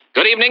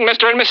Good evening,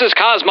 Mr. and Mrs.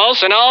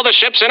 Cosmos and all the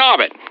ships in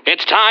orbit.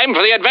 It's time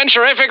for the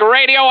Adventurific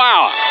Radio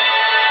Hour.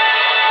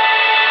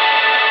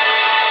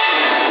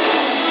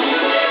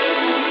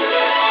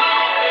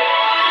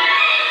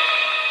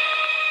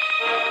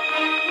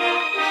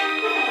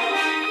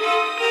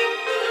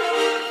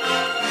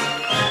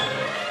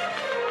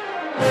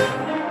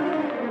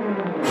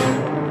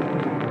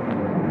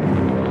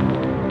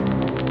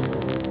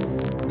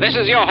 This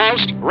is your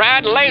host,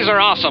 Rad Laser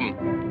Awesome.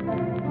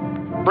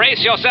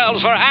 Brace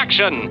yourselves for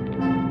action.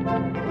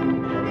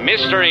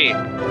 Mystery.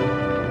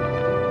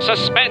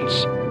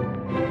 Suspense.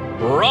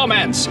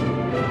 Romance.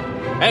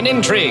 And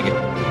intrigue.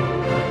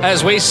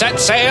 As we set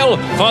sail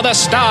for the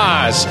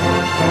stars.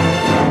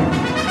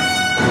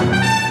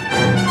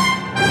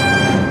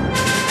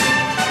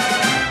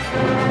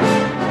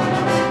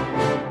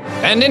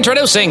 And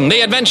introducing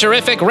the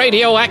Adventurific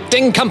Radio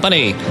Acting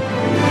Company.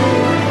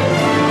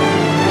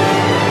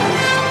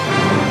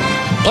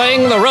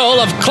 Playing the role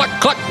of Cluck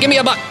Cluck Gimme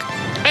a Buck,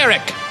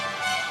 Eric.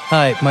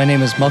 Hi, my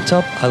name is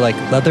Mucktup. I like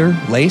leather,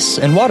 lace,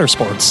 and water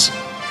sports.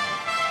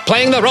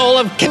 Playing the role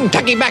of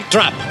Kentucky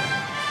Backdrop,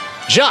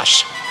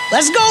 Josh.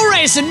 Let's go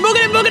racing!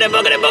 Boogity, boogity,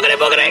 boogity, boogity,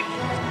 boogity!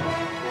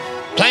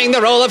 Playing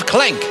the role of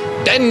Clank,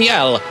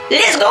 Danielle.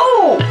 Let's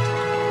go!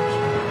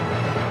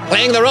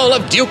 Playing the role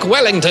of Duke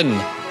Wellington,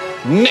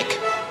 Nick.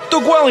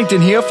 Duke Wellington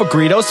here for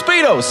Greedo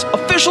Speedos,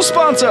 official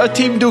sponsor of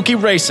Team Dookie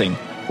Racing.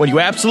 When you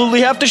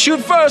absolutely have to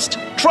shoot first,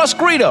 trust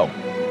Greedo.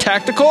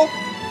 Tactical,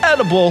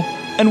 edible,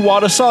 and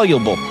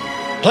water-soluble.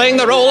 Playing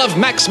the role of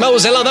Max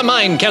Mozilla the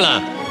Mind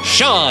Killer,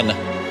 Sean.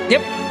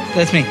 Yep,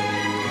 that's me.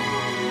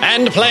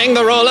 And playing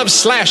the role of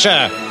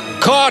Slasher,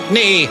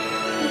 Courtney.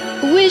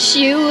 Wish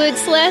you would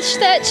slash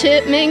that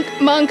chipmunk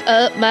monk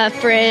up, my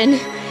friend.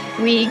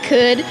 We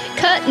could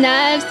cut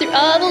knives through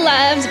all the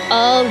lives of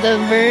all the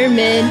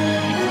vermin.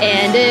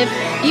 And if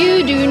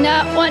you do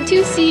not want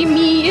to see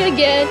me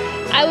again,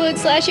 I would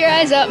slash your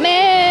eyes out,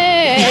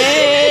 man.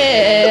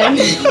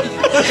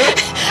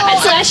 I'd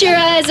slash your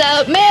eyes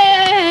out, man.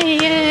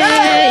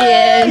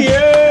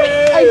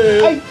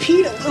 I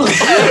peed a little.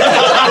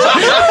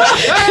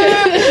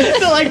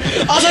 They're like,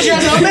 I'll slash your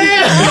eyes out,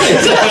 man.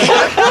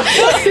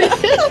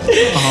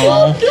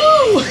 Oh,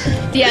 no.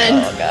 The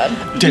end. Oh, God.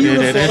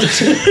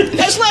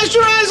 I slashed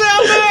your eyes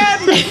out, man.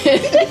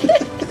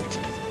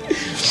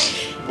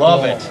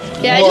 Love it.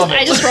 Yeah,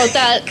 I just wrote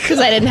that because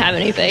I didn't have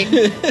anything.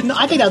 No,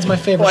 I think that was my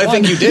favorite Well, I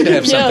think one. you did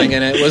have something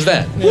in it. Was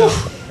that? Yeah.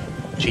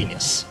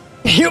 Genius.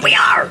 Here we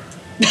are.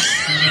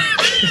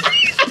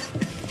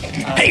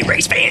 Hey,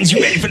 race fans,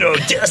 you ready for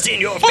the dust in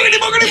your face?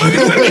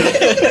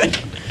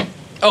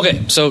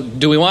 Okay, so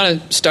do we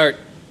want to start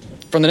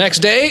from the next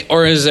day,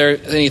 or is there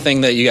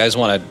anything that you guys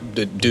want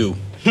to do?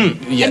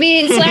 I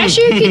mean,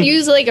 Slasher could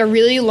use like a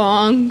really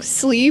long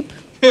sleep,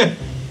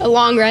 a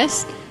long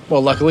rest.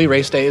 Well, luckily,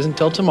 race day isn't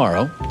until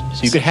tomorrow,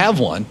 so you could have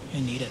one. I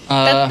need it.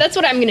 That's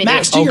what I'm going to do.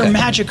 Max, do your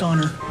magic on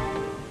her.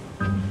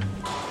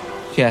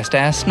 She has to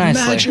ask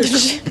nicely. Magic.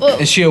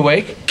 Is she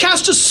awake?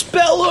 Cast a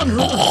spell on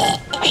her.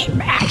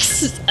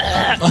 Max,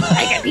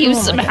 I could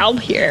use some help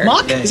here.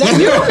 Mock? Is that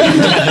you?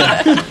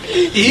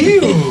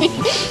 Ew.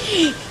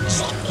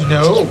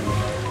 No.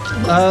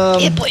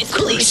 Hit points,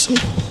 please.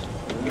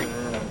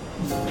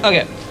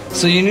 Okay,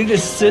 so you need to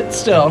sit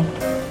still.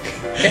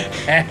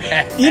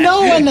 You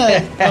know when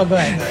the... Oh, go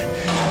ahead.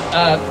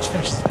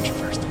 Finish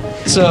first.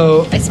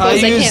 So I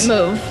suppose I can't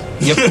move.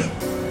 Yep.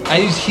 I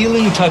use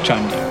healing touch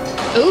on you.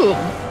 Ooh.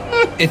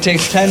 It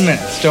takes 10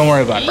 minutes. Don't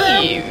worry about it.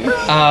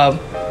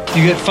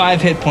 You get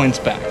 5 hit points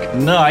back.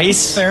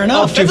 Nice. Fair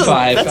enough. Up to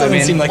 5. That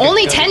doesn't seem like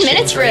Only a good 10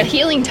 minutes for a exchange,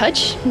 healing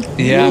touch?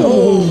 Yeah.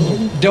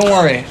 Don't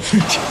worry.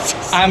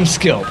 I'm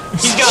skilled.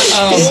 He's got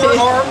 4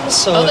 arms,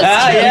 so... Oh,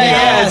 that's true.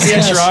 Yes,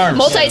 Get your arms.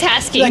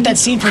 Multitasking. Like that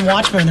scene from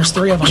Watchmen, there's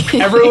 3 of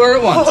them. Everywhere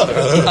at once.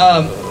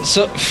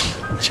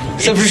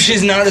 Except for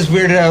she's not as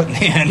weirded out in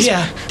the end.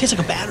 Yeah, tastes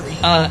like a battery.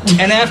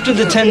 And after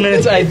the 10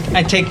 minutes,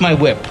 I take my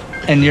whip.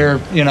 And you're,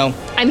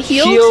 I'm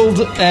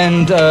healed?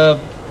 and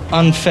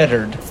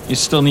unfettered. You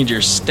still need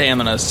your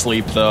stamina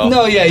sleep, though.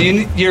 No, yeah,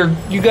 you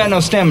got no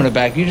stamina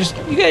back. You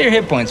got your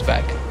hit points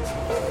back.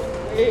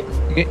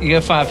 You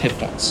got 5 hit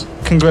points.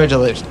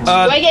 Congratulations. Do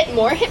I get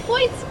more hit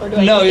points? Or do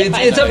I No, just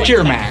get it's 5 up to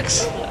your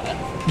max.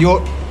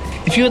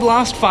 If you had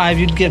lost 5,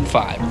 you'd get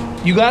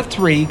 5. You got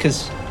 3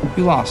 because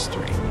you lost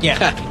 3.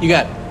 Yeah, you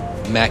got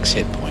max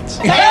hit points.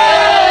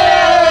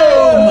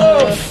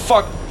 Oh,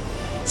 fuck.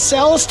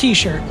 Sell his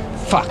t-shirt.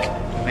 Fuck.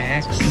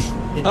 Max.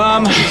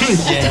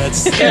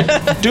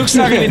 Duke's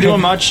not going to be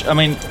doing much. I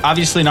mean,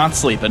 obviously not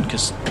sleeping,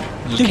 because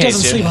Duke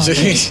doesn't sleep on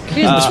it.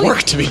 There's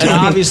work to be and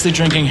done. obviously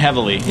drinking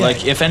heavily.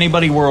 Like, if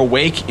anybody were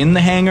awake in the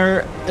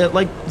hangar at,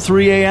 like,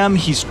 3 a.m.,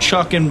 he's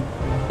chucking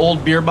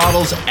old beer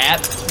bottles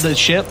at the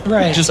ship.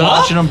 Right. Just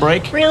watching them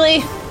break.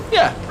 Really?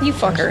 Yeah. You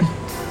fucker.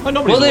 Well,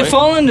 nobody's Well, they awake.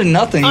 fall into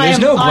nothing. There's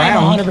no I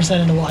ground. am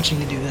 100% into watching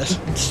you do this.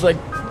 It's like,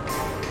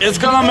 it's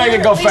going to make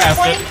it go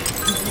faster.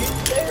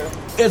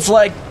 It's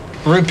like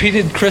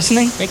Repeated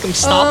christening? Make him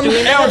stop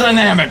doing that.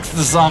 aerodynamics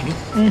or something.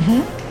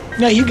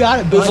 No, you got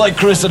it, bud. It's like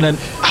christening.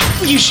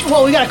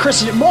 Well, we gotta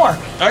christen it more.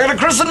 I got to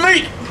christen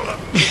meat.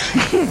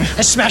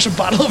 I smash a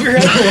bottle over your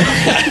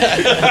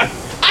head.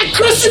 I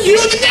christened you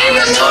in the name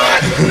of the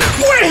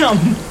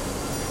Lord! Wham!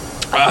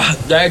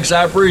 Thanks,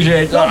 I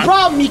appreciate No that.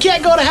 problem. You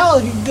can't go to hell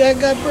if you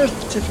got a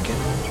birth certificate.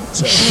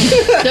 So,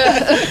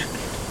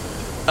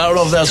 I don't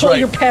know if that's Pull right.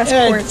 your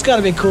passport. it's got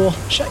to be cool.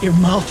 Shut your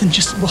mouth and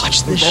just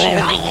watch this shit.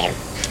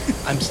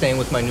 I'm staying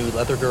with my new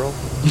leather girl.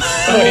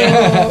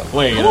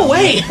 Wait, Go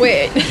away.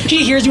 Wait.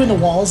 She hears you in the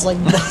walls like.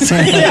 Will she?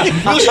 He's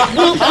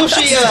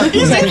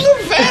in the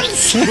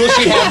fence. Will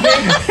she have me?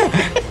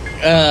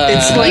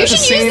 It's like You the should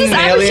scene use in this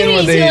Alien opportunity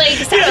where to they like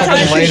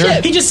sabotage your later.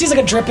 ship. He just sees like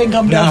a dripping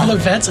come down from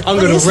the fence. Like, I'm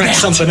what gonna is wreck that?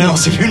 something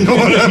else if you know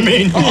what I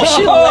mean.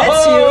 She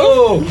lets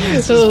you.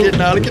 This is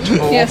getting out of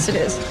control. Yes, it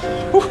is.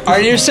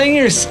 Are you saying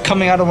you're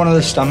coming out of one of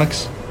their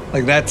stomachs?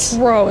 Like that's.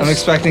 Gross. I'm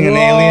expecting an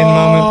alien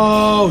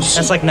moment.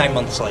 That's like 9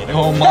 months later.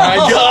 Oh my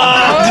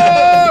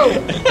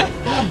god!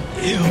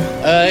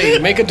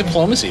 Make a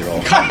diplomacy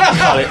roll. Cut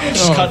it.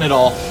 Just cutting it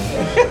all.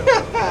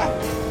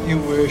 You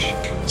wish.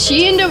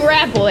 She into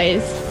rat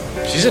boys.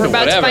 She's We're into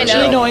about to whatever. find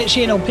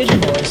She out. ain't no pigeon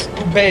boys.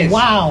 Base.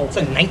 Wow. It's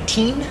a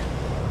 19?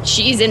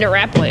 She's into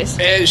rat boys.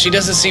 She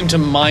doesn't seem to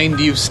mind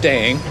you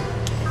staying.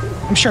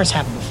 I'm sure it's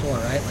happened before,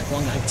 right? Like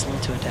one guy gets a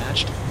little too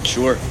attached.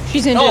 Sure.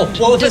 She's into Oh,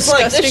 well, if it's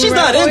like- if disgusting she's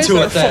rat not boys into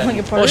that it, are then- falling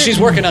apart. Well, she's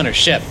working on her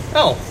ship.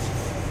 Oh,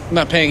 I'm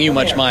not paying you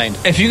much mind.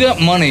 If you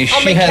got money, I'll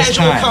she make has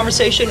casual time.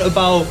 conversation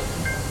about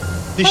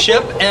the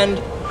ship and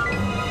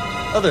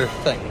other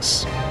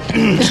things.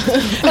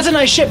 That's a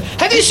nice ship.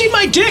 Have you seen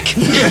my dick?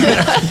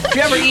 Have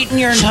you ever eaten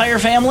your entire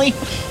family?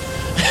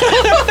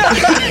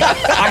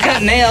 I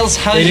got nails.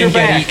 How's your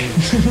back?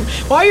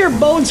 Why are your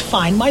bones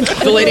fine? Mine's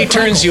The lady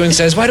turns to you and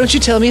says, "Why don't you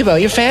tell me about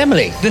your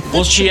family?"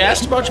 Well, she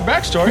asked about your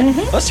backstory.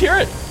 Let's hear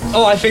it.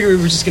 Oh, I figured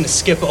we were just gonna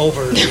skip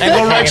over and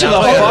go right to the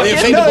Oh, fuck. yeah,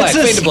 fade No, to black. it's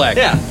a- Fade to black.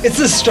 Yeah. It's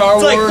the Star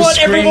It's Wars like what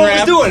screen everyone was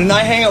wrap. doing, and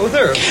I hang out with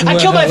her. I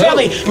killed my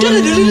family.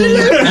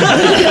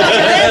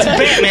 That's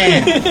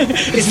Batman.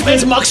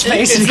 It's Muck's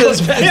face. and he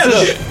goes back. Yeah,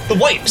 the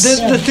wipes.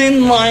 The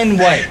thin line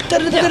wipe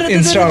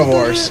in Star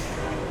Wars.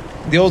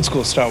 The old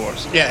school Star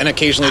Wars. Yeah, and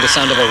occasionally the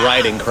sound of a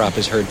riding crop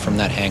is heard from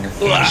that hangar.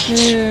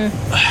 There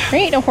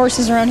ain't no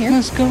horses around here.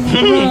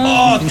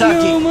 Oh,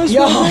 Tucky.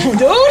 Yo,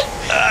 dude.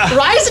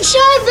 Rise and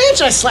shine,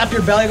 bitch. I slap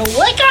your belly and go,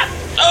 wake up.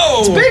 Oh!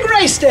 It's big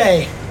race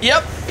day.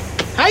 Yep.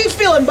 How you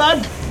feeling,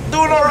 bud?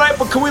 Doing alright,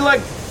 but can we,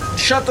 like,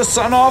 shut the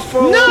sun off for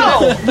a little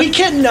No, we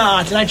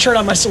cannot. And I turn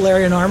on my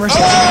Solarian armor. So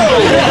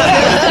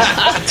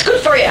It's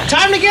good for you.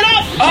 time to get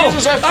up.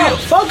 Jesus, I feel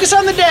Focus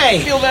on the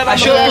day. that I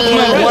show up with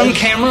my one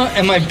camera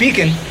and my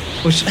beacon,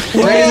 which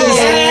raises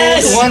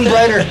Yes. one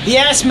brighter.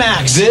 Yes,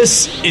 Max.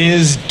 This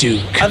is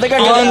Duke. I think I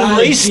on can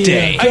race idea.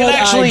 day. I can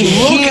actually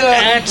Good Look hear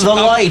at the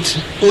light.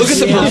 Look at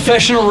the Yeah.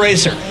 professional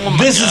racer.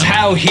 This is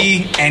how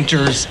he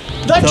enters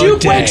The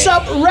Duke day. wakes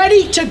up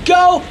ready to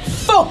go,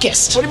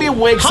 focused. What do you mean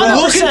wakes up?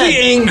 100%. Look at the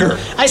anger.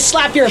 I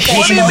slap your face.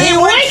 What do you and mean he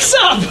wakes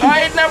up.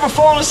 I ain't never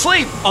fallen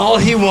asleep. All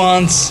he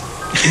wants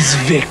is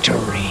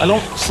victory. I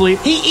don't sleep.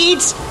 He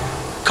eats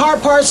car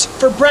parts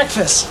for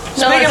breakfast.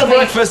 Speaking of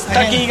breakfast,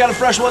 Tucky, you got a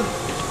fresh one?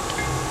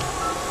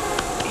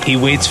 He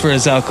waits for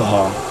his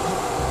alcohol.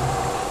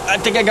 I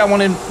think I got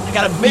one in. I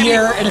got a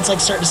beer, and it's like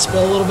starting to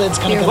spill a little bit. It's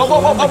kind of Whoa, whoa,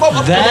 whoa, whoa,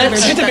 whoa. That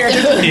Get the beer.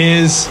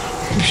 is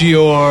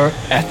pure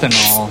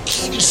ethanol.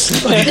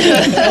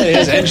 That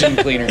is engine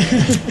cleaner.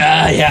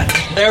 Yeah.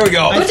 There we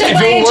go. If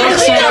If it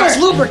works it's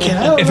lubricant.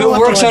 I don't If know it what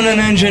works the- on an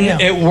engine, Yeah.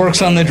 it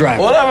works on the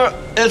driver. Whatever.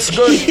 It's You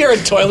good. hear a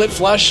toilet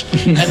flush,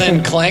 and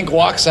then Clank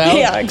walks out.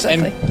 Yeah,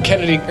 exactly.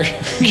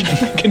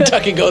 And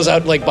Kentucky goes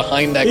out like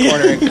behind that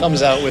corner and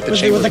comes out with the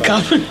chamber. with the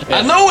cup.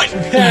 I know it.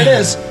 There it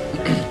is.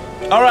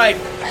 All right.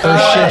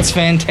 Her shit's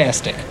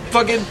fantastic.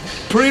 Fucking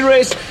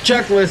pre-race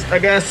checklist, I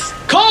guess.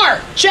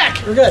 Car,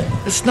 check. We're good.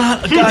 It's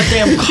not a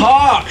goddamn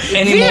car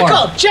Anymore.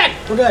 Vehicle, check.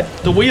 We're good.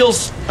 The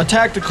wheels are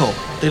tactical.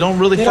 They don't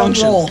really They don't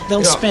function. roll. They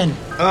don't Yeah. spin.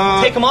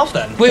 Take them off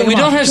then. Wait, we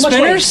don't have Too much weight.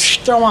 spinners?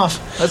 Throw them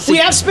off. We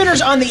have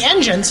spinners on the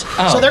engines,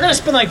 so they're gonna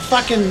spin like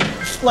fucking.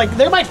 Like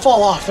they might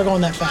fall off. They're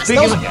going that fast.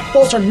 Speaking Those of-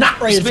 bolts are not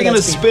rated for Speaking that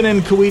of speed.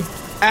 spinning, could we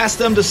ask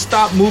them to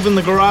stop moving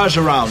the garage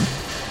around?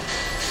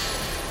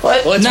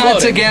 Well, it's No,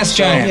 it's a floating, gas so-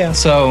 giant. Yeah.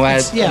 So,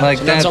 yeah. like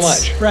Not that's so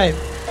much. Right.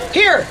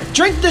 Here,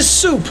 drink this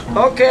soup.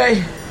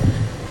 Okay.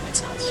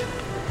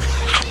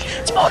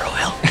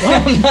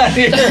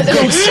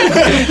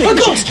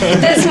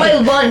 That's my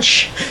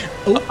lunch.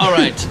 All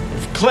right.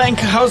 Clank,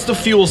 how's the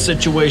fuel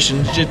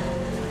situation?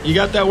 You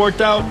got that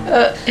worked out?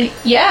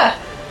 Yeah.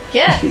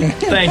 Yeah.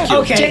 Thank you.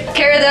 Okay. Took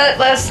care of that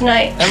last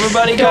night.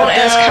 Everybody Don't got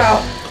ask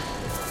that?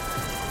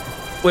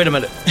 how. Wait a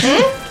minute.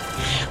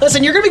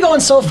 Listen, you're gonna be going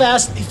so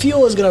fast.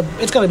 Fuel is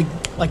it's gonna be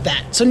like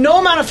that. So no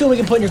amount of fuel we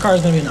can put in your car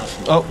is gonna be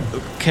enough. Oh,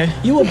 okay.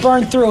 You will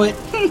burn through it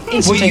what you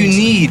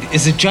instantaneously. need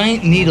is a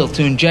giant needle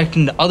to inject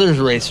into other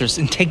racers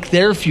and take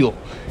their fuel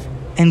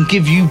and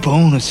give you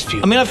bonus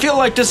fuel. I mean, I feel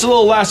like this is a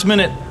little last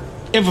minute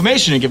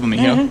information you're giving me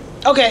here.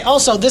 Okay.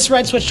 Also, this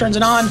red switch turns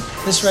it on.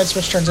 This red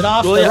switch turns it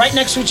off. Well, They're yeah. right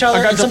next to each other,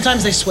 I got and the-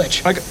 sometimes they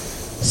switch. I got,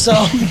 So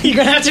you're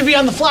gonna have to be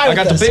on the fly I with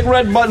got the this. big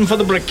red button for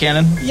the brick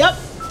cannon. Yep.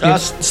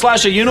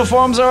 Slasher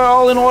uniforms are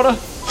all in order.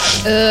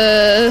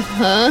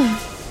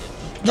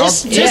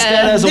 This take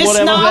that as a this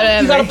whatever. knob,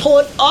 Whatever. you gotta pull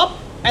it up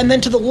and then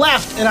to the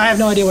left, and I have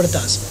no idea what it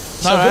does.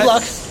 So All good right.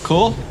 luck.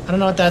 Cool. I don't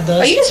know what that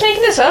does. Are you just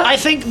making this up? I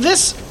think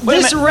this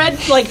a red,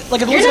 like if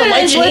You're it looks not like a an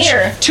light switch,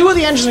 engineer. 2 of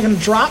the engines are gonna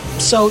drop.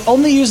 So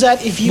only use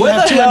that if you Where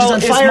have the 2 engines hell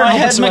on is fire. my and hope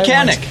head it's the right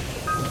mechanic?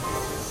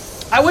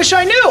 ones. I wish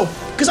I knew,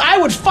 because I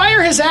would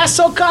fire his ass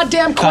so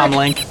goddamn quick.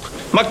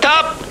 Comlink.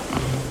 Muck-top!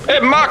 Hey,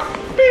 Muck!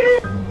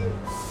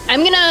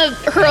 I'm gonna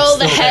hurl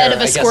the still head there. of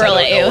I a guess I squirrel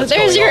don't at know you. what's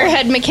There's going your on.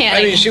 head mechanic.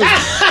 I mean, she was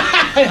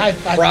High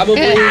five.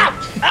 probably.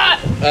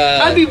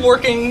 I'd be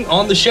working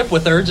on the ship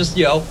with her, just, Are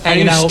you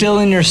hanging out. still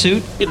in your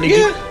suit? Are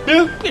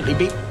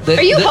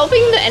you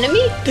helping the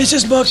enemy? This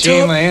is Buck She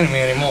ain't Top, my enemy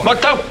anymore.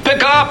 Muck-top,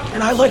 pick up!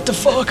 and I like to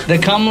fuck. The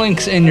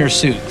comlink's in your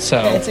suit, Yeah,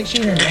 so it's like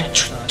shooting a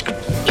match.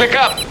 Pick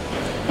up!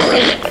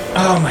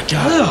 Oh my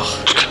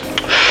god.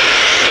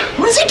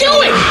 What is he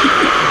doing?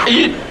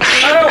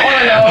 I don't want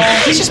to know.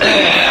 He's just.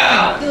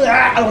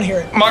 I don't want to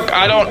hear it. Muck,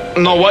 I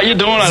don't know what you're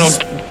doing. I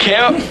don't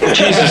care.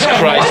 Jesus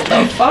Christ.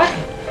 The fuck?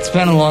 it's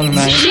been a long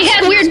night. She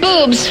had weird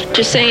boobs.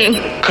 Just saying.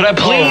 Could I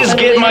please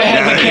get my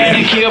head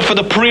mechanic here for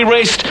the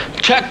pre-race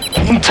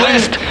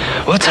checklist?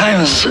 What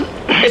time is it?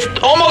 It's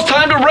almost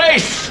time to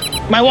race!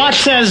 My watch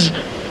says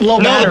low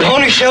No, the battery.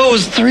 pony show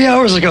was 3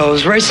 hours ago.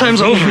 His race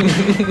time's over.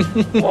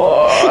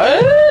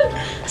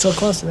 So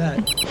close to that.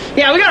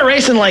 Yeah, we got a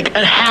race in like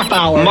a half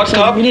hour. Muck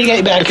so up. we need to get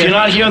you back If here. you're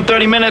not here in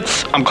 30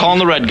 minutes, I'm calling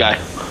the red guy.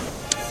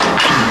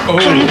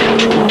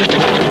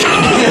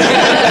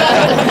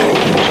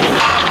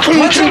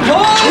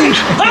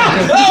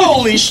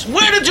 Holy sh!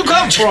 Where did you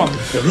come from?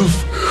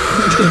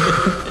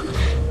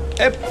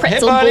 Hey,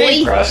 Pretzel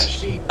buddy.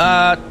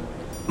 boy.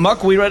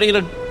 Muck, we ready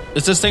to...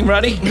 Is this thing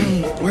ready?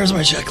 Where's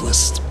my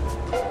checklist?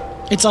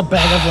 It's a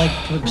bag of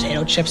like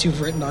potato chips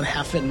you've written on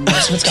half it, and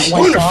most of it's got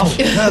wiped off.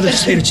 Ah, there's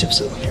potato chips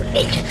in here.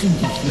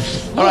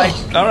 All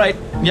right.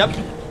 Yep.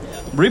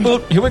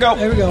 Reboot. Here we go.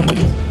 There we go.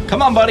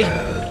 Come on, buddy.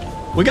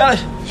 We gotta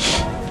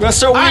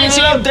start weeding it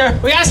out there.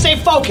 We gotta stay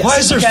focused. Why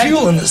is there okay?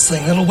 fuel in this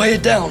thing? That'll weigh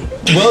it down.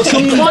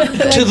 Welcome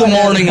to the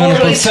morning on a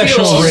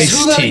professional race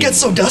Who let it team. get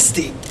so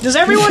dusty? Does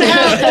everyone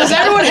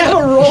have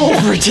a roll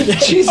for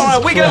today? All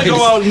right, we gotta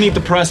go out and meet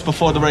the press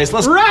before the race.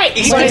 Let's Right.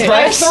 So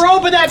I throw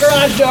open that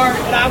garage door,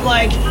 and I'm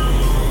like,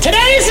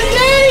 "Today's the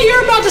day.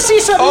 You're about to see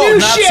some new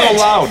not shit." so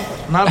loud.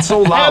 Not so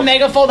I have a loud.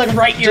 megaphone like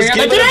right here. Just I'm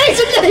like, give it a-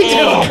 "Today's the day,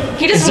 dude."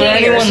 He doesn't there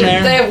need ears. anyone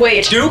there? They have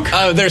weight. Duke,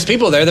 There's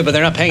people there, but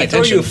they're not paying throw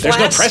attention. you a There's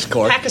no flask, press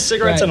corps. pack of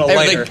cigarettes and a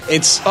Everything, lighter.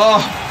 it's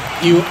Oh,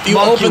 you Monkey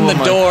open the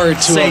woman. door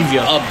to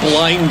Savior. a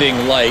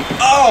blinding light.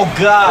 oh A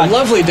God.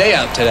 lovely day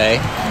out today.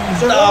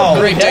 No.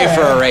 Great day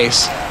for a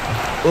race.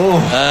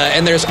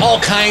 And there's all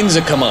kinds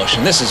of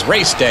commotion. This is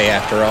race day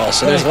after all,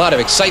 so there's a lot of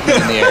excitement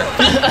in the air.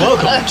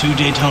 Welcome to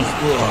Daytona.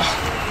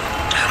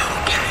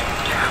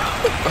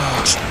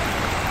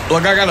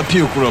 Look, I gotta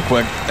puke real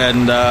quick,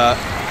 and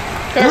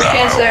Garbage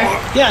cans there.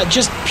 Yeah,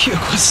 just puke.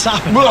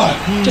 Stop it.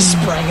 Just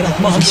spraying it up.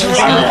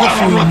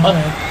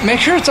 Make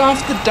sure it's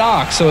off the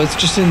dock, so it's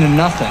just into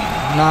nothing.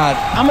 Not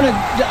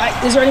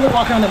Is there anyone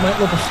walking around that might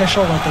look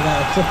official, like they got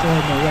a clipboard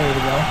and they're ready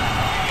to go?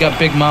 got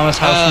Big Mama's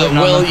house written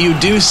Well, on them. you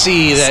do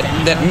see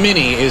that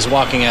Minnie is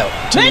walking out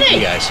to meet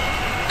Minnie! you guys.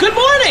 Good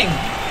morning.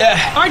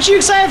 Aren't you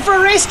excited for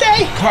a race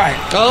day? quiet.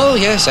 Oh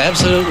yes,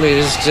 absolutely.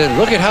 Just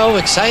look at how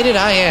excited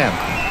I am.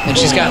 And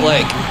she's got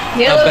like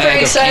You a look bag very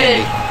of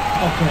excited. candy.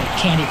 Oh, great,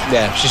 candy.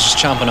 Yeah, she's just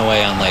chomping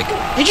away on like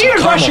Did you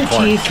even brush your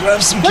caramel corn. teeth? Can I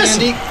have some Listen.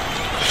 candy?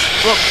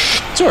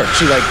 Sure.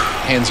 She like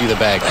hands you the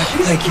bag.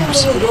 Thank you.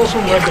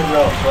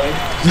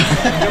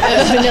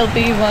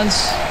 Vanellope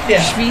wants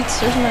Yeah. sweets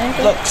or something like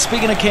that. Look,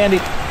 speaking of candy,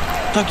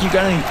 Tuck, you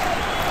got any?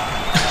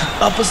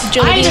 I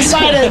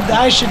decided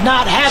I should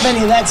not have any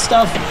of that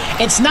stuff.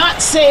 It's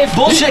not safe.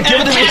 Bullshit, give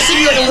it to me. Passing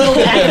you like a little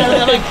packet of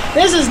it. Like,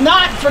 this is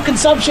not for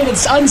consumption.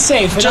 It's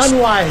unsafe and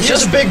unwise.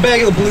 Just a big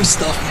bag of the blue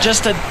stuff.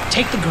 Just to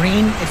Take the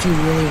green if you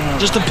really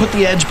want. just to put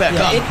the edge back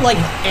on. It like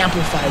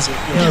amplifies it.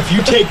 If you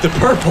take the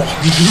purple,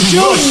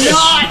 Do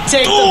not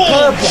take the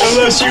purple.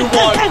 unless you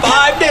want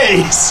 5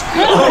 days.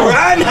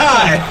 Riding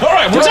high. All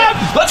right, what's up?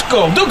 Let's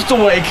go. Duke's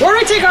awake. Where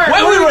do we take our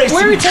Where we racing?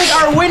 where do we take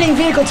our winning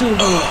vehicle to?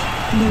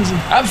 Lindsay.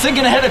 I'm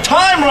thinking ahead of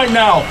time right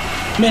now.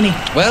 Minnie.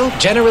 Well,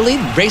 generally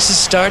races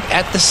start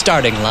at the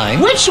starting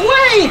line. Which way?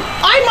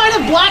 I might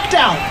have blacked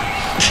out.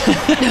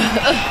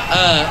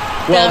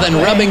 Well, then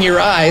rubbing your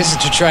eyes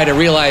to try to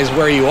realize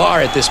where you are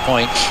at this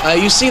point,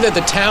 you see that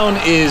the town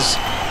is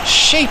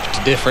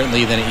shaped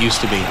differently than it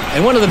used to be.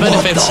 And one of the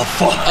benefits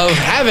of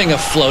having a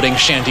floating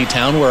shanty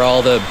town where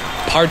all the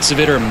parts of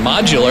it are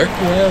modular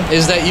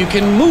is that you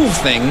can move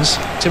things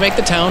to make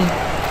the town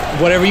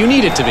whatever you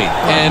need it to be.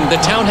 And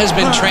the town has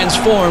been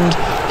transformed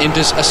into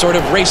a sort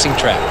of racing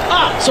track.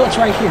 Ah, so it's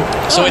right here.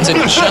 So it's a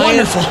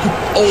giant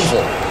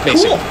oval,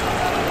 basically,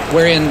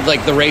 wherein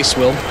like the race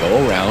will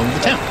go around the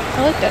town.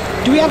 I like that.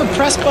 Do we have a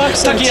press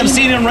box? Tucky, I'm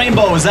seeing in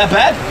rainbow. Is that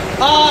bad?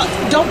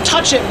 Don't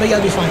touch it, but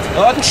you'll be fine.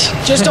 What?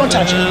 Just don't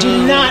touch it.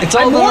 Do not. It's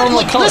all I'm the warning-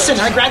 normal colors. Listen,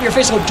 I grab your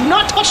face and go, do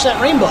not touch that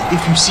rainbow. If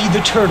you see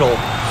the turtle,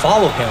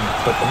 follow him,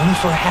 but only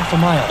for half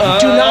a mile.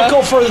 Do not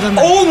go further than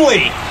that.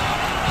 Only!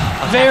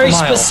 Very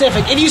mile.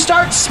 specific. If you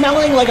start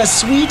smelling like a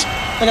sweet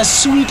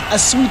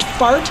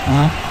fart,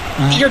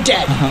 you're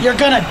dead. You're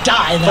gonna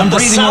die. Then. I'm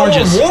breathing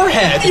oranges.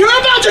 Warhead. You're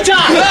about to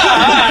die.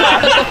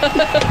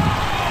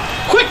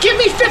 Quick, give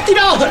me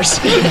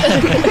 $50.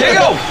 There you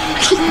go.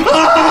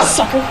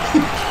 Sucker.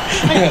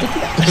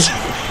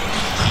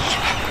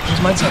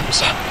 Mine's not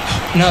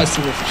the No, it's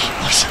the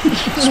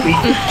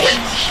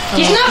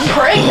He's not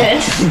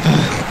pregnant.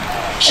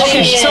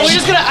 Okay, so we're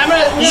just gonna.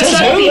 You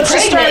can't be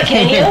pregnant,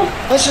 can you?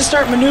 Let's just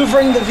start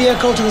maneuvering the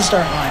vehicle to the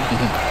start line.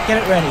 Get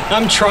it ready.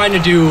 I'm trying to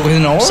do With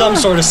an oar? some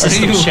sort of Or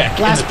system you- check in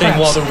the Last thing preps.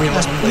 while the wheel.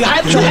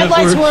 The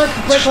headlights work.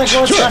 Brake lights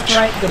work. Left,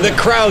 right. Good. The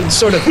crowd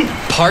sort of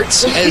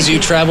parts as you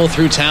travel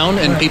through town,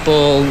 and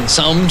people,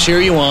 some cheer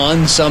you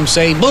on, some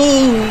say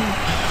boo.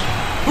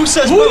 Who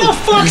says Who boo? the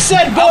fuck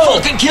said I'll boo?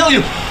 fucking kill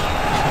you.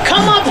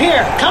 Come up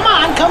here. Come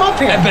on. Come up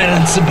here. bet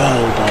it's a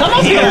bow. Come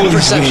up here.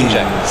 Perception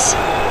check.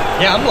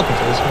 Yeah, I'm looking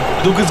for this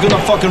one. Duke is gonna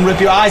fucking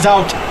rip your eyes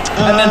out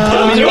and then put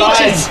them in your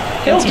eyes.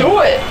 He'll do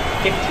it.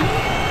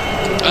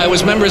 It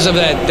was members of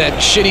that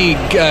shitty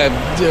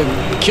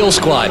kill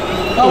squad.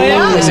 Oh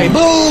yeah. They say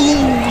boo.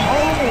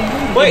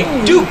 Wait,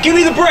 Duke, give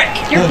me the brick.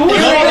 You're bored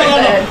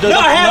No,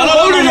 I haven't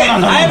loaded it.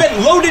 no. I haven't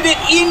loaded it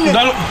in.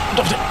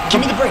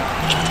 Give me the brake.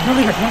 No,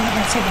 leave it. No, let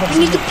that say the You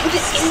need to put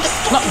it in the.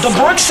 The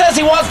brick says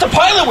he wants to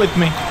pilot with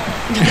me.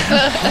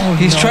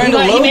 He's trying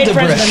to He load made the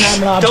friends brick. with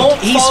an inanimate object. Don't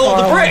He's follow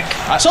far the away.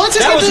 brick. So let's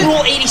just That get was the-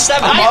 rule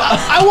 87.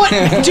 I want,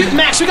 dude,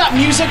 Max. We got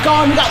music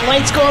going. We got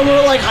lights going. We're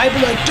like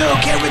hyping, like,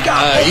 Duke, here we go.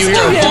 You Let's hear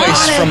do a it. voice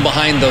On it. from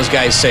behind those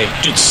guys say,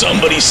 Did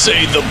somebody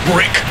say the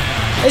brick?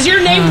 Is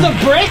your name the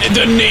Brick?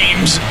 The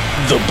name's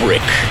the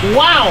brick.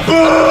 Wow.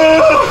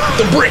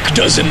 The brick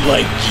doesn't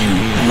like you.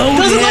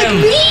 Doesn't like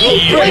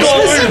me. Yeah. Like,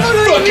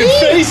 specifically me.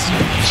 face.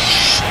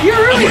 You're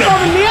really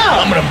bumming me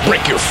out. I'm gonna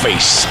brick your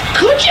face.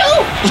 Could you?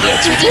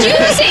 Did you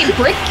say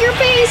brick your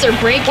face or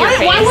break your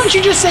face? Why wouldn't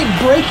you just say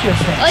break your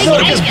face? Like, No,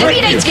 I because mean,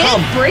 brick I is get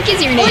cum. brick is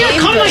your name. Oh, yeah,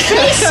 come but- my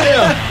face.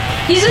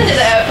 He's into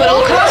that, but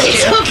I'll crush you.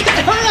 Okay,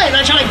 all right.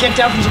 I'm trying to get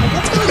down from something.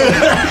 Let's go.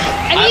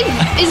 I mean,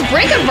 is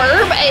break a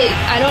verb?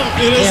 I don't.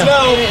 It is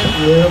now.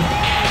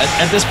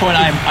 At this point,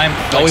 I'm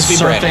Always be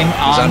surfing Brandon.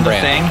 He's on on the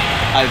brand. thing.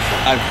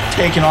 I've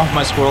taken off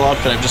my squirrel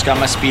outfit. I've just got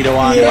my Speedo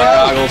on, my Yeah.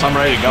 goggles. I'm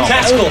ready to go.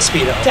 Tactical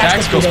speedo.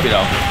 Tactical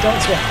Speedo. Don't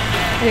sweat.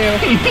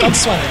 Ew. Don't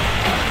sweat it.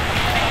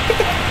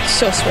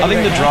 So sweaty I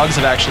think right the now. drugs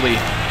have actually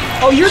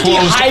Oh, you're closed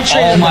dehydrated.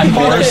 all my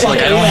pores. motherfucker.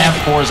 Like I don't Yeah. have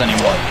pores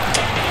anymore.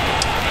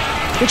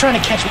 You're trying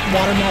to catch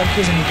water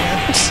molecules in your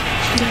hands.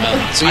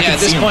 So I yeah, can at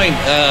this see 'em. point,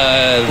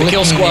 the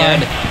kill Licking squad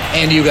the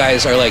and you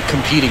guys are like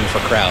competing for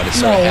crowd. It's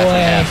No sort of half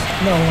way. and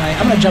half No way.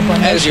 I'm gonna jump on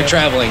that as you're shit.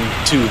 traveling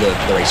to the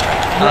racetrack.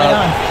 Right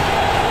on.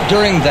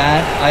 During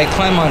that, I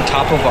climb on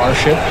top of our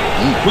ship.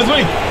 With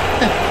me.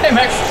 Hey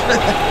Max.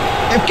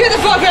 Get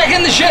the fuck back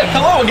in the ship!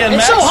 Hello again,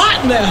 It's Max. so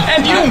hot in there.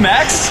 And you,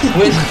 Max.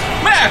 With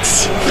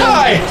Max.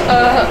 Hi.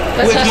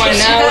 with my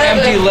now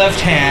empty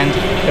left hand,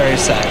 very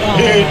sad.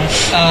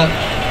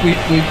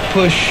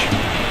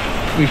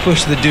 We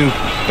push the Duke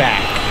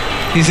back.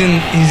 He's in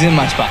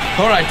my spot.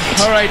 All right.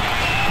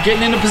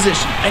 Getting into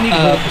position. I need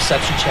to do a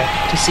perception check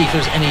to see if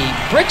there's any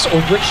bricks or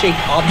brick-shaped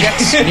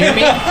objects near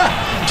me.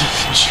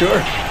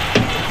 Sure.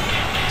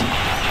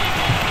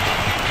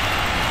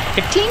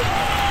 15?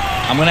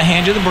 I'm gonna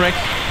hand you the brick.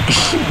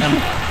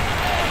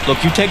 Look,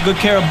 you take good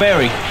care of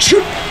Barry.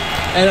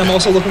 And I'm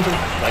also looking for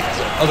like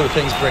other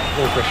things,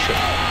 little brick shit.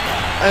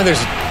 There's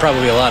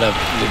probably a lot of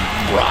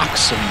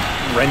rocks and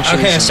wrenches.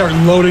 Okay, I and- started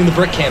loading the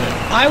brick cannon.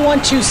 I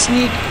want to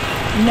sneak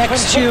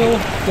next to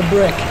the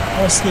brick. I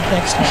want to sneak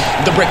next to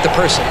him. The brick, the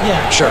person. Yeah.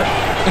 Sure.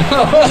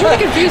 I was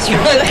really confused for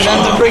a second. And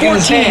I'm the brick in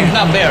his 14. hand.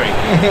 Not Barry.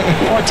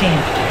 14.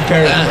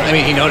 I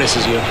mean, he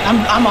notices you.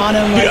 I'm on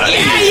him like,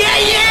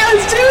 yeah,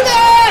 let's do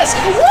this!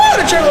 Woo!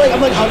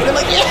 I'm hugging him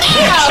like, yeah!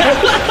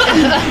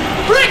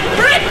 brick!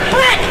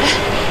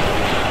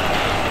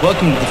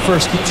 Welcome to the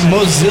first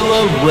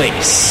Mozilla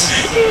race.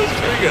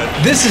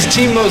 This is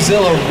Team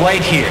Mozilla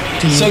right here.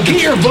 So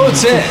get your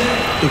votes in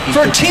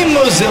for Team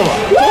Mozilla.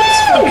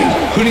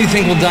 Who do you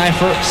think will die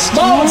first?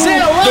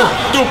 Mozilla!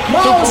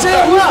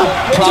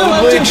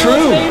 Probably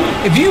true.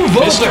 If you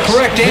vote the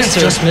correct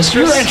answer, Just mistress?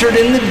 you're entered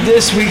in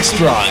this week's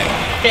drawing.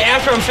 Okay,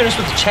 after I'm finished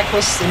with the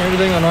checklists and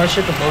everything on our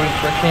ship and loading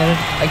the brick cannon,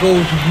 I go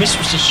to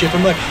Mistress's ship.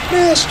 I'm like,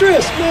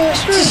 Mistress.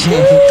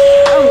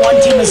 Our one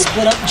team is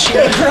split up and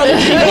cheering for other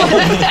people.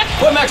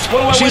 What, Max?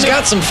 What do I She's win?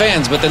 got some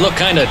fans, but they look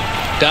kind of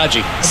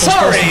dodgy.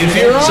 Sorry, if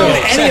you're on So,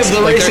 any of the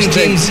like, racing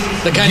there's teams,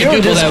 the kind of you're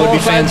people that would be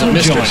disqualified fans of from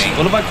Mistress. joining.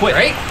 What if I quit?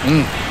 Right?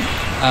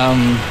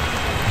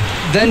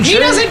 Then He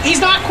sure. doesn't. He's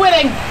not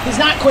quitting. He's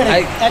not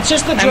quitting. That's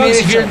just the I drugs.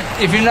 mean,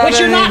 if you're not which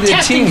you're on not any of the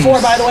testing teams. for,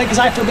 by the way, because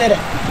I forbid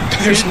it.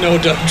 There's no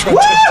drug test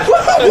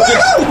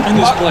on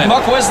this planet.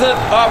 Mark, where's the?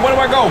 Where do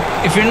I go?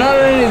 If you're not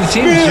on any of the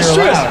teams,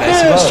 you're allowed,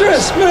 I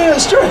suppose.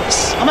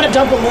 Mistress. I'm gonna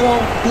dump a little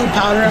blue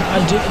powder on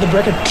the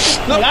brick and.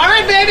 Like, all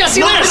right, baby. I'll see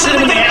you later. Sit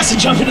him in the ass and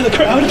jump into the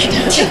crowd.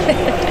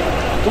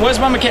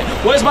 Where's my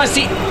Where's my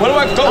seat? Where do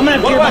I go? I'm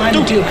gonna what appear do I behind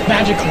do? the Duke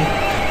magically.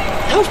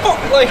 How far?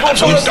 Like how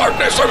far?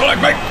 Darkness, circle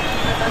like me.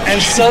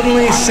 and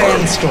suddenly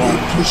sandstorm.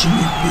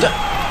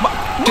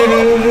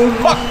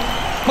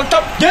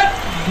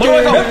 Where do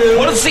I go?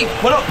 What is the seat?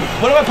 What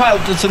do I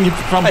pilot this thing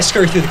from? I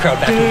scurry through the crowd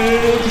back.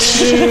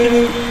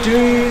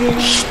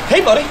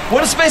 Hey, buddy.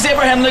 Where does Space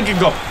Abraham Lincoln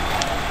go?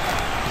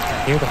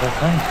 Here the whole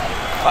time.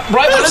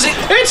 Right, what is it?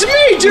 It's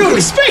me, Duke!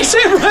 Space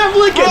Abraham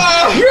Lincoln!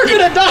 You're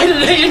gonna die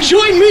today and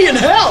join me in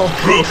hell!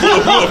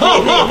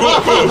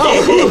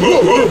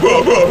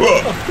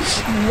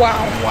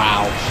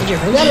 Wow. Did you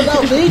forget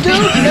about me,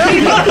 Duke? No?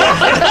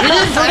 You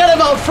didn't forget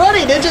about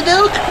Freddy, did you,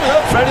 Duke?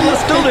 Freddy,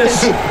 let's do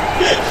this.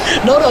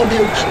 No,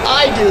 Duke.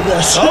 I do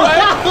this. All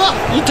right.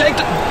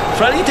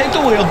 Freddy, you take the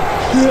wheel.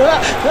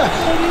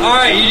 All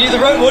right, you need the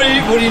road. What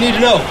do you need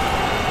to know?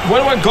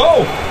 Where do I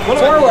go?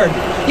 Forward.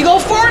 You go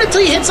forward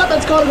until you hit something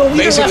that's going to go either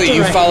Basically, left or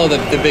you right. follow the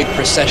big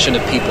procession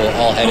of people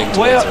all heading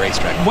towards the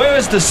racetrack. Where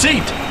is the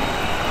seat?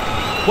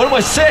 Where do I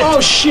sit?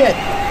 Oh, shit.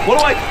 What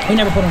do I... We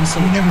never put on a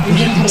seat. We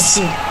didn't put a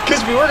seat.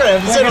 Because we were going to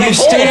have to sit on You a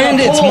pole. stand,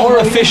 it's more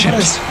efficient.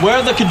 Where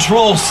are the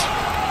controls?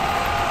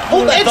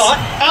 Hold that thought.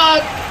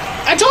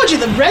 I told you,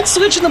 the red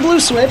switch and the blue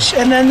switch,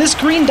 and then this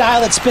green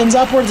dial that spins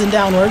upwards and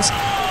downwards.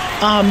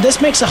 This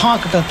makes a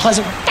honk like a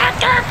pleasant...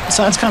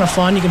 So that's kind of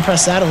fun. You can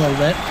press that a little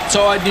bit.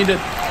 So I need to...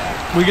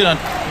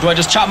 Do I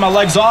just chop my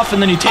legs off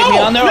and then you take me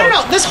on there?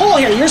 No, this hole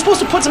here. You're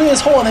supposed to put something in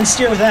this hole and then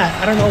steer with that.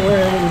 I don't know what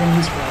we're going to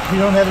use for it. We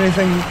don't have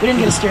anything... We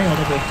didn't get a steering wheel,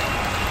 did we?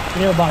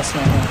 We never bought a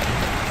steering wheel.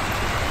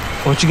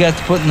 What you got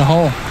to put in the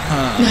hole?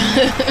 2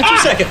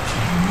 seconds.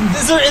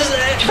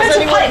 Does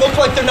anyone look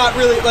like they're not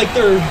really, like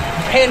they're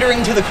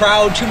pandering to the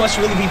crowd too much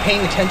to really be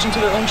paying attention to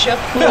their own ship?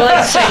 Well,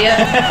 that's the idea.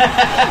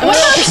 What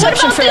about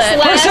Perception for this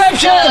that. last,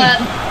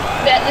 Perception!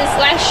 this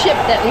last ship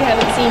that we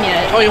haven't seen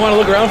yet? Oh, you want to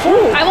look around for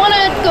it? I want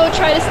to go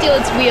try to steal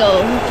its wheel.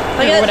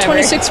 I or got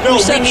whatever. 26 No, we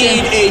perception.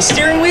 need a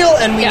steering wheel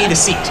and we Yeah. need a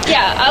seat.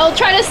 Yeah, I'll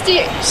try to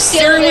steal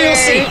Steering wheel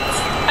their... seat.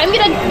 I'm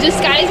gonna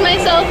disguise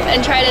myself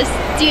and try to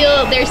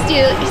steal their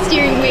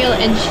steering wheel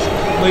and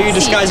What are you seat.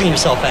 disguising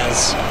yourself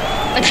as?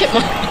 A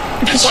chipmunk.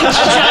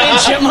 Giant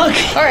chipmunk.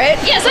 All right.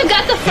 Yes, I've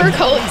got the fur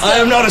coat. So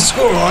I am not a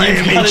squirrel. I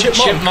am a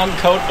chipmunk.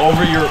 coat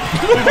over your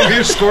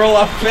squirrel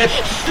outfit.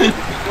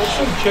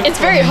 it's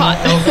very hot.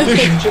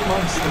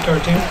 Chipmunks, the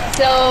cartoon.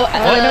 So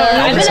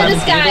I'm in a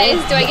disguise.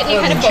 Do I get any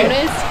kind of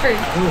bonus for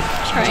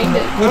trying to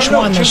Which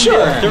one?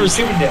 Sure. There was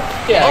Super Dip.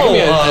 Yeah, Oh,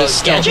 give me a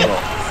stealth gadget? roll.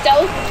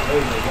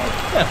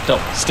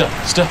 stealth?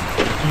 Still.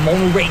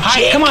 Monorail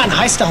Come on,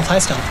 high stealth.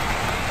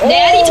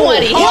 Natty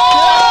 20.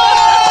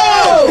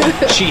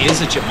 She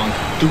is a chipmunk.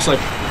 Duke's like,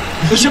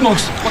 the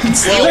chipmunks.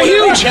 They're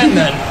huge.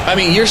 Then. I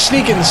mean, you're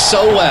sneaking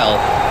so well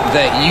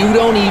that you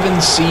don't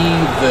even see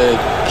the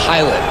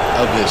pilot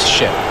of this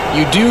ship.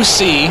 You do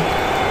see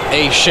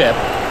a ship.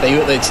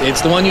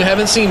 It's the one you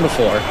haven't seen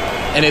before,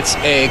 and it's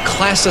a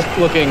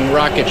classic-looking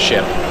rocket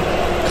ship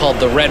called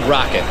the Red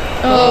Rocket.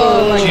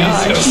 Oh my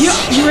god. You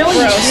really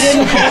you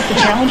didn't call it the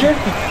Challenger?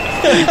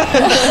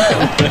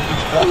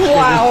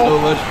 Wow. So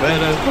much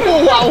better.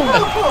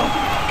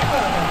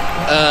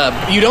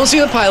 You don't see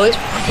the pilot.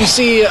 You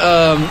see,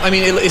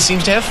 it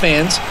seems to have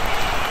fans,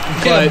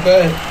 but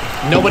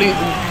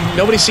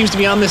nobody seems to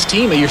be on this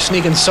team. You're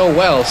sneaking so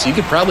well, so you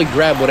could probably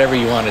grab whatever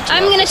you wanted to.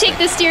 I'm gonna take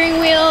the steering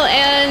wheel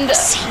and the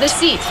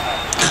seat.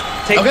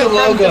 Take Okay. the From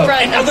logo. the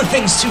front. And other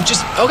things too.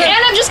 Just Okay.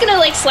 And I'm just gonna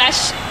like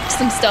slash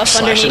some stuff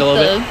Slash it a underneath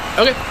little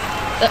bit. Okay.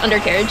 the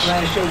undercarriage.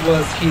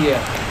 was here.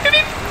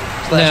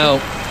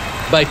 Now,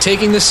 by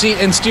taking the seat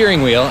and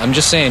steering wheel, I'm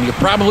just saying you're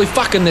probably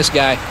fucking this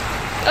guy.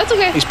 That's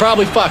okay. He's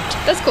probably fucked.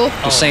 That's cool.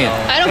 Just saying.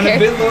 I don't And a care.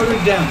 bit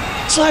loaded down.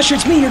 Slasher,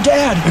 it's me, your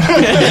dad.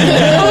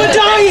 I'm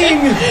dying.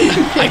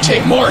 I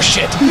take more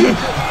shit.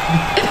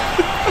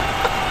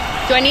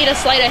 Do I need to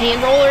slide a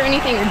hand roll or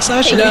anything? Or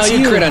Slasher, No, it's you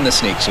you. crit on the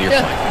sneak, so you're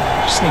Yeah.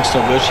 fine. She sneaks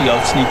so good, she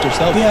out-sneaked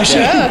herself. Yeah,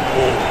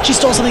 she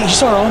stole something. She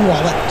stole her own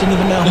wallet. Didn't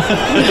even know.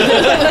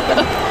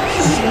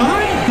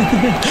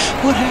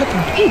 What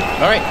happened?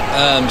 All right.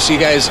 So you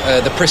guys,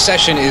 the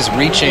procession is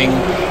reaching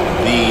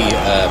the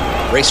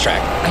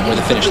racetrack where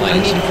the finish line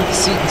is.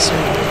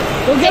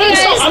 Go get Hey it.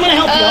 guys, I'm gonna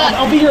help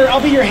you.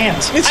 I'll be your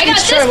hands. I got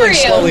It's this for traveling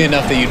you. slowly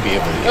enough that you'd be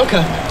able to.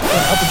 okay.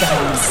 Help the guy.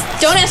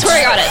 Don't ask where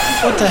I got it.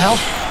 What the hell?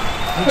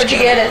 Where'd you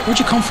get it? Where'd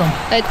you come from?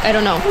 I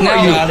don't know. Who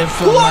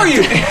are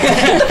you?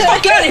 Get the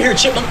fuck out of here,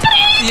 chipmunk!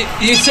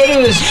 You said it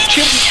was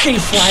chip. Can you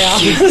fly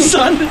off,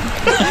 son?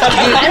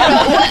 I don't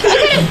know. What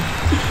kind of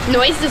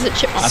noise does a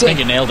chipmunk? I think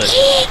you nailed it.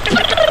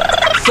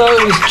 So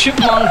it was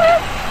chipmunk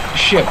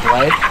ship,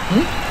 right?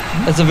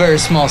 That's a very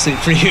small seat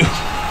for you.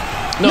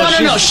 No.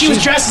 She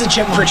was dressed as a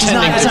chipmunk. She's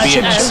not,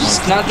 pretending it's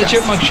to not be a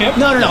chipmunk. chipmunk.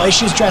 Not the chipmunk ship? No.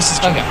 She was dressed as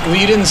a chipmunk. Well,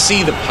 you didn't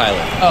see the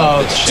pilot.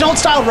 Oh, It's an old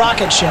style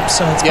rocket ship,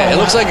 so it's Yeah, probably it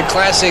looks not- like a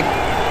classic,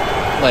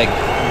 like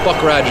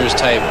Buck Rogers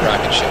type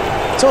rocket ship.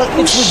 So it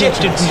looks Shit,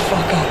 did ridiculous. we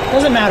fuck up?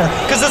 Doesn't matter.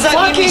 Because does that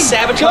mean we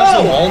Fucking sabotage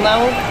go. the wall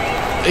now?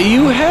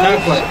 You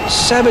have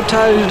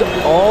sabotaged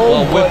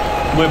all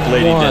Whip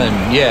lady one.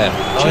 didn't. Yeah.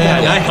 Oh yeah,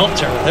 and I helped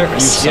her. There it You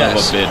is. son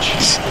Yes. of a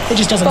bitch. It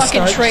just doesn't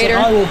Fucking start. traitor.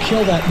 So I will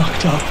kill that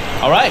mucked up.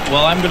 All right,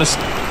 well, I'm going to...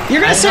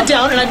 You're gonna sit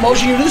down, and I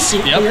motion you to the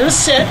seat. Yep. You're gonna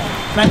sit,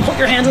 And I put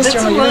your hands on the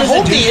steering wheel. You're gonna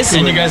hold these.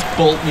 And you guys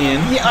bolt me in.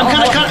 Yeah,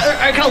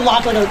 I kind of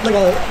lock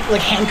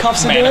like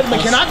handcuffs into it.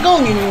 Like you're not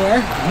going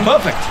anywhere.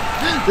 Perfect.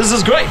 This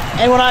is great.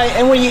 And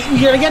when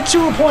you're gonna get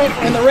to a point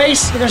in the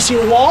race, you're gonna see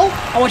a wall.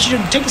 I want you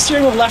to take the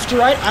steering wheel left to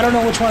right. I don't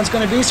know which one it's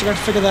gonna be, so you're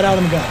gonna have to figure that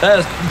out on the go.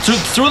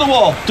 Through the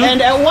wall.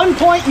 And at one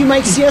point, you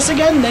might see us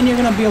again. Then you're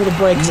gonna be able to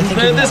brake.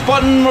 This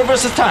button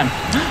reverses time.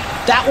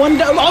 That one.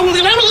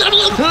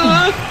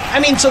 I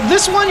mean, so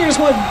this one you're just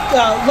going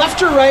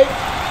left or right,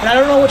 and I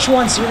don't know which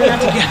one, so you're gonna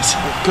have to guess.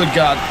 Good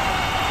God.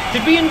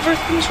 Did we invert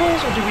controls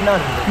or did we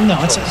not invert No,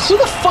 controls? who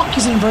the fuck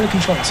is inverted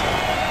controls?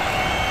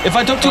 If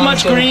I took too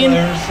much green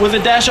with a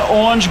dash of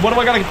orange, what do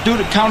I gotta do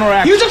to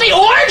counteract? You took the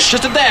orange?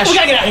 Just a dash. We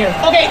gotta get out of here.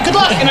 Okay, good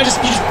luck. And I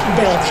just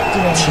bail.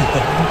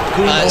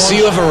 So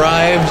you have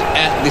arrived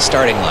at the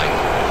starting line.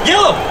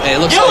 Yellow! And it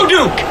looks Yellow like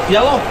Duke!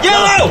 Yellow?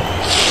 Yellow!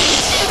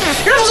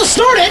 You're not supposed to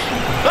snort it.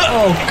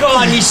 Oh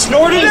God, he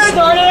snorted it?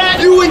 Snorted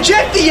it. You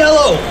inject the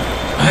yellow!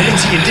 I can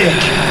see a dick.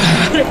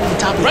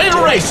 Ready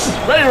to race.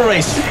 Ready to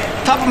race.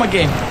 Top of my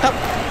game. Top.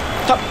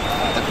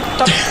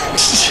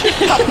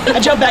 I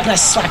jump back and I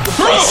slap your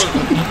face.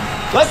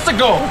 Let's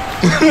go.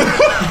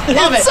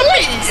 Love it. So,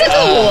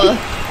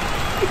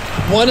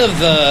 one of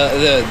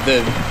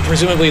the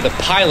presumably the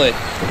pilot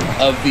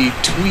of the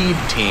Tweed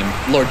team,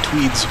 Lord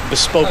Tweed's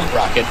bespoke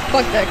rocket,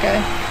 Fuck that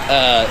guy.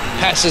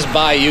 passes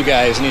by you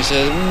guys and he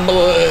says,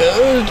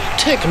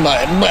 "Take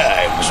my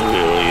bags,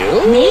 will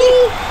you?" Me?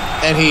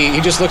 And he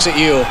just looks at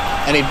you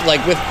and he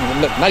with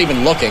not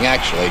even looking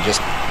actually just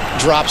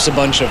drops a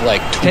bunch of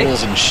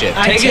tools and shit.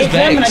 I take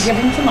them and I give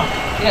them to Mom.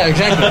 Yeah,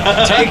 exactly.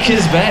 Take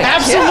his bag.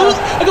 Absolutely.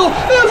 Yeah. I go,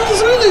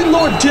 absolutely,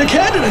 Lord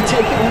Dickhead, and I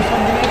take it and I'm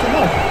giving it to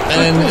Mom. And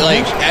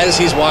then as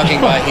he's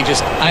walking by, he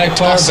just I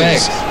acquire tosses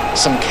bags.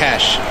 some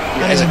cash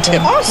as a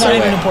tip. Not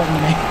even important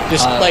to me.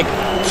 Just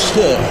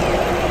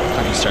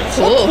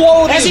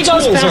Whoa, as he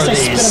goes past, I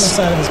spit on the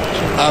side of his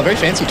picture. very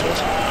fancy tools.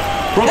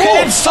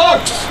 Brocade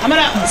sucks.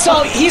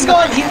 So he's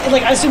going.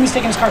 I assume he's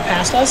taking his car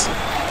past us.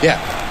 Yeah.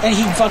 And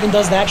he fucking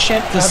does that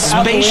shit. The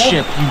out the wheel.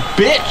 spaceship, you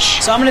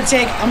bitch. So I'm gonna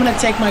take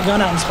my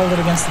gun out and just hold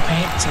it against the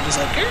paint. So just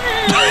like.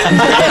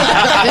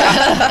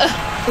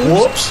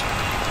 Whoops.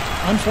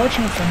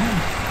 Unfortunate for him.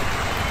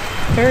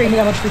 Very. We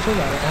got much free food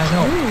out of it. I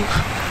know.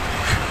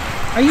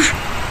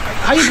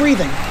 How are you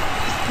breathing?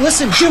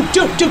 Listen,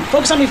 Duke,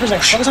 focus on me for a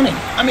second. Focus on me.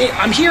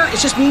 I'm here.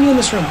 It's just me and you in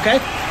this room, okay?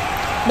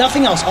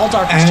 Nothing else. All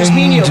darkness. Just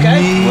me and you, okay?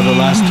 We're the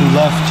last two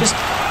left. Just,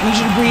 I need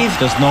you to breathe.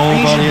 There's I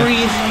nobody. need you to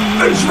breathe.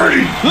 It's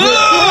ready.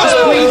 Just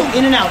breathe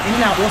in and out,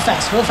 real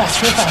fast. When I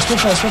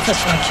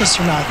kiss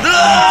your mouth.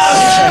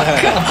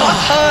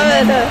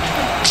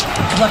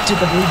 Good luck, Duke.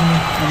 I believe in you.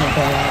 I'm gonna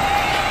bail out.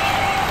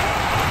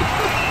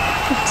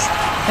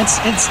 It's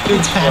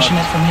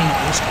passionate for me, at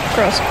least.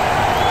 Gross.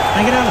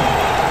 I get out of there.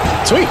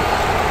 Sweet.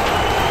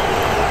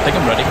 I think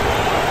I'm ready.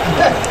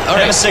 All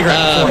right. Have a cigarette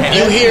beforehand.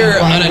 You hear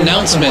an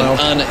announcement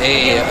on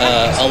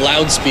a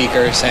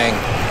loudspeaker saying,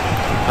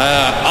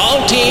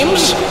 "All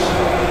teams,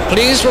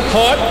 please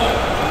report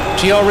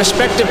to your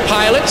respective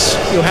pilots.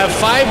 You have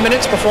 5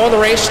 minutes before the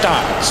race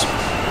starts."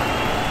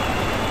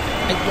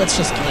 Let's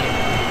just let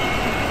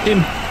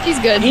him. Team. he's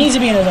good. He needs to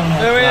be in his own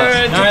head.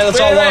 All right, let's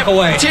all walk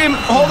away. Team,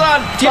 hold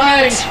on. Team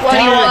meetings.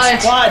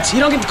 What? You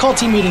don't get to call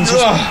team meetings.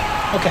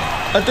 Okay.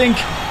 I think,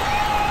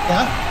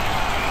 Yeah?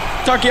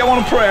 Tucky, I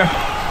want a prayer.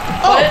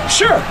 Oh,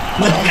 sure.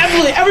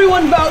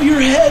 Everyone bow your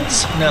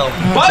heads. No.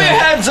 Bow your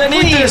heads. I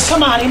need Please, this.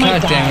 come on. He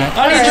might God damn it.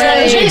 die.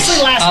 Alright.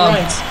 Jason last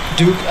rites.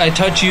 Duke, I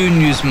touch you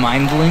and use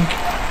mind link.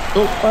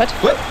 What?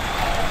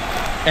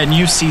 And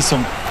you see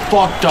some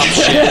fucked up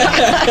shit.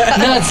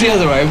 No, it's the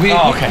other way.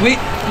 Okay.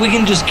 We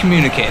can just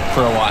communicate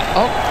for a while.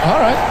 Oh, all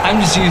right. I'm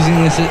just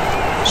using this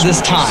at this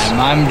time.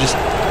 I'm just.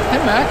 Hey,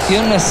 Max. You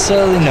don't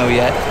necessarily know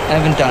yet. I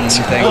haven't done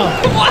anything.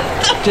 What?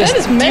 Just, That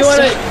is messed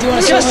up. Do you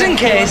want to Just in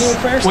case.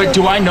 Wait,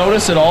 do I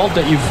notice at all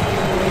that you've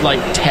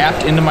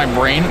tapped into my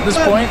brain at this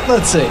point?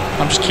 Let's see.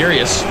 I'm just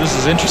curious. This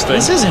is interesting.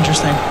 This is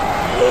interesting.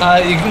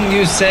 You can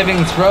use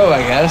saving throw,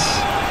 I guess.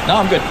 No,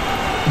 I'm good.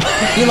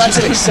 He lets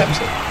it accept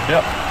it.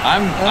 Yep.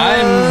 I'm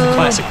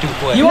Classic Duke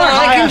way. You No, are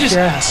I high can off just-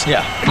 your ass.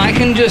 Yeah. I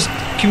can just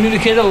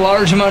communicate a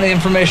large amount of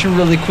information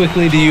really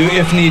quickly to you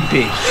if need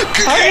be.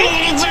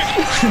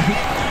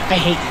 I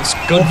hate this.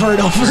 Over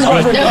and over and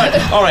over again.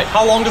 All right.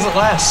 How long does it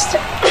last?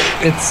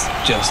 It's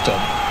just a.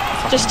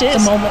 Just The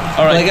is. moment.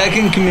 All right. Like, I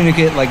can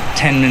communicate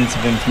 10 minutes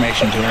of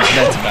information to him.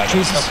 That's about it.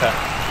 Jesus. Okay.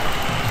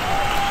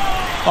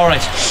 All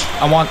right.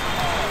 I want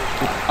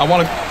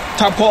a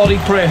top quality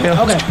prayer here.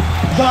 Okay.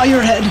 Bow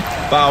your head.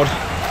 Bowed.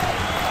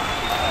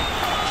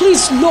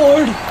 Please,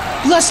 Lord,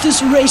 bless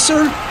this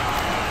racer.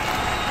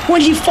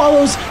 When he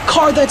follows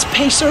car that's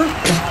pacer.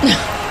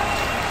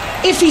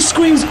 If he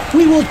screams,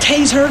 we will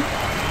tase her.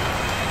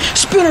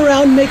 Spin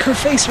around, make her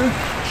face her.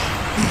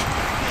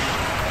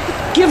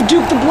 Give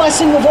Duke the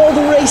blessing of all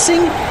the racing.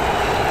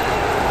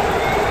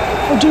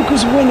 For Duke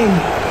was winning.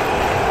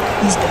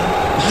 He's dead.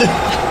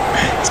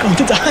 He's going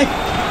to die.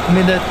 I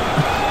mean that.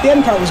 The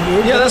end part was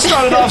weird. Yeah, that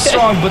started off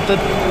strong, but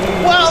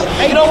Well,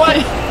 you know what?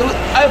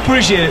 I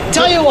appreciate it.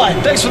 Tell you what.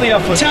 Thanks for the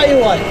effort. Tell you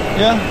what.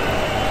 Yeah.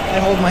 I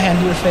hold my hand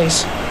to your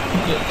face.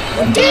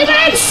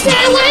 Demons,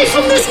 stay away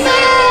from this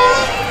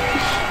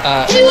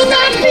man! He will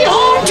not be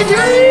home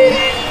today!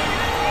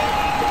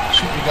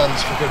 Shoot your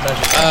guns for good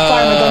measure.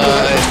 Fire my gun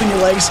between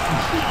your legs.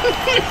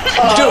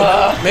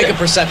 Duke, make a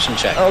perception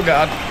check. Oh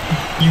God.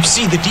 You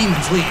see the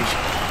demons leave.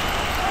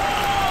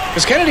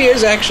 Because Kennedy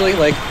is actually,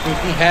 like,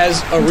 he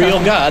has a real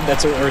god.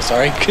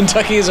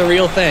 Kentucky is a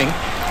real thing.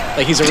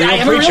 Like, he's a real I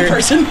am preacher. a real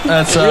person.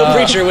 That's a real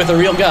preacher with a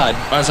real god.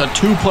 That's a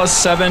 2 +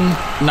 7,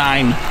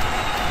 9.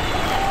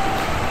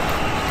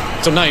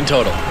 So 9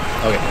 total.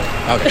 Okay.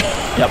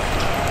 Yep.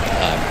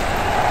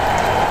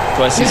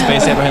 Do I see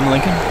Space Abraham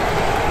Lincoln?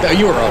 No,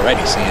 you were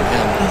already seeing him.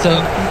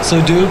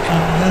 So Duke,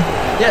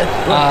 Yeah.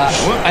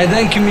 I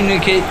then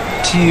communicate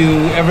to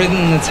you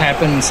everything that's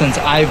happened since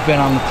I've been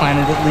on the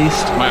planet, at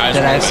least, My eyes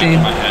that roll I've back seen.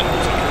 in my head.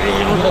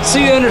 So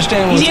you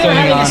understand what's He's either going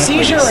having on. a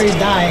seizure or he's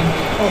dying.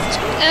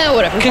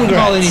 Whatever.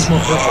 Congrats. Needs more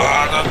purple.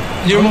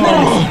 You're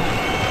more.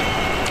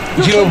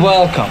 You're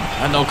welcome.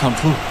 I know Kung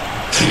Fu.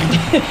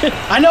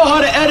 I know how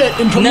to edit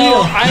in Premiere.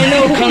 No, I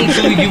know Kung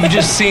Fu. You've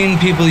just seen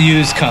people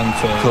use Kung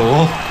Fu.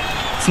 Cool.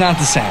 It's not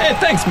the same. Hey,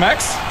 thanks,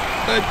 Max.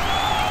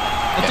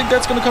 I think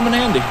that's going to come in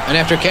handy. And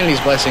after Kennedy's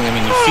blessing, I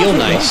mean, you feel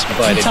nice,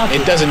 but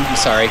it doesn't.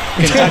 Sorry.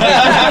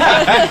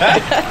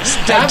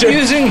 Stop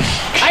using.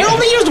 I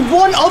only used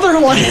one other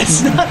one.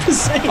 It's not the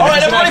same. All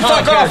right, everybody,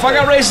 fuck off. I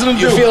got racing to do.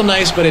 You feel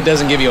nice, but it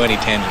doesn't give you any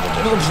tangible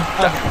difference.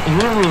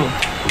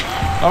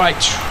 All right.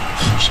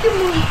 You should give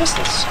him one of the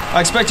pistols. I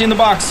expect you in the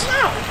box.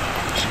 No.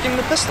 You should give him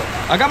the pistol.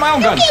 I got my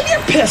own gun. Give me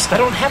your pistol. I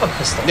don't have a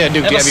pistol. Yeah,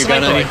 Duke, do you have your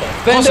gun on you?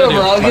 Bend I over. do.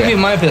 I'll give Okay. you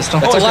my pistol.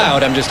 That's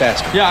allowed, I'm just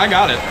asking. Yeah, I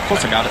got it. Of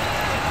course I got it.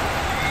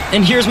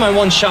 And here's my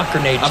one shot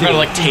grenade, I've too. got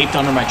it like taped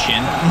under my chin.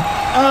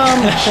 Are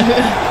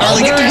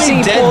Like, there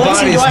any dead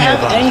bullets? bodies Do I have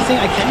nearby. anything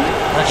I can?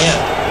 Not yet.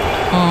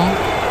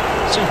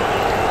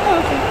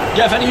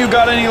 Yeah, if any of you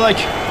got any like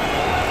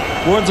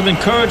words of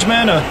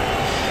encouragement or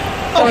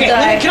Okay,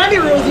 die. can I be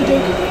real with you,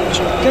 Duke?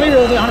 Can I be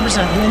real with you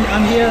 100%?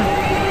 I'm here.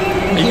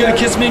 are you gonna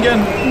kiss me again?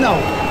 No,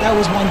 that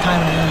was one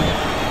time and I earned it.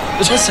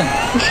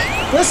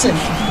 Listen.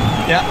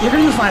 Yeah. You're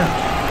gonna do fine.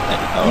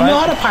 All You know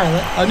right. how to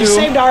pilot. I You do.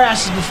 saved our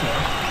asses before.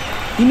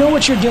 You know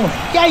what you're doing.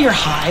 Yeah, you're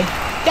high.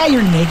 Yeah,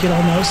 you're naked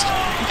almost.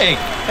 Hey,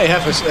 Hey,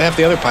 half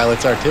the other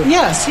pilots are too.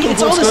 Yeah, see,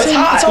 it's all the looks good.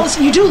 same. It's all the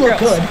same. You do look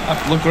good. I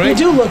look You great.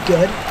 do look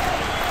good.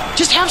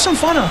 Just have some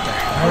fun out there,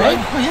 all right?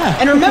 Oh, yeah.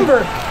 And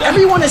remember,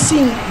 everyone has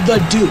seen the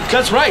Duke.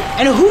 That's right.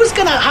 And who's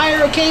gonna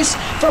hire a case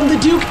from the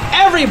Duke?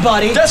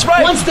 Everybody. That's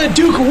right. Once the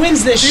Duke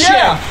wins this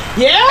Yeah.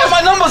 shit. Yeah? And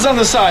my number's on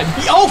the side.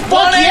 Oh,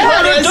 fuck yeah,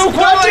 1-800 it is. Duke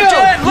What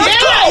 110. do? Let's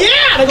yeah, go.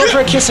 yeah. And I go for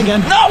a kiss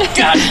again. No,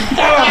 God.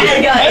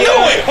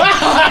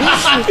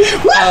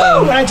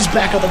 Woo! And I just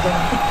back out the door.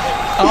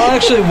 I'll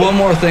actually one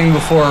more thing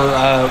before.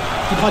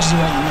 He punches you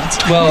right in the nuts.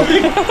 Well,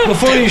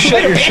 before you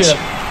shut your Bitch. ship.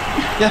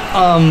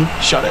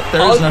 Shut it.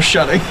 There I'll- is no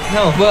shutting.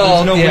 No.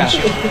 Well, no yeah.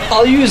 windshield.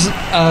 I'll use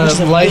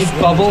life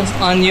bubble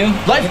on you.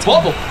 Life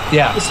bubble.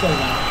 Yeah. Slow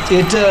down.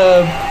 It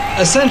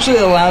essentially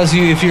allows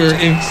you, if you're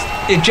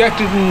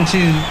ejected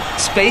into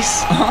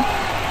space,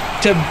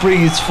 to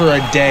breathe for a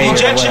day. or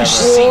Ejection whatever.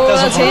 seat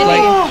doesn't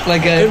work.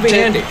 Like a Could be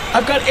handy.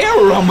 I've got air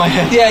around my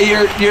head. Yeah,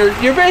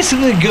 you're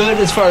basically good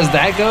as far as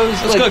that goes.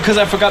 That's good because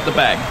I forgot the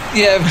bag.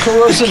 Yeah, if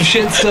corrosive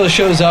shit still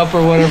shows up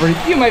or whatever,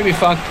 you might be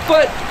fucked.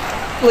 But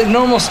like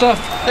normal stuff,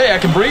 Hey, I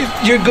can breathe.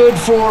 you're good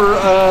for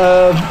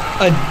a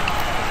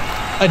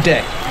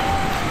day.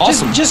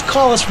 Awesome. Just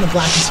call us from the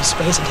blackness of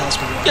space and tell us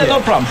where you are. Yeah,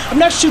 no problem. I'm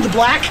next to the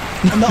black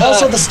and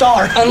also the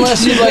star.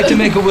 Unless you'd like to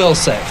make a will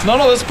save. No,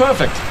 that's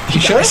perfect. You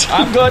sure?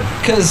 I'm good.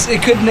 Because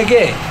it could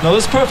negate. No,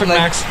 this is perfect, Like-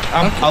 Max.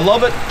 I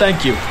love it.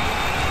 Thank you.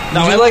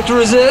 Would you like to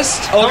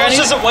resist? How much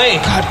does it weigh?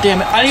 God damn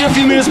it. I need a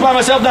few minutes by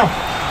myself now.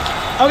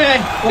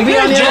 Okay, we'll be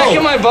If on you the jack other.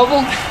 in my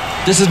bubble,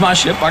 This is my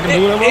ship. I can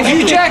do whatever I if want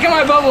you to. jack in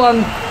my bubble,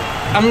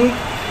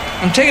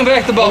 I'm taking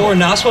back the Oh, bubble. we're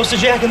not supposed to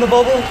jack in the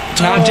bubble?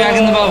 Not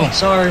jacking the bubble.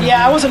 Sorry.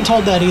 Yeah, I wasn't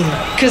told that either.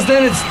 Because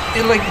then it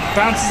like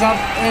bounces up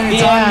and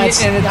it's Yeah, on you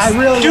it's, and it's I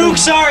really. Duke,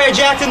 sorry, I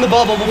jacked in the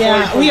bubble before.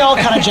 Yeah, we all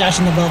kind of jacked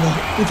in the bubble.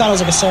 We thought it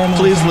was like a ceremony.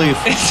 Please leave.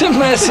 it's a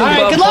massive All right,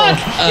 bubble. good luck.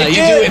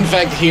 You do, in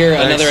fact, hear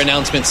another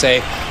announcement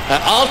say,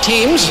 all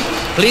teams,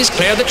 please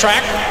clear the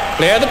track.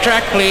 Clear the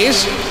track,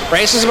 please.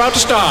 Race is about to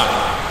start.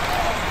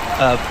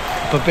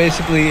 But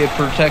basically, it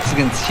protects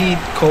against heat,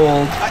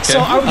 cold. So do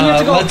we have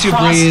to go lets you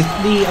across breathe.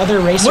 the other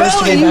racers Well,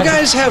 to get and you back?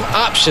 guys have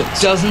options.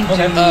 Doesn't do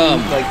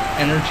Um, like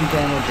energy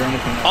damage or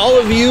anything. All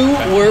of you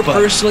were But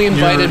personally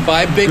invited you're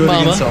by Big good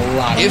Mama. against a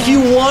lot of If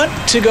you want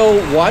to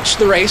go watch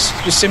the race,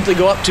 just simply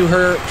go up to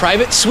her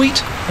private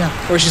suite, Yeah.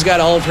 where she's got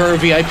all of her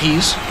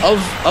VIPs,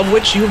 of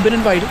which you have been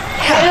invited.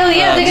 Hell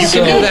yeah, they you got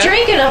can do people that.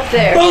 drinking up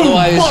there.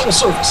 Otherwise, Bottle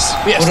service.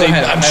 yes, What do I they,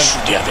 have? I'm I have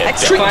sure, yeah, they-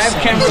 Treat 5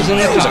 cameras in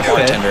the there's a cockpit.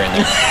 bartender in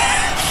there.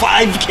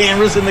 5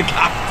 cameras in the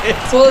cockpit.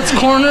 Well, it's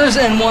corners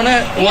and one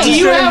at one. Do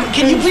you straight- have?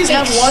 Can you please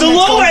have one? The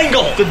that's low going-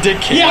 angle. The dick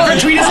kid. Yeah,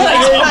 between his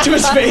legs up to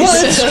his face.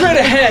 Well, it's straight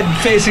ahead,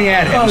 facing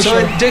at him. Oh, so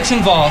sure. Dick's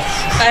involved.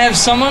 I have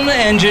some on the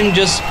engine,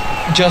 just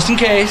in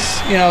case.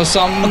 You know,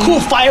 some A cool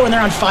fire when they're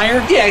on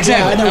fire. Yeah,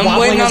 exactly. and they're I'm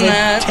wobbling waiting as on they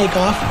that. Take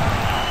off.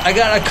 I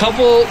got a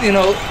couple,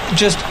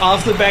 just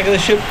off the back of the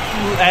ship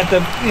at the,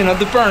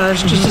 the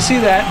burners, just to see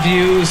that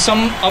view.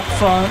 Some up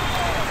front.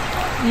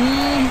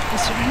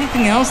 Is there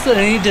anything else that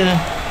I need to?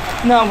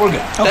 No, we're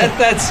good. Okay.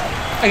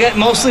 I got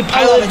mostly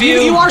pilot view.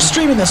 You are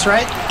streaming this,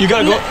 right? You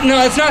gotta go.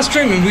 No, it's not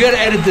streaming. We gotta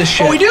edit this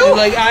shit. Oh, we do?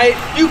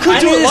 You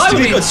could do it live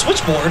with a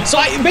switchboard. So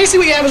basically,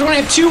 what we have is we're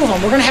gonna have two of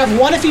them. We're gonna have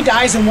one if he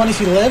dies and one if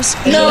he lives.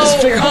 And we'll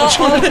just figure out which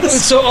one it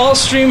is. So I'll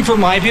stream for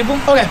my people.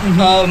 Okay.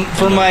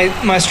 For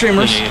my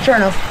streamers. Fair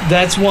enough.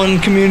 That's one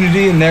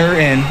community, and they're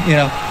in.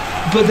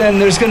 But then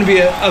there's gonna be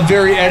a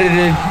very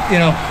edited.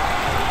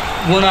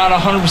 We're not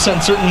 100%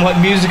 certain what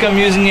music I'm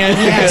using yet.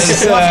 Yes,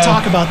 because, we'll have to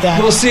talk about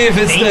that. We'll see if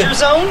it's Danger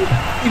Zone?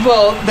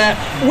 Well, that...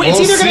 It's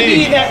either going to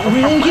be that...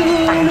 Will you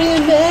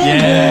remember?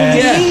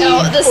 Yeah.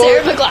 No, the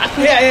Sarah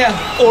McLachlan. Yeah.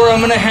 Or I'm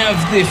going to have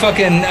the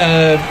fucking...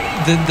 the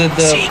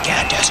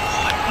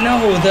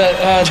No, the...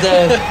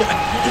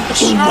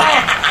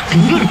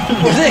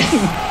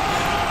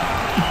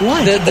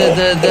 What?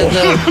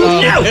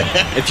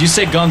 If you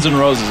say Guns N'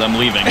 Roses, I'm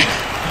leaving.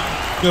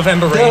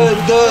 November Rain.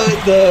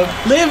 The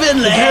Live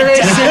and let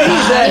Paradise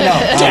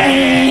die.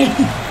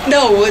 City.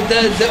 No,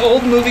 the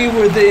old movie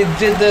where they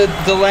did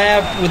the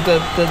lab with the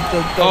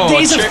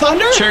Days of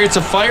Thunder? Chariots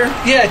of Fire?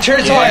 Yeah,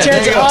 Chariots of Fire.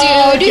 Chariots of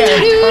Fire. Yeah.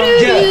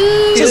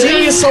 So he's going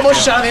to get so much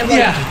shot at him.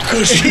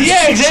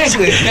 Yeah,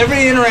 exactly.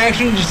 Every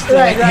interaction just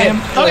Right. him.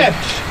 Okay.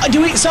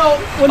 Do we... So...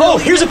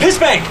 Here's a piss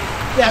bag.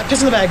 Yeah, piss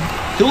in the bag.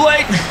 Too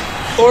late.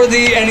 Or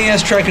the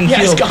NES track and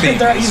Yeah, field theme.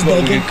 he's is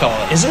what we naked. could call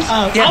it. Is it?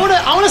 I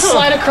want to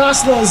slide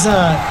across those,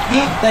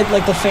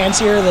 like the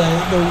fancier, the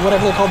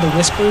whatever they're called, the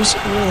whispers,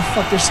 whatever the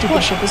fuck their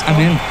stupid ship is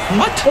called. I mean,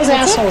 what? Those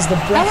assholes, the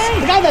breath,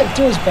 the guy that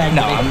threw his bag.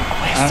 No, I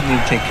don't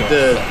need to take care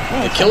of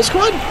The Kill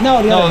Squad?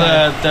 No, the other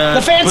guy.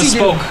 The fancy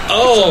Bespoke. dude.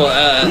 Oh,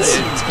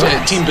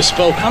 Team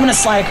Bespoke. I'm gonna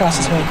slide across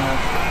his hood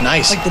now.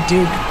 Nice. Like the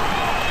Duke.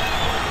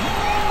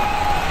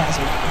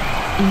 Hazard.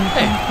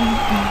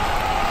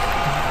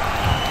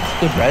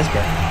 good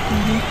raspberry.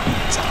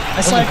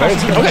 I slide across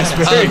his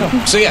hood.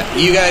 Okay. So yeah,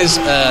 you guys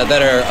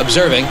that are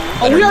observing.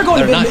 We are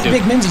going to not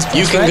Big Mimsy's place,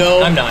 You can right?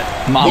 go. I'm not.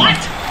 Mom. What?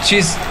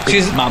 She's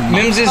Mama.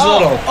 Mimsy's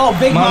little. Oh,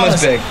 Big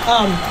Mama's Mama's big.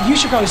 You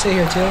should probably stay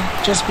here too,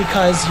 just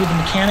because you're the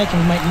mechanic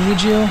and we might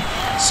need you.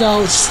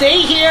 So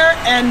stay here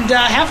and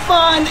have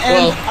fun.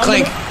 And Well,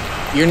 Clank,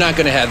 you're not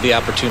going to have the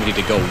opportunity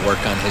to go work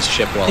on his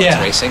ship while it's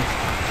racing.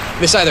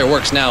 This either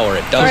works now or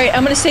it doesn't. All right,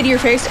 I'm going to say to your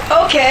face,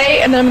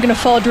 okay, and then I'm going to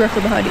fall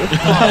directly behind you.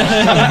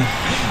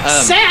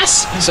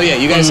 Sass! So yeah,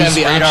 you guys have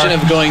the option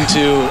of going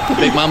to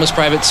Big Mama's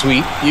private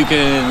suite. You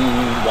can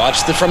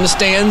watch from the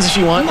stands if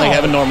you want, like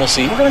have a normal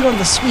seat. We're going to go to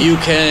the suite. You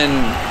can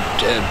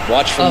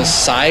watch from the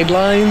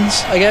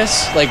sidelines, I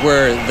guess, like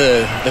where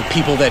the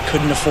people that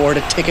couldn't afford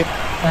a ticket.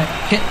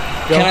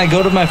 Can I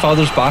go to my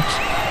father's box?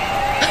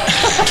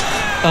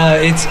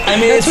 It's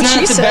That's what not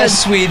she the said.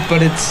 best suite,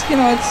 but it's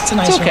It's a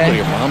nice Go to okay.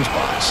 your mom's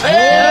box.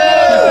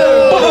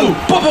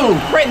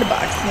 Right in the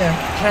box. Yeah.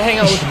 Can I hang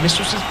out with the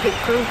mistress's pit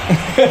crew?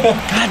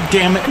 God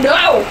damn it.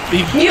 No!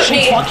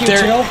 Mutiny! Fuck you,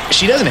 Jill.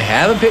 She doesn't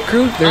have a pit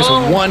crew. There's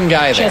one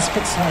guy there. Just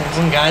put signs.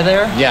 One guy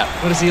there? Yeah,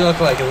 What does he look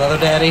like? A leather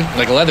daddy?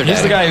 like a leather He's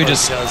daddy. the guy who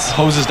just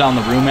hoses down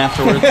the room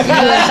afterwards.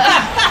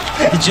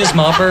 The jizz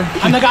mopper?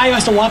 I'm the guy who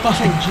has to wipe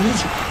off and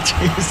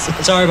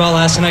jeez. Sorry about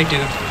last night, dude.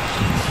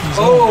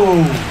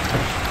 Oh,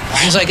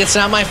 He's like, it's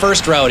not my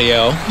first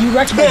rodeo. You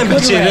wrecked my Yeah, but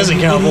good see, it rag, isn't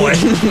you cowboy.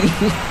 idiot.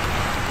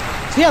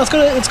 So yeah,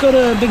 let's go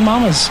to Big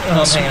Mama's.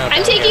 I'm hanging out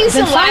I'm down taking here.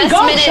 some Then fine, last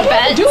go. minute Shut up,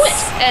 bets, do it.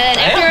 and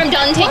after I'm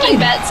done taking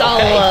bets,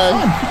 I'll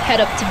fun. head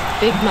up to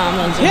Big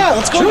Mama's. and- Yeah,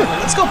 let's go.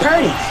 Let's go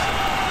party.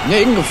 Yeah,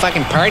 you can go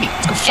fucking party.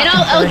 And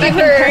I'll give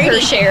her her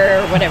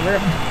share or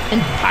whatever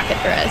and pocket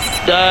the rest.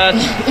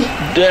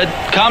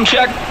 Com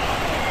check.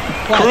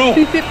 Crew.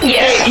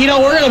 Yeah. You know,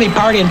 we're going to be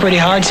partying pretty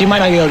hard, so you might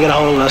not be able to get a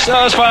hold of us. No,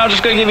 that's fine. I'm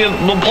just going to give you a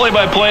little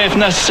play-by-play if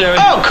necessary.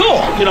 Oh, cool.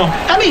 You know.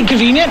 That'd be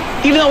convenient,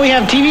 even though we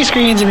have TV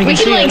screens and we We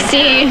can can see like it.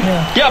 see.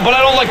 Yeah, but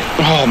I don't like...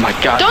 Oh, my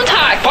God. Don't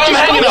talk. But I'm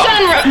Just hanging focus up.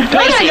 on running.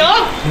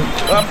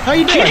 How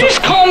you doing?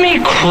 call me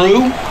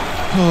Crew?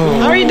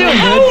 How are you doing,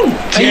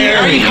 dude?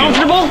 Are you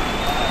comfortable?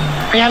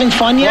 Are you having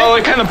fun yet? Well,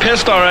 we're kind of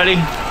pissed already.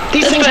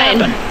 These things fine.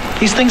 happen.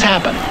 These things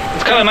happen.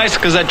 It's kind of nice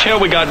because that chair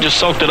we got just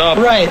soaked it up.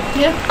 Right.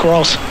 Yeah.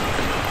 Gross.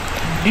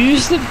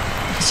 use the.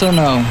 So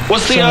no.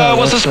 What's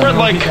the spread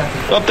like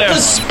up there?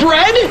 The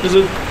spread? Is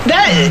it?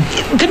 That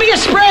to be a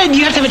spread,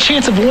 you have to have a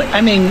chance of.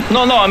 I mean,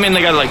 No, I mean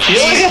they got like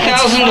cheese. Like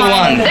 1,000 to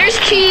 1. There's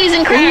cheese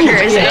and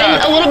crackers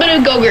and a little bit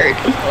of Go-Gurt.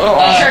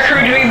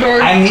 Charcuterie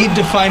board. I need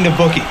to find a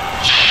bookie.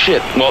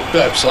 Shit. Well,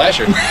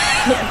 Slasher.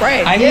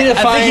 Right. I need to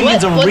find.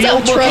 What's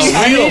up, trust?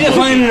 I need to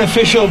find an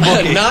official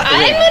bookie. Not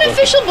I'm an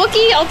official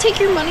bookie. I'll take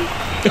your money.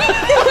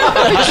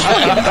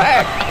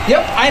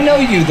 Yep, I know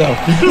you though.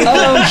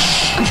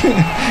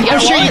 I'm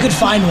sure you could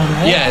find one,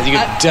 right? Yeah, you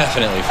could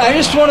definitely. I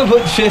just want to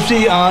put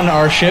 50 on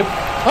our ship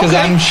because Okay.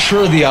 I'm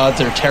sure the odds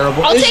are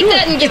terrible. I'll take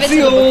that and give it's it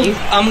to the old. bookie.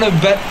 I'm gonna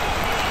bet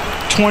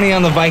 20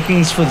 on the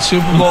Vikings for the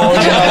Super Bowl.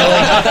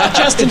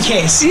 Just in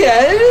case.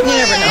 Yeah, you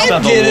never know.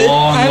 I did it.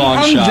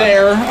 I'm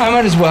there. I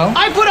might as well.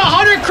 I put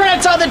 100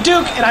 credits on the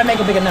Duke, and I make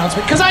a big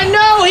announcement because I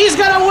know he's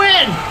gonna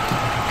win.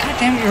 God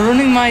damn it, you're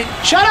ruining my.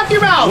 Shut up your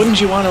mouth.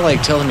 Wouldn't you want to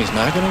tell him he's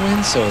not going to win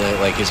so that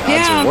his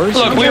odds are worse?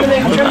 Look,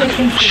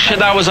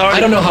 that was already. I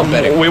don't know how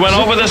betting. We went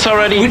over this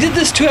already. We did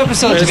this 2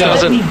 episodes ago.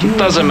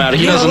 Doesn't matter.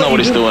 He doesn't know what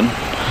he's doing.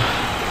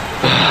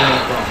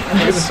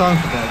 Here's a song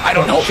for that. I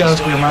don't know. Shut up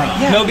your mouth.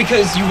 Yeah. No,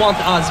 because you want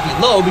the odds to be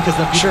low because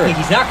then people think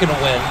he's not going to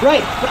win.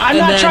 Right, but I'm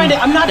not trying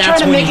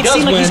to make it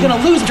seem like he's going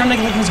to lose. I'm trying to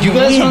make it look like he's going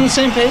to win. You guys are on the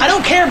same page? I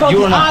don't care about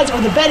the odds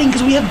or the betting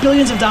because we have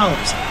billions of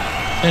dollars.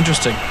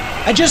 Interesting.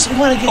 I just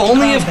want to get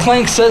only if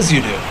Clank says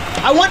you do.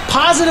 I want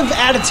positive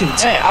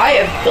attitudes. I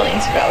have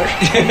billions of dollars.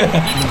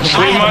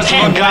 Sweet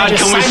merciful God,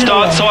 can we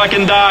start so I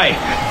can die?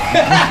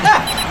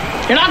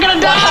 You're not gonna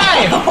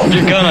die!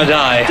 You're gonna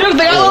die. Dude,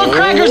 they got little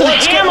crackers with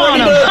ham on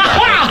them.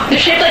 They're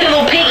shaped like a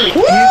little piggy.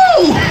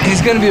 Woo!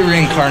 He's gonna be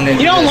reincarnated.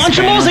 You know,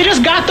 Lunchables, they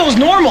just got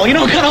those normal. You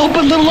don't gotta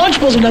open little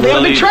Lunchables in there. They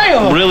have a big tray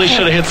of them. Really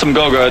should have hit some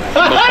Go-Gurt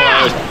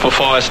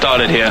before I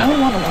started here. I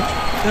don't want a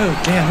Lunchable. Dude,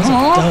 damn,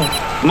 that's dope.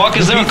 Mark,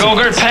 is there a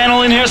Go-Gurt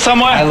panel in here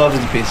somewhere? I love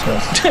the pizza.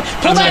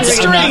 Pull that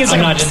string.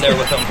 I'm not in there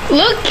with them.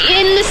 Look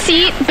in the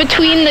seat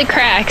between the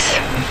cracks.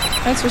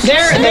 That's what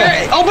There.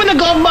 Open the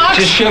glove box.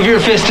 Just shove your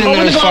fist in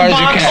there as far as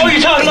you can. Oh,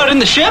 you're talking about in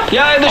the ship?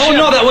 Yeah, in the ship.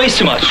 No, that weighs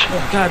too much.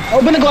 God.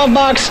 Open the glove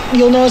box.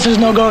 You'll notice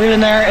there's no Go-Gurt in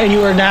there, and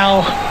you are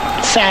now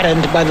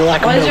saddened by the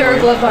lack of Why is there a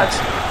glove box?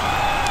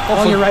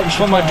 Oh, you're right.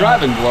 For my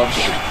driving gloves.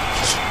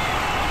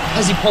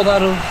 Has he pulled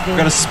out of the...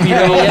 Got a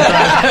Speedo.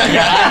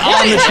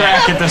 On the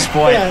track at this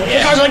point. The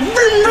car's like,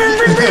 vroom, vroom,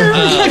 vroom, vroom.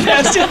 Like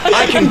that's it.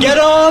 I can get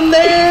on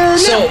there.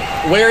 So,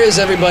 where is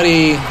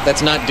everybody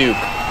that's not Duke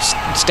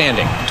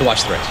standing to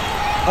watch the race?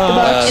 In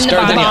the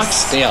Start with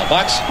box. Danielle.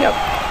 Box? Yep.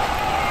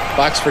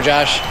 Box for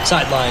Josh.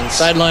 Sidelines.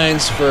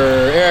 Sidelines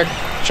for Eric.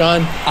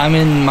 Sean. I'm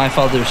in my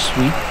father's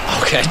suite.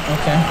 Okay.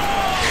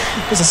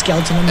 There's a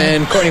skeleton in there.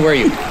 And Courtney, where are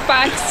you?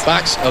 Box.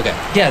 Box? Okay.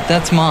 Yeah,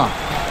 that's Mom.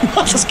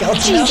 What's a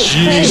skeleton?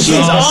 Jesus.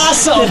 She's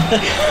awesome.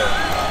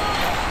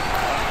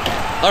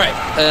 All right.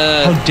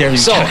 How dare you?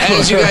 So,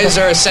 as you guys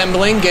are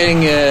assembling,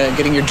 getting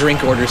your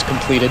drink orders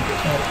completed,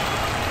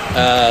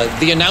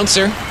 the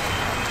announcer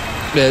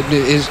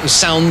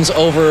sounds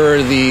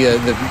over the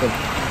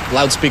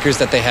loudspeakers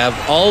that they have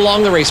all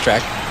along the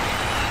racetrack,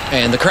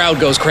 and the crowd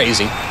goes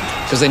crazy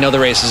because they know the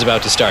race is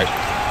about to start.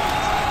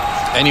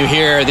 And you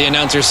hear the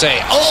announcer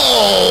say,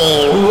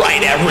 All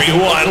right,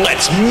 everyone,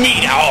 let's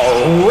meet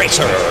our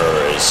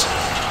racers.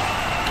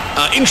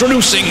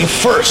 Introducing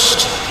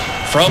first,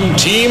 from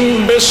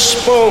Team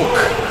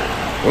Bespoke,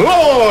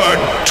 Lord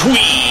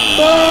Tweed.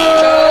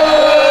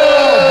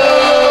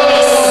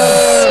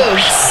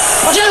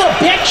 Watch out, little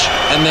bitch!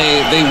 and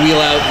they wheel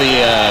out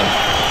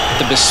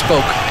the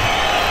Bespoke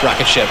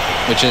rocket ship,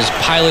 which is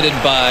piloted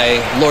by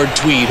Lord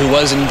Tweed, who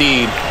was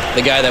indeed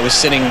the guy that was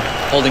sitting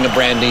holding a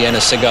brandy and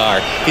a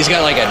cigar. He's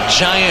got like a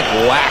giant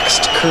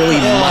waxed curly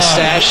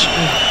mustache,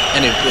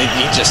 and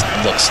he just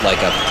looks like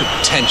a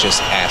pretentious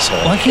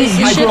asshole. Why can't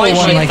you grow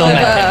one like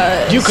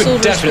that? You could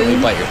silver definitely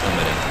spoon? bite your thumb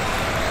in it.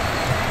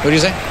 What do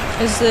you say?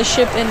 Is the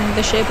ship in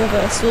the shape of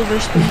a silver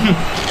spoon?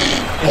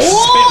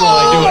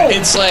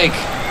 It's like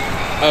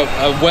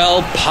a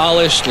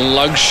well-polished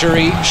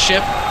luxury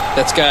ship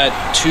that's got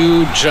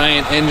two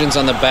giant engines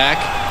on the back,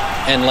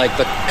 and like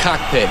the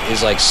cockpit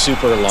is like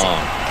super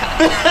long.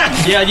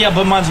 Yeah,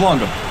 but mine's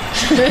longer.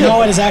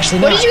 No, it is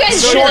actually What not. did you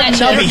guys do to that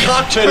ship?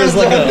 Cockpit is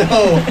like a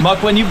Muck,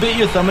 when you bit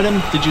your thumb at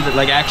him, did you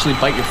like actually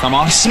bite your thumb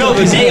off? no,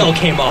 the nail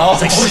came off.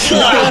 It's like,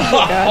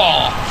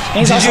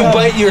 Did you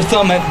bite your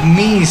thumb at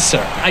me, sir?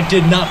 I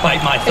did not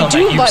bite my I thumb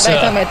do at you, bite sir. my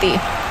thumb at thee.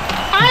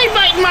 I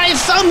bite my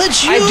thumb at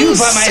you. I do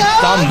bite my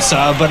son. thumb,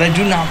 sir, but I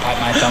do not bite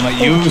my thumb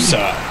at you,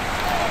 sir.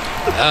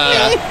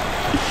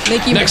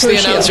 Make you Next, the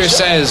announcer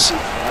says,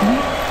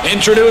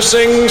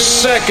 Introducing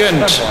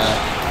second,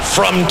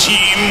 from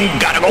Team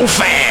Gotta Go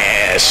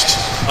Fast,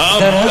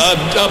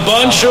 a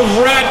bunch of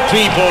rat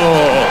people.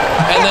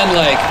 and then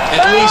like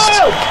at least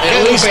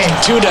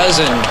 24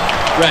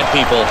 rat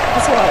people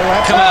That's a lot of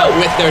rap. come out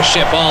with their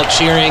ship, all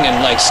cheering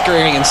and like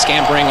scurrying and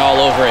scampering all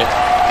over it,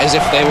 as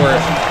if they were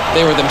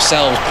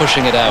themselves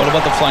pushing it out. What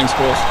about the flying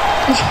squirrels?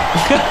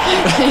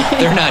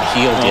 They're not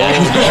healed yet.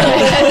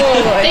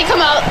 They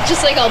come out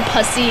just like all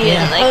pussy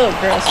and like. Oh,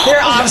 gross. They're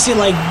obviously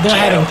like they're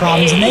having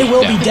problems, and they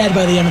will be dead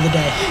by the end of the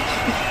day.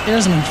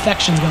 There's some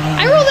infections going on.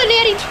 I rolled a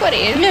natty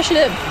 20. Yeah, she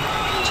did.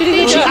 She did a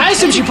good job. I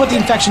assume she put the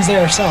infections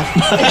there herself.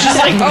 She's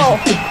like, Oh,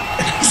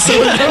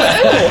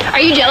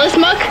 Are you jealous,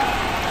 Muck?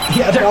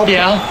 yeah, they're all.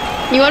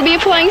 You want to be a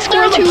flying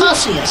squirrel They're the too?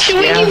 pussiest. Should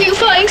we give you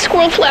flying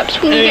squirrel flaps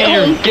when we get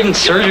home? Giving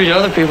surgery to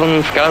other people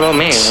and forgot about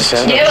me.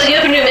 Yeah, but you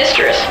have a new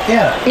mistress.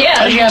 Yeah. Yeah.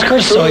 How did you ask her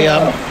to sew you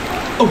up?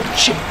 Oh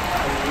shit.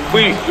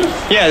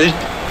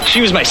 She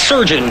was my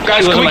surgeon.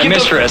 Guys, she can wasn't we my keep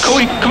mistress.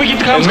 Can we keep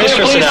the comms clear,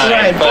 mistress please? and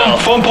I, well,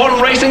 For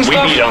important racing we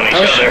stuff? beat on each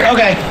other.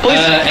 Okay. Please.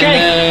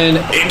 And then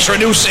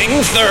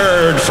Introducing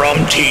third,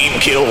 from Team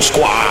Kill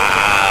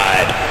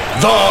Squad,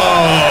 the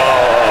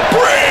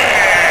Brand.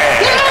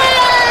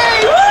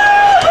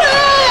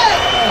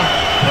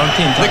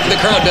 The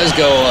crowd does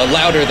go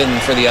louder than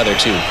for the other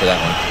two for that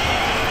one.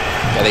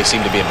 Yeah, they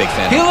seem to be a big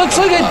fan. He looks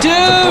like a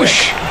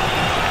douche.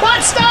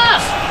 What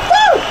stuff?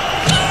 Woo!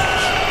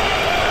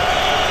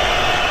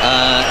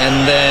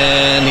 And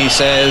then he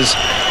says,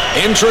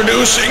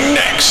 Introducing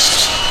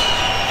next,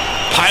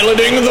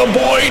 piloting the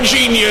boy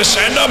genius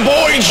and a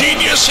boy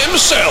genius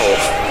himself,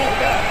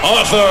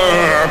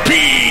 Arthur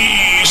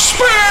P.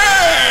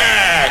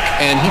 Speck!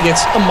 And he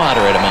gets a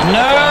moderate amount of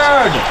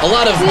Nerd! applause. A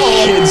lot of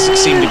kids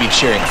seem to be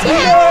cheering for him.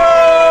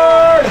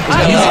 Nerd!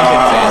 He's got a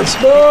lot of fans.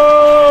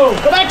 Boo!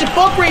 Go back to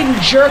book reading,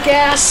 jerk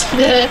ass.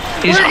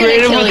 He's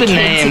creative with the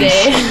names.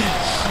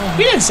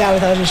 We didn't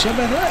sabotage this shit,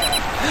 by the way.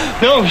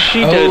 No,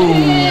 she did.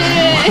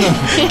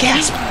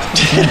 Gasp.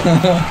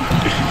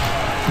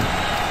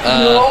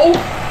 No.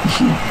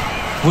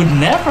 Would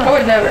never. I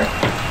would never.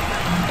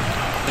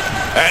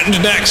 And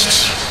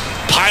next,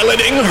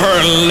 piloting her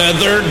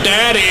leather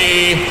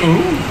daddy,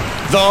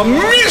 the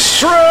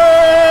mistress!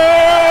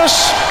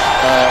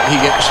 He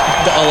gets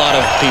a lot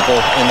of people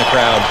in the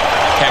crowd.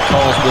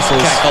 Catcalls,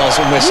 whistles. Catcalls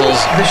and whistles.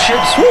 The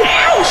ship's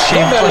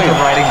shaped like a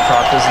riding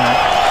prop, isn't it?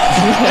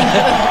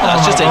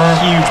 It's just a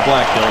huge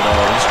black dildo.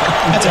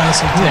 That's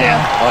awesome. Yeah.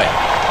 Oh, yeah.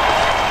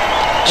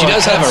 She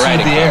does have a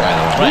riding prop, by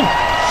the way.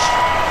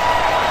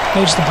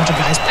 Maybe just a bunch of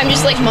guys. I'm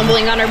just like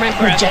mumbling under my with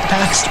breath.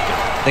 jetpacks.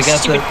 They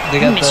got the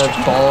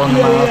ball in the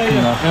mouth.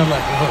 And I'm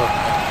like,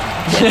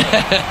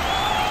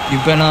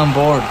 you've been on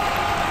board.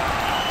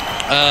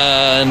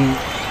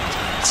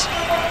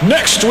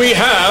 Next we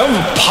have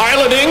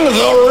piloting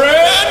the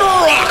Red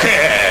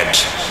Rocket,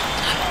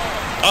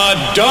 a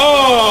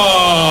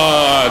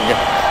dog.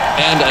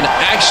 And an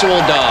actual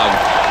dog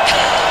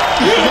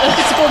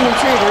It's a golden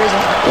retriever,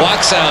 isn't it?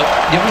 walks out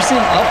You ever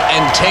seen Up?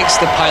 and takes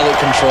the pilot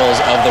controls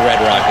of the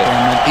Red Rocket.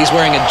 He's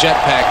wearing a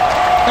jetpack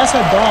that's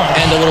that dog.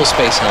 and a little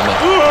space helmet.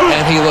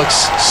 And he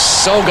looks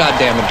so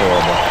goddamn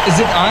adorable.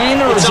 Is it Iron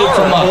or is it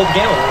from Up?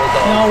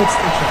 No, it's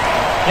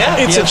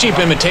It's a cheap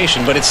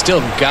imitation, but it's still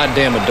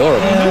goddamn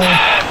adorable.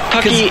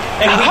 Tucky,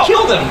 And we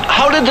killed him.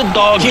 how did the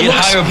dog get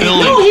higher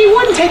building? No, he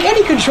wouldn't take any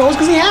controls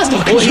because he has no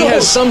Well, controls. he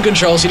has some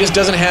controls. He just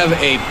doesn't have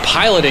a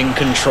piloting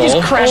control. He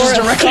just crashes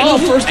directly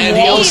on the first And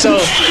wall. he also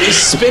is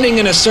spinning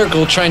in a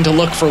circle trying to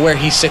look for where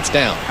he sits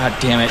down. God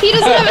damn it. He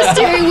doesn't have a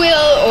steering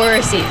wheel or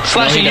a seat.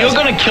 Slashy, you're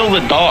gonna kill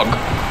the dog.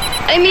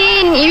 I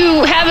mean,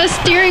 you have a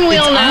steering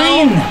wheel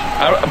now.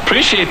 I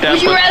appreciate that.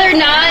 Would you but rather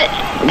not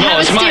no, have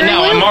a it's mine steering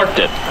now. wheel? I marked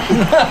it.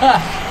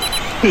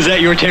 Is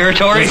that your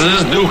territory? This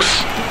is Duke's.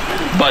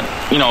 But,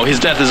 you know, his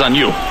death is on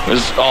you,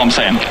 is all I'm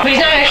saying. But he's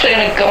not actually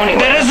gonna go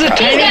anywhere. That is a He's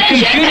tiny got a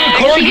computer jetpack.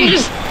 corgi. He can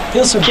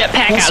just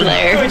Jetpack out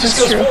there. It just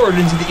goes forward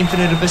into the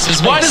infinite abyss of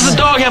space. Why does the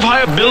dog have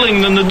higher billing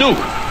than the Duke?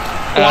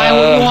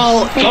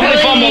 Well, Somebody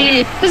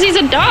fumbled. Because he's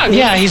a dog.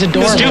 yeah, he's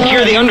adorable. Duke,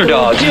 you're the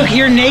underdog. Duke,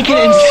 you're naked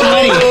and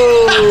sweaty.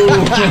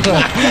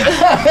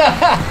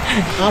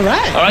 All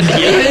right. All right,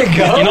 there you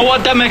go. You know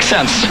what? That makes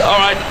sense. All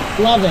right.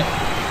 Love it.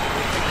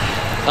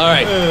 All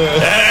right.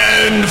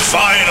 And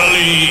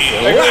finally,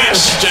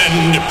 last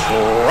and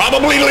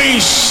probably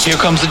least, Here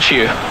comes the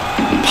cheer.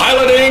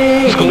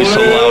 piloting It's gonna be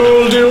so loud.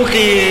 Little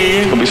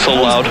Dookie. It'll be so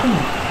loud.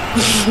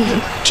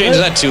 Change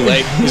that too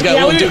late. He's got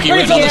Yeah, little we Dookie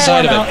pretty written on the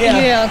far side of now, it.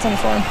 yeah. Yeah, it's on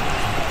the farm.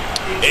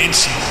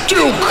 It's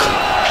Duke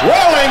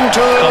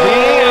Wellington.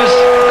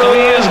 Couple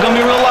years, gonna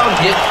be real loud.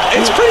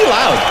 It's pretty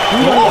loud.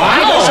 Wow.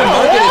 You guys have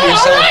marketed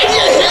yourself.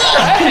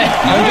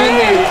 I'm doing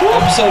the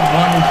episode 1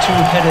 and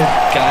 2-headed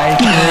guy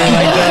thing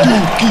like that.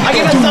 I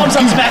give a thumbs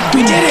up back.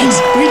 We did it.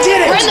 We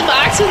did it. We're in the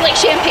box with like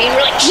champagne.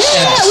 We're like,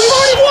 Yeah, we've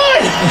already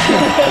won.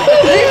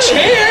 They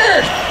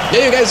cheered.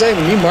 Yeah, you guys,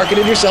 you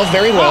marketed yourself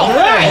very well. All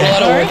right. Put a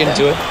lot of work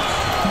into it.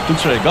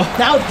 Duke's ready to go.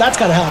 Now that's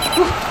gotta help.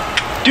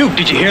 Duke,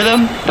 did you hear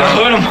them? I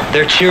heard him.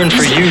 They're cheering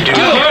for you, Duke.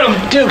 I heard him.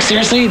 Duke,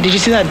 seriously, did you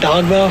see that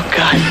dog though?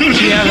 God,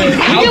 yeah.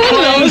 How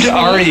primed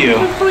are you?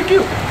 Pretty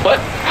cute. What?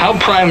 How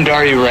primed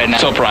are you right now?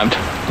 So primed.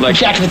 Like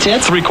Jack to the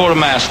tits. 3/4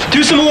 mast.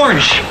 Do some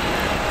orange.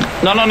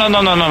 No. I'm kind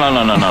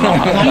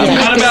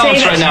of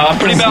balanced right now. I'm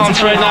pretty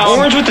balanced right now.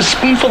 Orange with a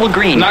spoonful of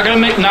green. Not gonna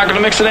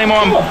mix it anymore.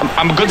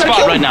 I'm a good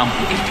spot right now.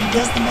 If he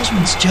does the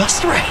measurements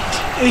just right.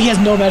 He has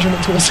no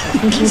measurement tools.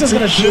 He's just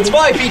gonna shoot. That's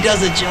why if he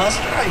does it just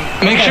right.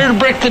 Make sure to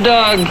break the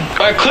dog.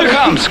 All right, clear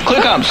comms.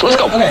 Let's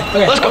go. Okay.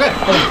 Let's go.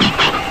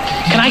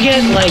 Can I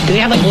get like? Do they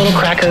have like little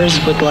crackers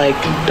with like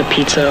the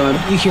pizza?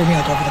 You hear me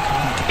like over the counter.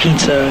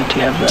 Pizza? Do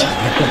you have the?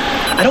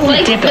 I don't want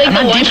to dip it. I'm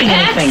the not lunch dipping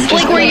packs? anything.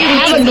 Like where you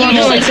have eat a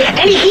normal. like-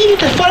 And he eat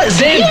the fun.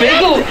 They have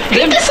bagel.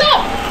 Pick this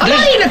up. I'm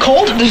not eating a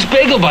cold. There's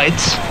bagel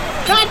bites.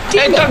 God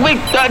Hey, damn it. Doug, wait.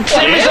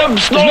 Send me some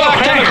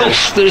Snorlax tentacles.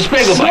 There's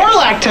bagel bites.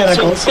 Snorlax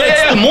tentacles.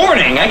 It's the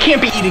morning. I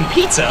can't be eating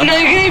pizza. No,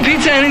 you can eat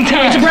pizza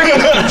anytime. It's a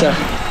breakfast pizza.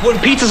 One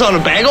pizza's on a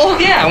bagel?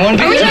 Yeah, one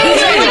Are we pizza.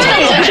 talking about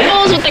the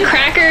Lunchables with the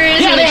crackers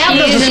Yeah, and they the have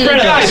those cheese and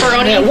the spread out.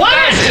 pepperoni? Yeah,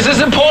 what? Is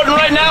this important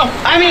right now?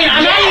 I mean,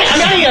 I'm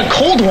not eating a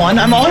cold one.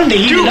 I'm on to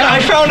eat Dude, it up.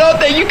 I found out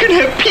that you can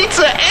have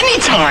pizza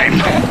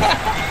anytime.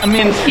 I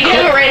mean, You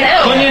can do it right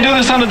now. couldn't you do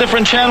this on a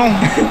different channel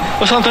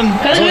or something?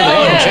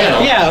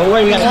 Yeah,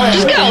 wait, we got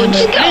Just go.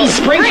 And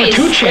Spring Race.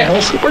 for 2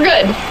 channels. We're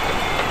good.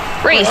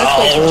 Race.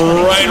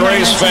 All right,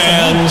 race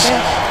fans.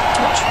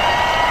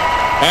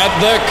 At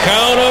the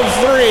count of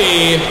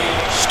 3,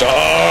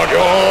 start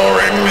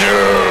your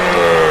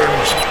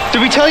engines.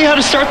 Did we tell you how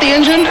to start the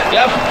engine?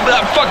 Yeah,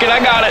 fuck it, I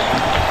got it.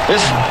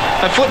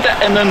 I flip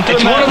that and then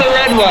It's one of the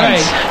red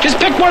ones. Right. Just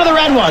pick one of the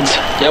red ones.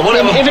 Yeah,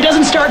 whatever. If it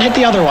doesn't start, hit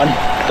the other one.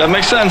 That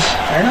makes sense.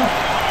 Fair enough.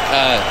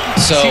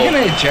 So Is he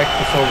gonna eject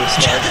before we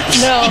start?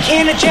 No. You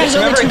can't eject.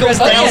 Remember, it goes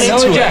down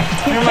into it.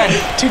 Never mind.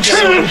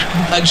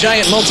 a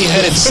giant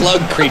multi-headed slug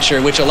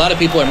creature, which a lot of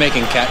people are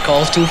making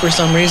catcalls to for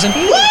some reason.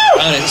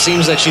 And it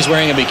seems that she's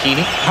wearing a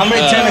bikini. How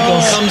many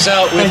tentacles? Comes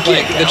out with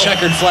like the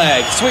checkered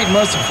flag. Sweet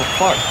merciful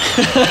fuck.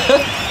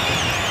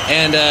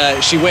 And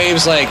she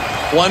waves like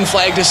one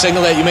flag to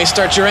signal that you may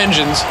start your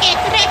engines.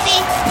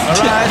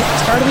 Alright.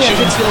 Start the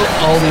engine.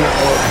 All the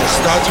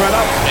starts right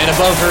up. And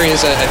above her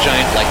is a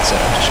giant light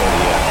setup to show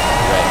the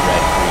red,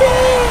 green.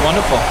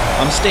 Wonderful.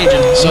 I'm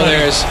staging. So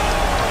there's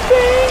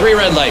 3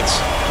 red lights,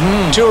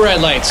 2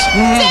 red lights,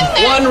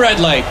 1 red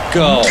light.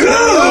 Go.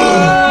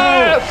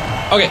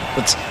 Okay,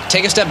 let's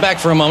take a step back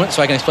for a moment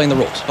so I can explain the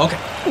rules. Okay.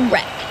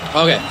 Right.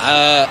 Okay,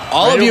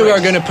 all of you are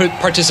going to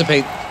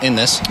participate in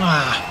this,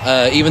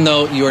 even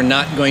though you are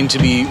not going to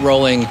be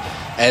rolling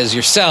as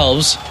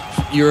yourselves.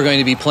 You are going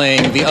to be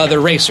playing the other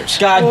racers.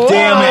 God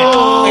damn it!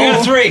 I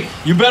got a 3.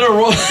 You better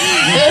roll.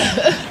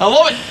 I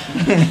love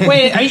it.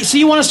 Wait, so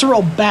you want us to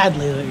roll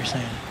badly, is what you're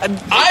saying?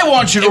 I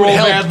want you to roll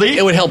badly.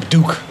 It would help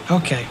Duke.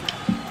 Okay.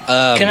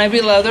 Can I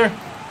be leather?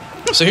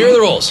 So here are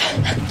the rules.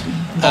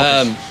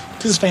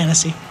 This is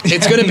fantasy.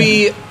 It's going to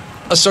be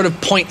a sort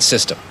of point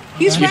system.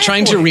 You're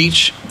trying to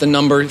reach the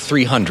number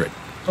 300.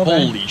 Okay.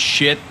 Holy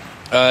shit.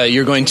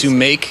 You're going to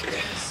make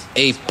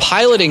a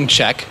piloting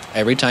check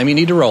every time you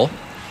need to roll.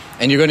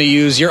 And you're going to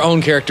use your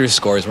own character's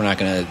scores. We're not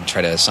going to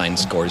try to assign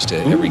scores to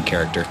every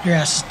character. Your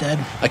ass is dead.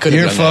 I could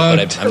have done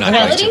that, but I'm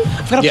not going to.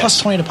 I've got a Yes. plus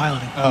 20 to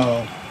piloting.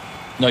 Oh.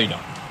 No, you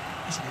don't.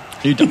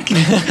 You don't.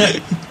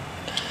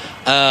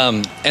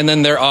 And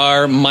then there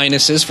are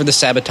minuses for the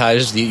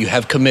sabotage that you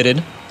have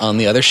committed on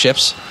the other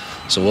ships.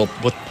 So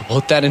we'll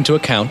put that into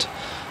account.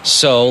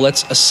 So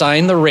let's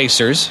assign the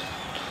racers.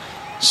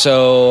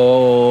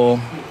 So,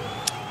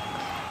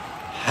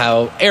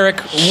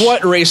 Eric,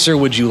 what racer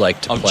would you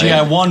like to play? Gee,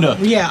 I wonder.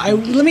 Yeah,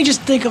 let me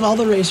just think of all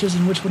the racers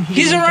and which one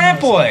He's a rat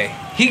boy.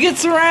 He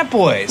gets the rat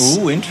boys.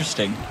 Ooh,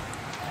 interesting.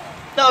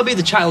 That would be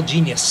the child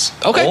genius.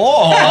 Okay.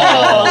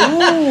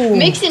 Oh.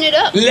 Mixing it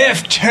up.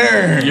 Left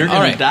turn. You're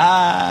going to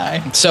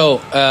die.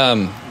 So,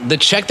 the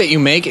check that you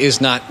make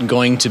is not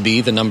going to be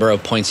the number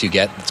of points you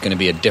get. It's going to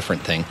be a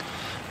different thing.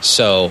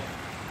 So,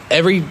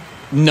 every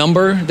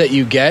number that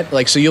you get,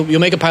 like, so you'll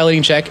make a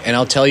piloting check, and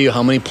I'll tell you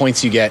how many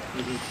points you get.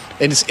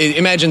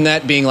 Imagine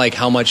that being like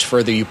how much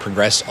further you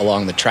progress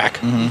along the track.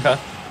 Mm-hmm. Okay.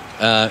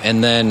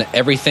 And then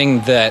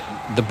everything that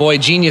the boy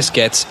genius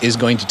gets is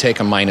going to take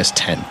a minus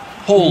 10.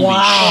 Holy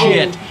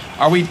shit.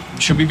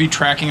 Should we be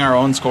tracking our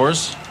own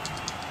scores?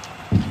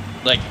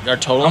 Like our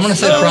totals? I'm going to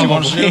say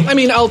probably. I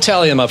mean, I'll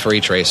tally them up for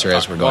each racer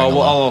as we're going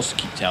along. I'll also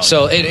keep tallying.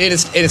 So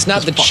it's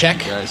not the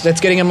check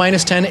that's getting a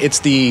minus 10, it's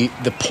the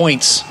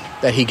points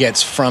that he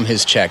gets from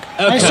his check.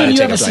 I assume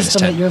you have a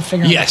system that you're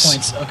figuring out the Yes.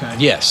 points. Okay.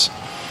 Yes.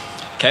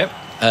 Okay.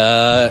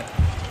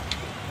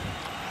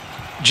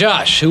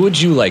 Josh, who would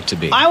you like to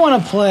be? I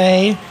want to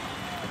play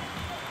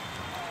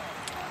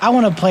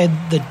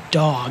the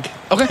dog.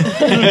 Okay.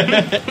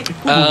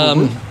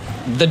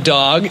 The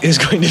dog is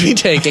going to be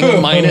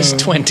taking minus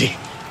 20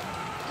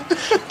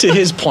 to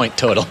his point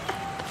total.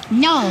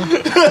 No.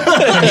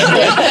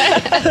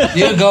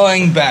 You're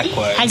going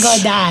backwards. I go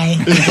die.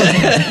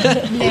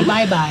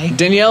 Bye-bye.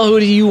 Danielle, who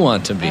do you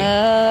want to be?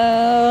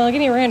 Give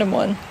me a random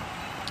one.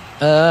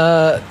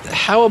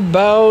 How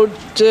about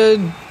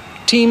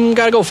Team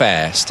Gotta Go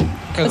Fast?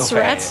 That's the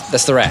rats?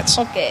 That's the rats.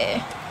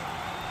 Okay.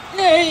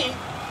 Hey.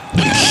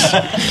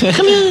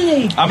 Come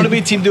here. I'm going to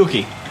be Team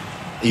Dookie.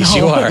 Yes,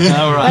 you are.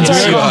 All right.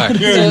 Yes, you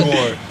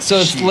are. So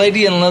it's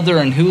Lady in Leather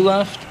and who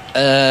left?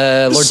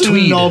 Lord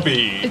Tweed.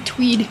 The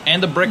tweed.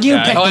 And the brick You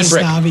guy. picked Oh, the and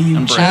Brick. snobby, you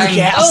And Brick.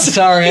 jackass.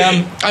 Sorry,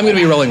 I'm going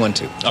to be rolling one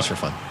too, just for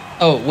fun.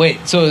 Oh,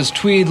 wait. So it's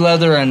Tweed,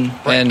 Leather, and...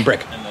 And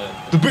Brick.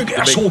 The big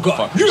asshole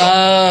guy.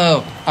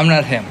 Oh, I'm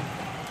not him.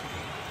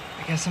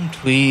 I guess I'm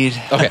Tweed.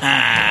 Okay.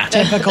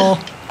 Typical.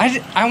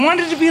 I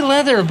wanted to be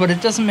Leather, but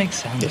it doesn't make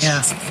sense.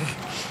 Yeah.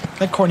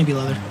 Let Courtney be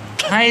leather.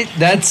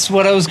 That's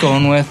what I was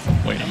going with.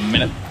 Wait a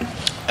minute.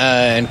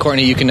 And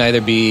Courtney, you can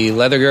either be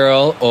Leather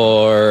Girl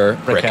or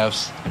Brick.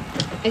 House.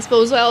 I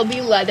suppose I'll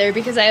be leather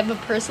because I have a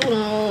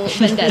personal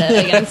vendetta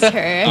against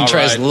her. You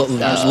try as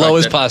low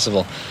as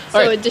possible.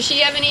 So does she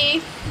have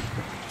any?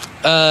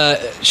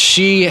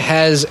 She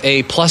has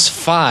a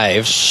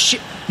 +5.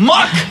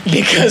 Muck!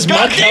 Because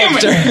God Muck damn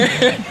helped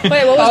her.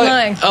 Wait, what was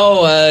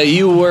mine?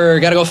 You were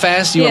Gotta Go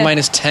Fast. You were Yeah.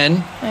 minus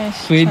 10.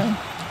 Nice. Tweed.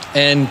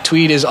 And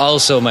Tweed is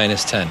also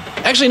minus 10.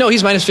 Actually, no,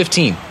 he's minus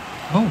 15.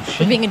 Oh, For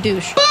shit. being a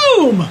douche.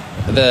 Boom!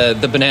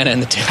 The banana and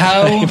the tail.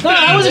 How? No,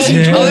 I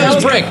wasn't. Oh, that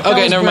was Brick.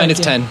 Okay, never mind. It's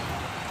 10.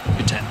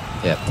 You're 10.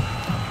 Yep.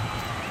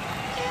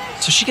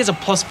 So she gets a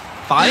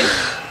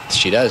 +5?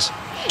 She does.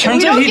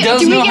 Turns out he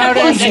does know how to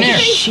engineer.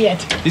 Shit.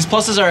 These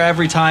pluses are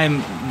every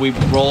time we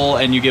roll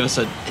and you give us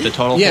the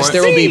total Yes, for it?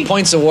 there will be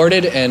points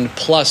awarded and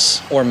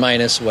plus or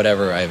minus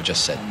whatever I have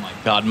just said. Oh my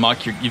god,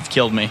 Muck, you've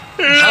killed me.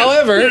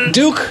 However,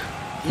 Duke,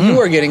 you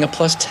are getting a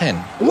plus 10.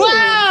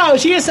 Wow,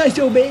 she is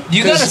so big.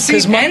 You gotta see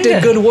Because Muck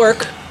did good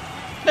work,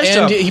 Nice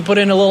and job. he put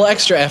in a little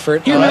extra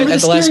effort You remember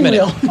at the last steering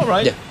minute. wheel. All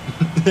right. Yeah.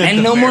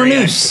 And no more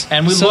noose.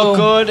 And we So- look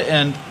good,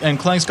 and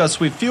Clank's got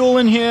sweet fuel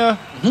in here.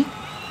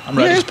 I'm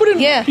ready. Yeah, just put in.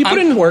 Yeah. You put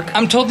in work.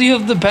 I'm told you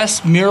have the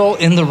best mural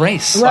in the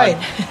race. Right.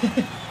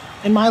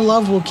 And my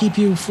love will keep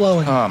you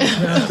flowing throughout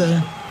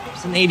the...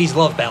 There's an 80s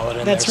love ballad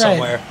in That's there right.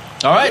 somewhere.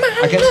 All right.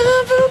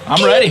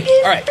 I'm ready.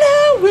 All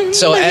right.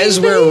 So as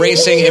we're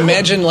racing,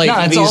 imagine like No,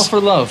 it's these, all for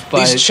love.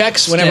 by these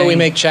checks. Whenever we staying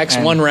make checks,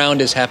 and- one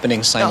round is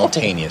happening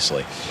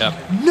simultaneously. Yep.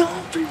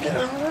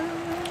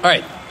 All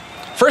right.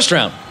 First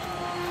round.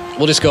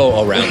 We'll just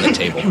go around the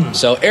table.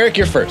 So Eric,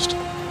 you're first.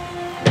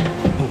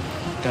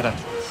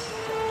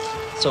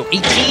 So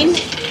 18?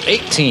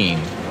 18,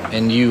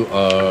 and you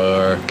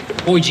are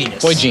Boy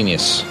Genius. Boy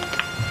Genius.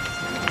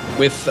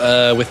 With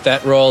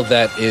that roll,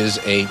 that is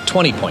a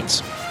 20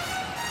 points.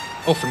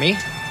 Oh, for me?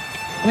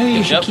 Maybe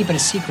you should Yep. keep it a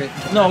secret.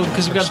 No,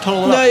 because we got to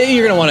total it No, up.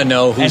 you're gonna want to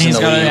know who's And in he's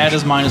the got to lead. add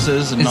his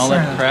minuses and all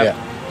that crap.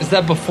 Yeah, Is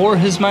that before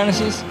his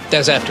minuses?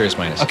 that's after his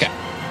minus. Okay.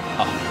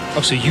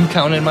 Oh, so you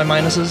counted my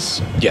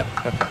minuses? Yeah.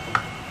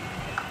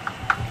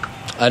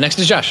 Next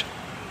is Josh.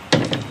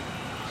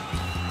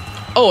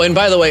 Oh, and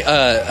by the way,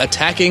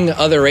 attacking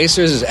other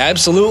racers is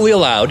absolutely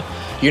allowed.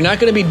 You're not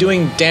going to be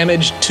doing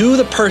damage to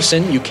the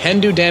person. You can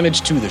do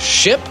damage to the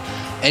ship,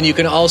 and you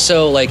can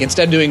also, like,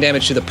 instead of doing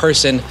damage to the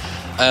person,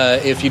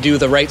 if you do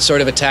the right sort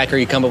of attack or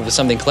you come up with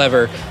something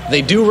clever,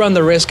 they do run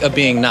the risk of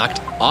being knocked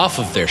off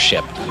of their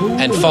ship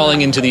and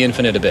falling into the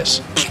infinite abyss.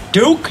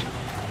 Duke,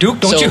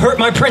 don't So- you hurt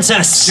my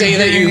princess! Say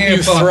that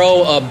you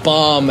throw a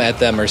bomb at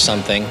them or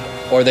something,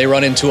 or they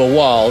run into a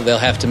wall, they'll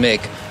have to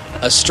make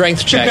a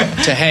strength check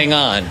to hang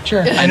on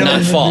Sure. and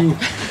not fall.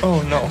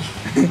 Oh no.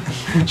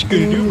 What you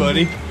gonna do,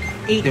 buddy?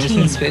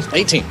 18.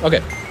 18,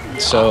 okay.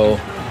 So,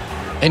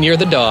 and you're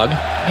the dog,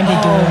 And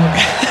a dog.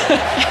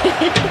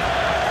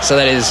 so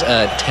that is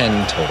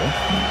 10 total.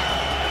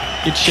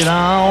 Get shit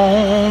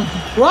on.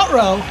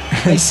 Ruh-roh,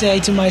 I say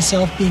to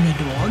myself, being a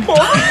dog.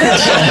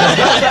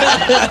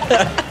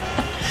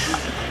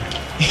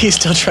 He's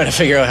still trying to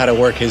figure out how to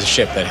work his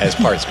ship that has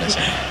parts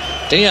missing.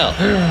 Danielle.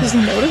 Does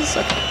he notice?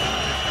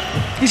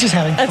 He's just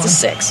having That's fun.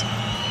 a 6.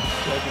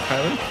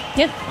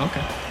 Yeah.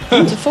 Okay.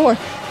 It's a 4.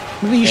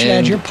 Maybe you should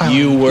add your pilot.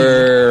 You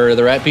were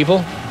the rat people?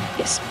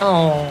 Yes.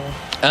 Oh.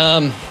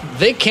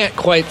 They can't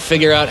quite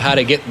figure out how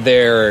to get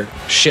their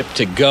ship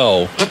to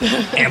go,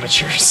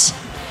 Amateurs.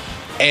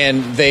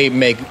 and they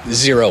make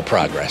 0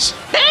 progress.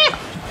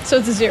 So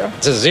it's a 0.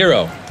 It's a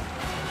 0.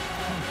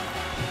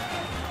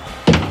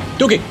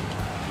 Dookie.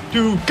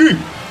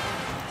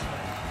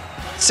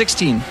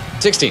 16.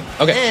 16.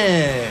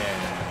 Okay.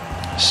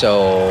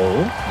 So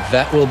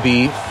that will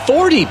be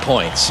 40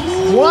 points.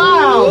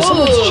 Wow,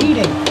 someone's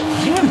cheating.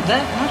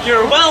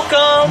 You're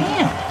welcome!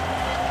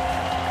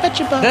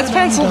 That's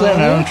penciled in.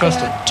 I don't trust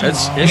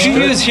it. You should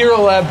use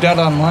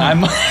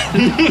HeroLab.online.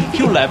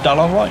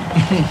 HeroLab.online.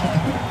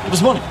 It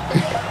was money.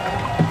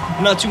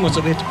 Not too much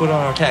that we have to put on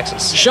our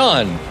taxes.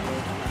 Sean.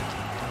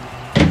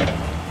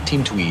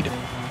 Team Tweed.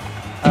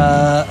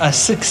 A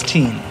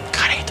 16. God, I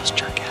hate those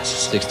jerk asses.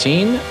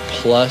 16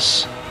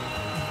 plus.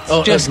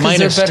 Oh, Just 'cause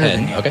minus they're better 10.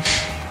 than you. Okay.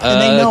 And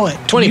they know it.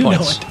 20 You know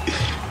points. it.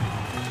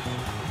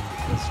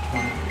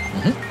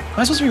 Am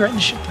I supposed to be writing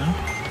this shit down?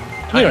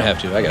 You don't have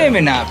to. I got Maybe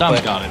it. not, Dom's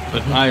but got it,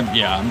 but I'm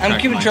I'm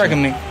keeping track of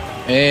me.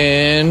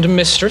 And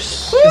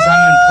Mistress. Because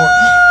I'm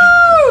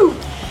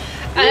important.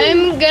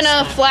 I'm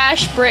gonna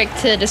flash Brick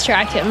to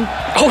distract him.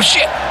 Oh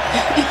shit!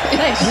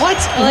 Nice. What?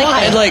 I like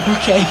Why? And like,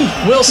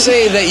 Okay. we'll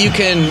say that you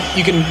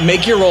can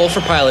make your roll for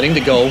piloting to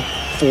go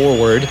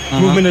forward.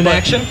 Movement in But-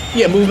 action?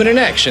 Yeah, movement in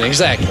action,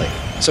 exactly.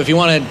 So if you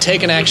want to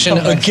take an action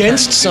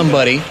against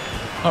somebody,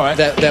 all right,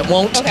 that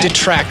won't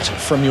detract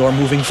from your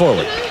moving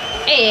forward.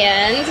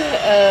 And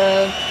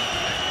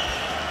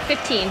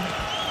 15.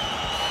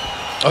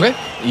 Okay.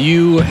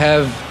 You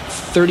have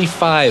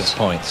 35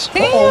 points.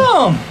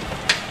 Damn!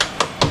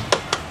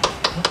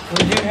 What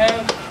did you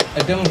have?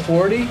 A dome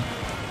 40?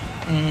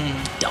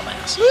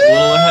 Dumbass. a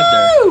little ahead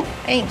there.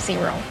 Ain't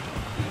 0.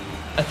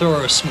 I throw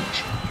her a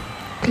smooch.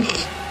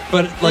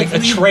 But like a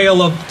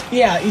trail of.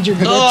 Yeah, eat your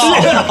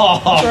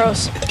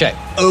Gross. Okay.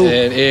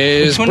 It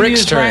is Which one do you Brick's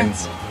use, turn.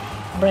 Rats?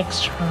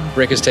 Brick's turn.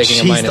 Brick is taking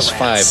a Jeez, the minus 5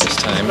 rats. this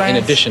time, in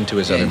Rats. addition to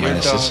his other And your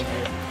minuses. dog.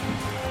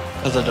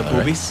 Because of the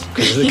boobies.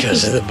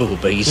 Because of the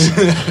boobies.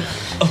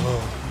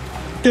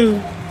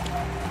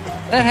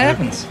 That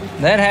happens.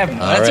 That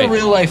happens. All That's right. a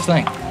real life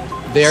thing.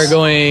 They are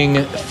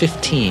going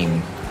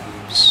 15.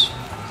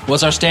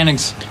 What's our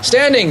standings?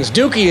 Standings.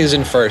 Dookie is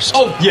in first.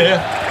 Oh,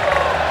 yeah.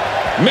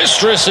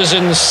 Mistress is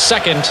in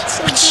second.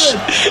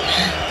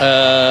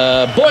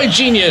 Boy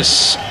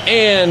Genius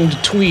and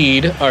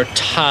Tweed are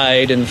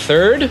tied in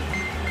third.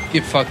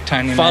 Get fucked,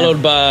 tiny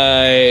Followed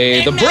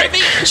by the Brick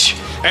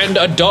and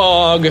a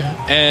dog,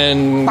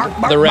 and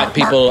the rat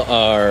people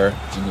are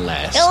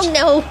last. Oh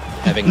no.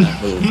 Having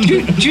not moved.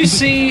 Did you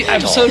see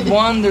episode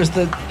 1? There's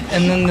the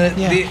and then the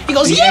He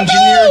goes, the "Yippee!"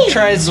 engineer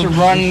tries to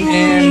run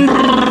in.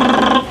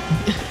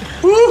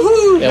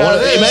 Woohoo! Yeah,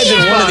 imagine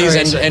one of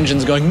these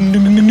engines going.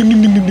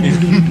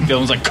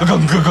 Feels like.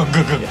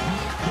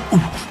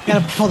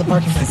 Gotta pull the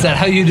parking brake. Is that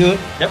how you do it?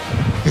 Yep.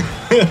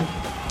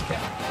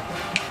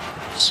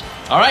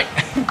 All right.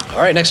 All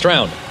right, next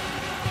round.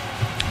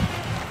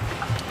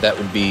 That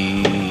would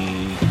be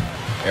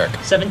Eric.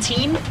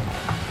 17.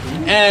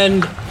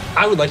 And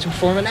I would like to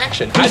perform an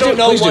action. I don't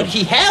know what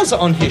he has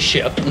on his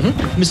ship,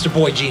 Mr.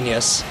 Boy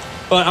Genius,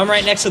 but I'm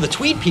right next to the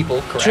Tweed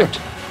people, correct?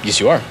 Sure. Yes,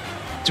 you are.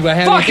 Do I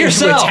have Fuck anything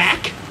yourself. to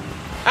attack?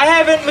 I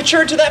haven't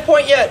matured to that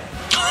point yet.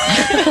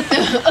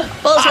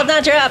 Balls have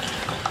not dropped.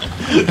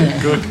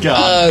 Good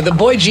God. The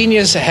Boy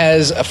Genius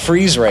has a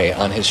freeze ray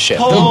on his ship.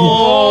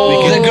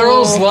 Oh, the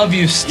girls love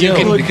you still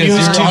You can because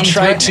use you're to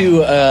try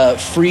unthreatening. to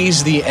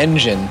freeze the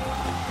engine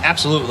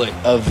Absolutely.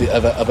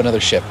 of another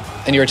ship.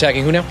 And you're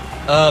attacking who now?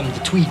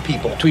 The Tweed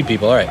people. Tweed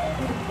people, all right.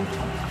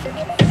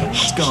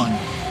 It's gone.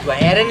 Do I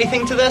add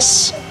anything to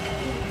this?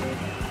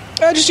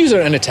 Just use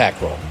an attack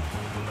roll.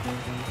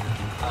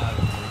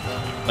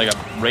 Like a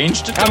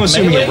ranged attack? I'm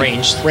assuming Melee? it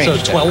ranged.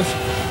 Ranged So attack.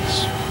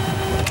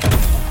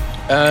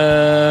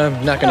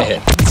 12. Not gonna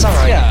hit. It's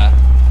alright. Yeah.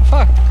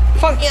 Fuck.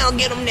 Yeah, I'll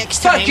get them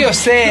next time. Fuck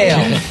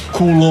yourself.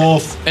 Cool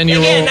off. And you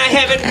Again,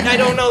 roll. I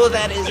don't know what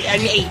that is.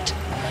 An 8.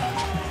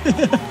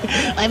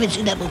 I haven't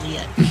seen that movie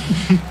yet.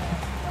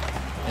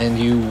 And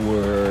you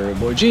were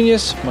Boy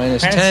Genius,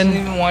 minus Parents didn't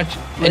 10. even watch.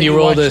 And you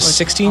rolled a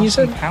 16, you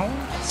said?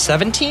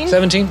 17?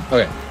 17?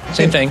 Okay.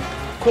 Same thing. It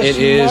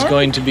Question is mark?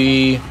 going to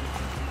be.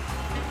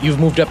 You've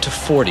moved up to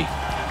 40.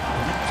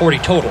 40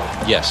 total.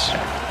 Yes.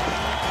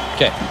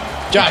 Okay.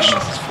 Josh.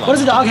 What does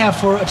the dog have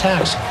for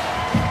attacks?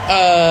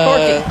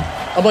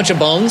 A bunch of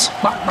bones.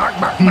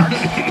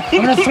 I'm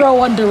gonna throw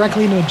one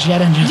directly into a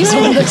jet engine.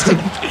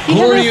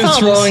 Who are you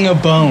throwing a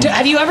bone?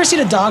 Have you ever seen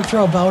a dog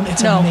throw a bone?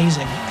 It's No.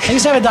 amazing. I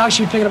used to have a dog.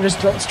 She would pick it up, just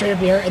throw it straight up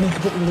in the air, and then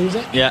completely lose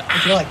it. Yeah.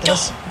 If you're like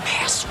this.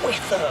 Pass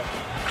with them.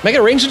 Make it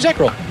a ranged attack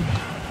roll.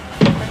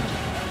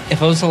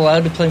 If I was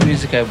allowed to play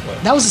music, I would.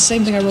 That was the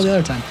same thing I rolled the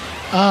other time.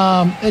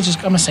 I'm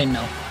gonna say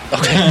no.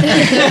 Okay.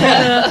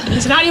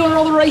 So now you want to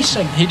roll the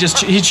racing? He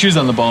chews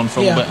on the bone for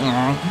a Yeah.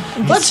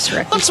 little bit.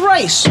 Let's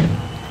race.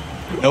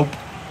 Nope.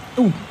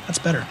 Ooh, that's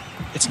better.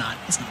 It's not.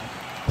 It's not.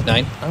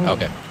 9?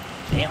 Okay.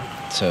 Damn.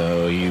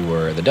 So you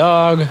were the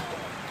dog.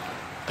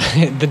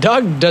 The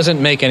dog doesn't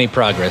make any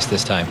progress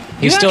this time.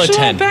 He's You still at actually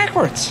 10. went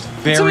backwards.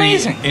 Very It's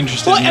amazing.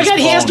 interested Well, in this again,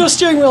 he has bone. no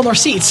steering wheel nor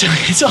seats, so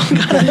it's all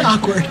kind of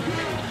awkward.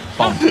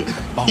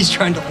 He's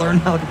trying to learn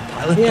how to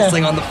pilot Yeah. this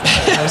thing on the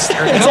phone. No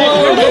steering. It's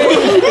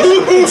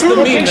the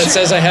meme that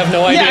says I have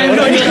no idea. Yeah, I have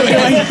no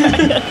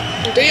idea.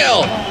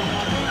 Deal.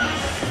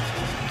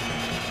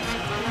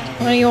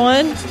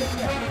 21?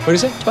 What do you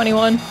say?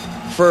 21.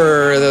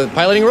 For the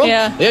piloting roll?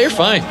 Yeah. Yeah, you're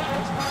fine.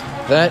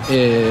 That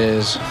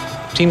is.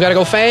 Team gotta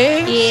go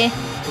fast. Yeah.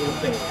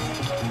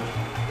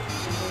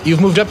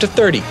 You've moved up to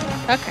 30.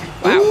 Okay.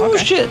 Wow. Oh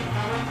Okay. shit!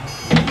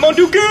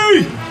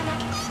 Monduki!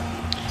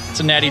 It's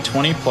a natty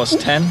 20 plus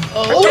 10.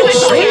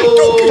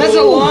 That's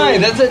a lie.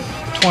 That's a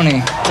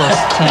 20 plus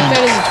 10.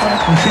 That is a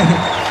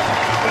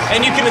 20.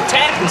 And you can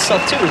attack and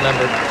stuff too,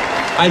 remember?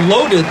 I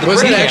loaded the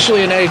Was it brain.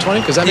 actually a natty 20?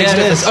 Because that makes Yeah, a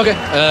it difference. is. Okay.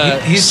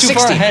 He's too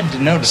 60. far ahead to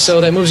notice. So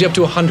that moves you up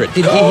to 100.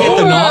 Did he hit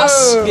the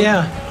nos?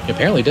 Yeah. He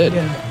apparently did.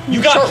 You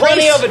got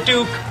plenty of it,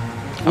 Duke.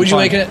 Would you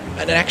fine. make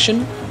an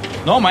action?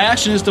 No, my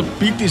action is to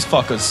beat these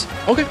fuckers.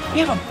 Okay.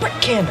 You have a brick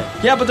cannon.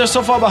 Yeah, but they're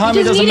so far behind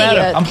You me, it just doesn't need it matter.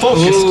 yet. I'm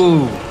focused.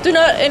 Ooh. They're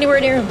not anywhere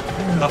near him.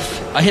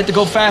 I hit the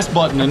go fast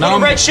button, and Put now a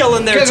I'm... red shell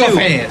in there Go too.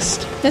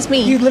 fast. That's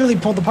me. You literally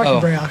pulled the parking Oh.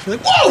 brake off. You're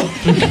like, whoa!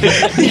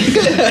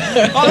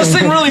 Oh, this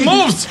thing really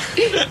moves!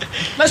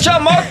 Nice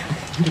job, Mark!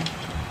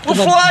 We're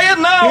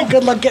flying now!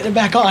 Good luck getting it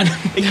back on.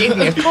 It gave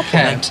me a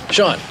compliment.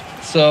 Sean.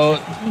 So,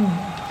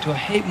 do I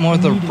hate more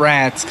the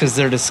rats because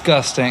they're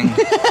disgusting,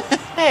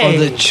 or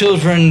the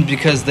children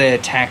because they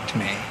attacked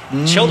me?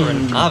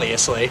 Children,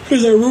 obviously.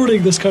 Because they're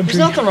ruining this country. There's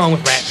nothing wrong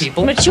with rat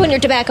people. I'm gonna chew on your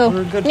tobacco.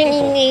 We're good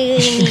people.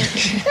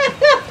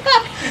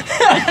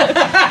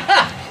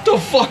 The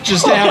fuck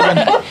just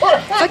happened?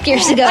 Fuck your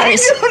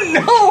cigars.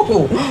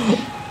 No,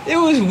 it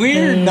was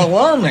weird and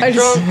alarming. I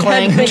just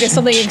had to think of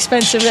something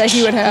expensive that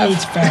he would have.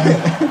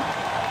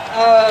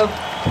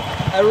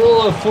 I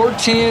roll a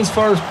 14 as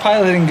far as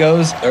piloting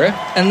goes. Okay.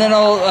 And then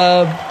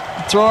I'll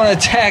throw an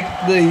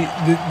attack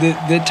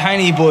the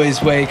tiny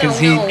boy's way because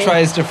Oh, no. he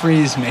tries to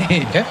freeze me.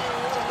 Okay.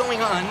 What's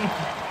going on?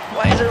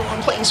 Why is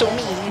everyone playing so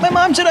mean? My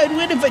mom said I'd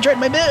win if I tried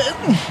my best.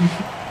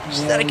 She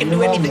said I can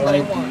do anything that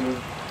I want.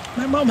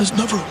 My mom has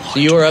never lied. So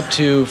you are up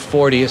to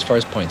 40 as far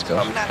as points go.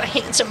 I'm not a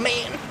handsome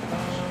man.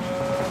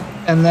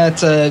 And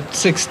that's a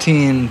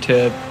 16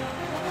 to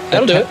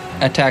That'll do it.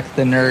 attack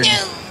the nerd. Okay.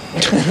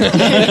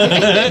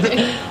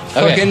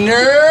 Fucking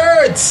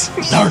nerds!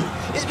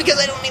 It's because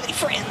I don't have any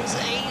friends.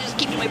 I just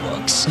keep my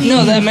books.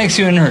 No, that makes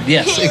you a nerd.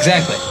 Yes,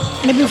 exactly.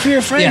 Maybe for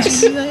your friends.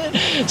 Yes. you can do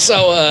that.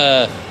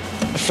 So,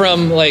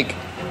 from like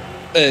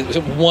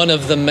one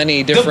of the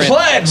many different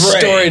plaid ray.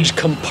 storage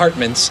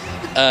compartments.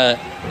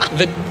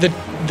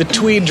 The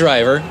Tweed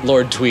driver,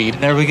 Lord Tweed.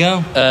 There we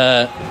go.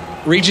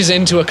 Reaches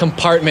into a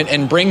compartment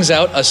and brings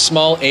out a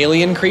small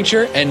alien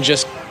creature and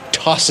just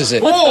tosses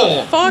it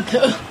What the fuck?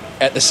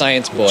 at the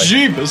science boy,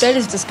 That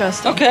is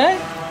disgusting. Okay.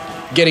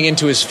 getting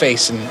into his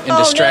face and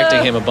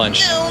distracting him a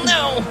bunch.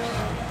 No.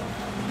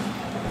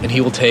 And he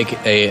will take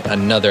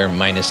another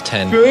minus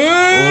 10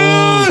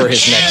 for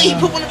his next. He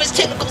put one of his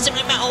tentacles in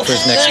my mouth. For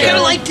his next I kind of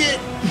round. liked it.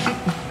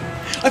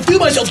 I feel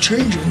myself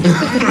changing.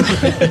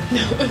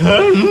 I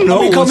don't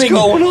know what's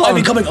going on. I'm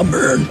becoming a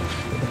man.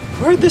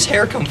 Where'd this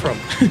hair come from?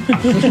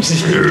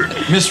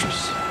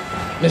 Mistress.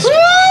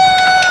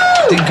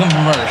 Didn't come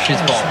from her. She's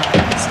bald.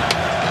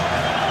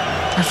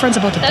 Our friend's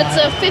about to That's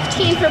die. a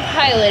 15 for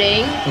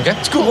piloting. Okay.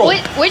 It's cool.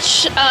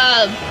 Which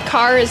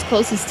car is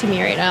closest to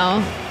me right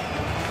now?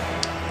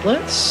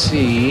 Let's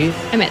see.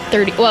 I'm at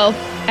 30. Well,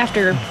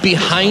 after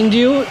Behind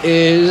you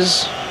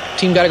is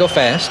Team Gotta Go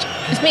Fast.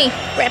 it's me,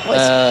 Rat Boys.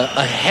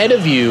 Ahead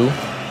of you,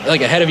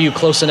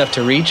 close enough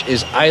to reach,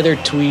 is either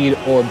Tweed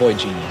or Boy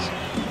Genius.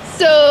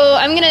 So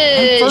I'm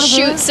gonna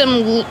shoot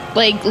some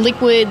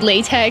liquid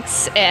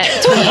latex at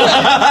Tweed.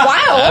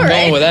 Wow, all I'm right.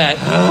 going with that.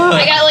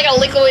 I got like a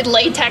liquid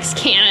latex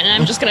cannon, and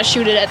I'm just gonna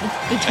shoot it at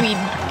the Tweed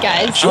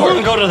guys. I want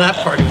to go to that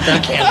party with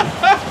that cannon.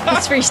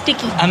 It's very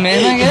sticky. I'm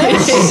in, I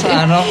guess.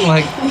 I don't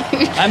like.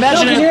 I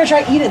imagine No, it. you're gonna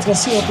try to eat it. It's gonna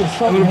seal up your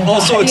throat. would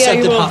also Yeah, accept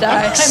you the will hot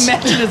die. I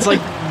imagine it's like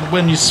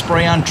when you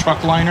spray on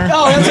truck liner.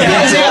 Oh,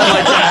 that's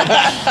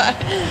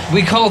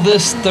We call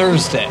this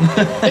Thursday.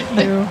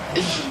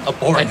 A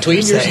boring At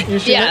Tweed, Tuesday.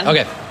 Yeah.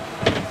 Okay.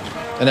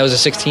 And that was a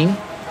 16?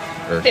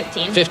 Or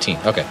 15. 15,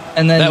 okay.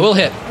 And then that will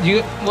hit.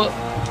 You well.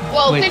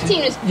 Well, Wait,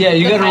 15 is. Yeah,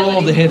 you the got to roll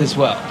piloting. to hit as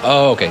well.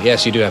 Oh, okay.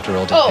 Yes, you do have to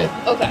roll to hit.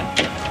 Oh, okay.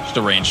 Just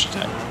a ranged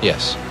attack.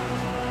 Yes.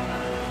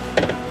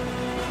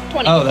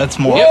 20. Oh, that's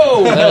more.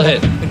 Whoa! That'll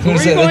hit. I was gonna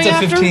say,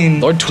 that's a 15.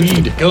 Lord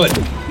Tweed. Good.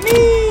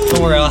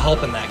 Don't worry, I'll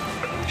help in that.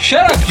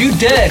 Shut up! You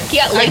dead. He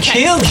got I latex.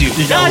 killed you.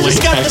 I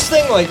just got this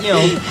thing,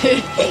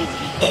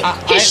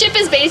 His ship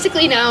is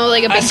basically now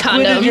like a I big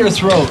squinted condom. your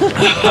throat.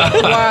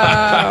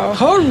 Wow.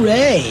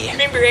 hooray!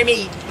 Remember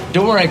me.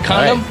 Don't worry,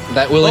 condom. All right,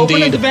 that will Open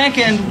at indeed the back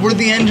end where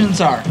the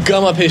engines are.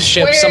 gum up his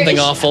ship. Where Something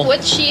is- awful.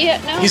 What's she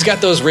at now? He's got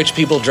those rich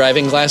people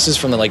driving glasses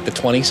from the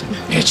 20s.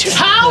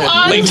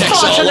 How Latex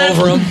all unfortunate.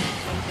 over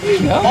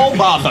him. Oh,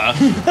 bother.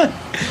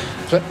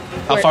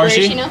 How far is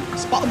she? now?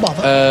 Spot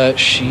bother.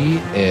 She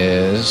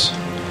is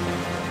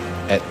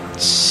at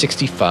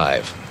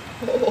 65.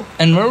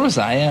 And where was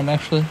I at,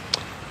 actually?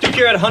 Duke,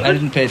 you're at 100? I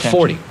didn't pay attention.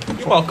 40.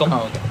 You're welcome.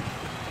 Oh, okay.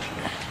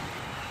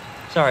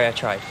 Sorry, I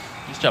tried.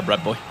 Nice job,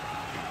 Red Boy.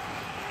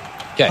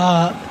 Okay.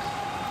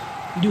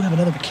 You do have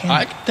another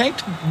mechanic.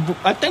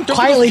 I thanked her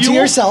Quietly for the to fuel.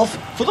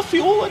 yourself. For the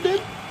fuel, I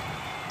did.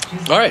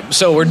 All right,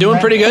 so we're doing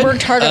pretty I good.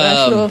 worked hard on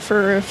that fuel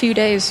for a few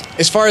days.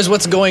 As far as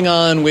what's going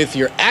on with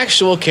your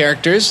actual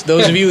characters,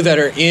 those of you that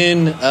are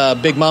in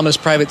Big Mama's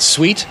private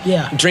suite,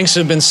 Yeah. drinks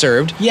have been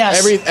served.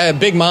 Yes.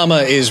 Big Mama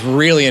is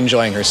really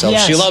enjoying herself.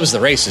 Yes. She loves the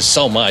races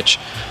so much.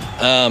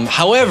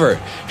 However,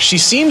 she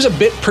seems a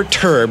bit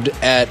perturbed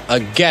at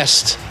a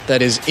guest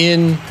that is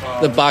in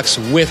the box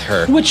with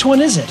her. Which one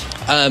is it?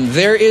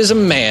 There is a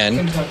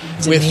man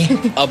Is it with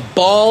me? a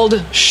bald,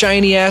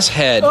 shiny-ass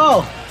head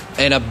Oh,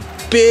 and a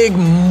big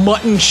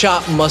mutton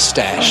chop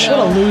mustache. what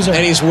a loser.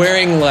 And he's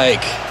wearing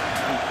like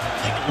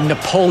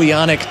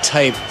Napoleonic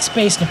type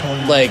Space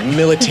Napoleon. like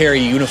military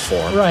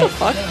uniform. Right.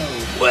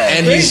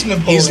 And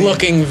he's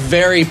looking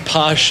very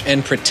posh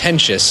and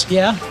pretentious.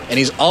 Yeah. And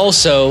he's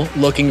also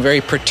looking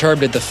very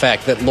perturbed at the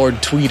fact that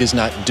Lord Tweed is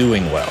not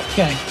doing well.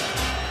 Okay.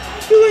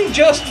 Doing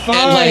just fine.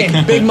 And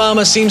like Big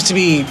Mama seems to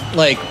be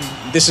like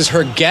this is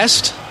her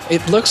guest.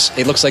 It looks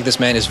like this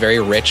man is very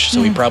rich,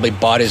 so he probably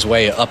bought his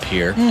way up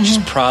here. She's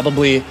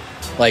probably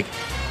like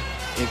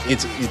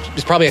it's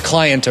probably a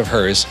client of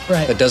hers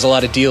Right. that does a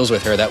lot of deals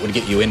with her that would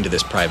get you into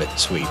this private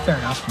suite. Fair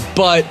enough.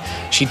 But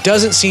she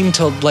doesn't seem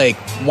to like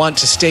want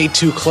to stay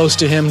too close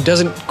to him.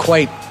 Doesn't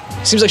quite.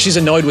 Seems like she's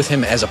annoyed with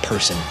him as a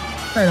person.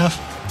 Fair enough.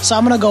 So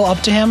I'm gonna go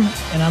up to him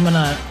and I'm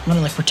gonna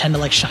like pretend to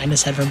like shine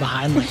his head from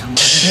behind, like I'm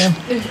looking at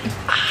him.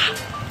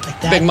 Like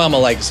that. Big Mama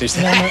likes this.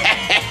 And I'm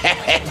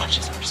gonna, watch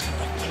this. I'm just gonna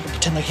like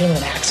pretend like hit him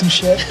with an axe and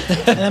shit.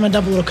 And I'm gonna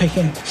dump a little kick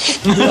in.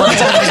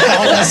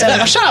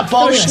 Shut up,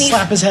 bald. And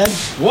slap his head.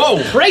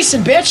 Whoa.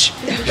 Racing, bitch.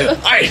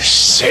 I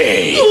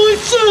say.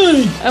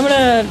 I'm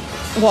gonna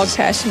walk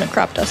past him and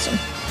crop dust him.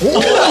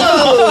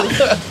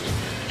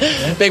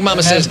 Big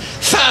Mama says,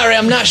 "Sorry,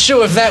 I'm not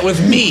sure if that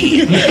was me."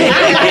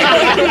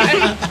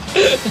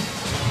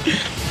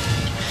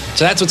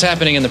 So that's what's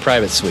happening in the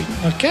private suite.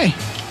 Okay.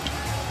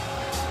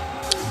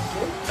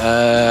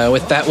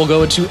 With that, we'll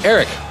go to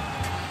Eric.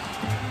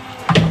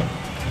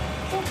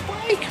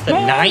 The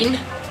 9?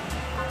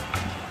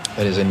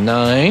 That is a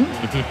 9.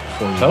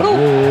 Total?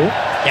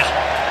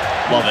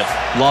 Yeah. Love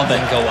it. Love it.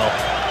 Didn't go well.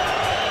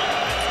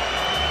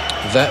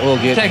 That will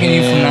get Attacking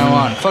him... you from now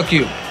on. Fuck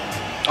you.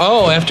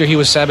 Oh, after he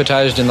was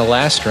sabotaged in the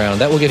last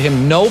round. That will get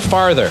him no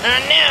farther.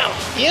 No.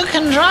 You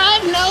can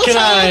drive no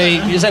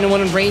Can further. Is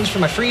anyone in range for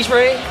my freeze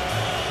ray?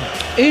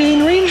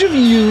 In range of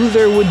you,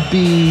 there would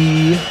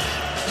be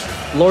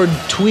Lord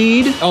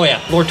Tweed. Oh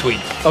yeah, Lord Tweed.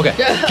 Okay.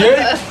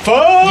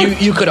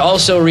 You could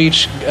also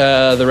reach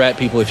the rat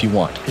people if you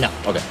want. No.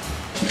 Okay.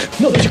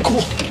 No, those are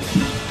cool.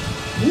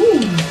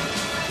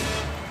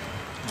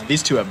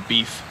 These two have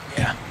beef.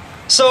 Yeah.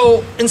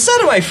 So instead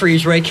of my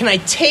freeze ray, can I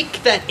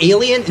take that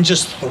alien and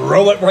just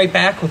throw it right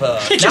back with a?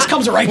 It just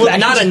comes right with back.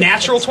 Not a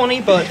natural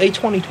 20, but a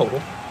 20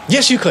 total.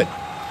 Yes, you could.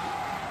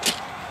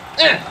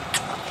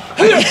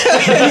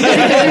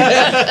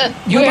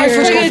 You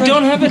actually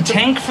don't have a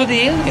tank for the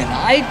alien.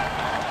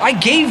 I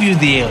gave you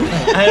the alien.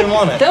 I didn't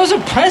want it. That was a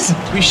present.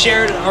 We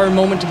shared our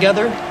moment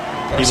together.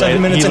 Our He 7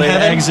 laid, minutes he in laid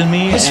heaven. eggs in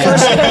me. His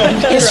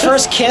and-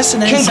 first kiss,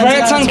 and then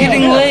Congrats on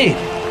getting laid.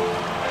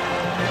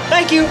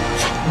 Thank you.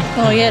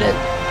 Oh, you get it.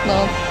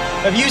 Well,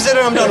 I've used it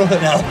and I'm done with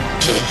it now.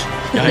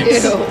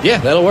 Nice. Ew. Yeah,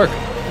 that'll work.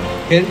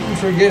 Hit it and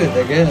forget it,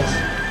 I guess.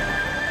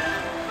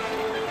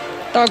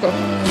 doggo.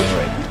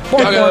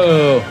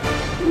 Doggo.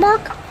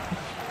 Mark.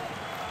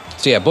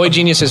 So yeah, Boy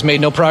Genius has made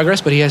no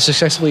progress, but he has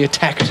successfully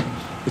attacked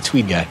the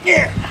Tweed guy.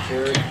 Yeah.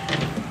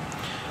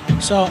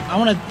 So I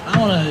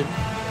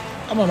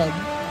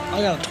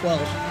got a 12.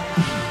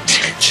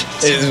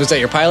 Was that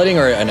your piloting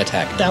or an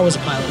attack? That was a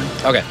piloting.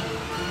 Okay.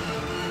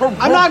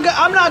 I'm not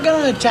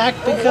gonna attack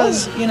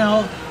because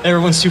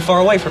Everyone's too far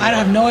away from me. I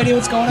have no idea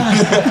what's going on.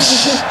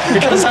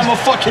 Because I'm a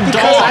fucking dog.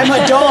 Because I'm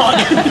a dog.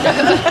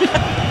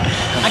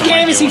 I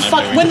can't even see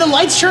fuck. When the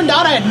lights turned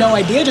on, I had no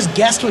idea. Just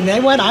guessed when they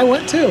went. I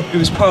went too. It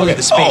was probably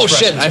the space. Oh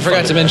shit! Russians I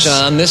forgot to mention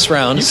on this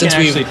round, You since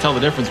can't we've actually tell the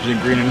difference between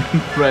green and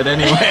red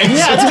anyway.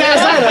 Yeah, it's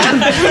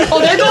bad. Oh,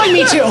 they're going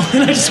me too.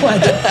 And I just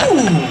went.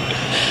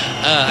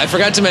 I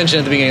forgot to mention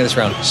at the beginning of this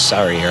round.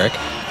 Sorry, Eric.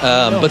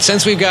 But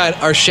since we've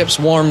got our ships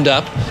warmed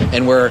up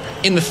and we're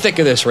in the thick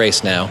of this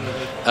race now,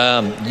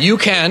 you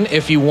can,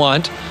 if you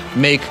want,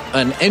 make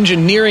an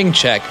engineering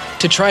check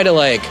to try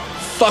to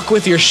fuck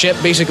with your ship.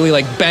 Basically,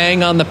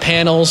 bang on the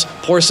panels,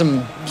 pour some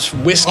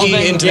whiskey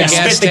into the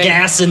gas spit tank. the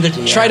gas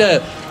into. Try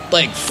to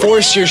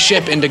force your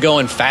ship into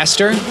going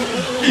faster.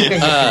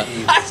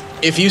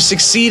 If you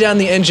succeed on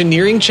the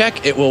engineering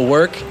check, it will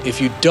work. If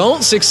you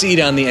don't succeed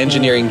on the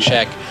engineering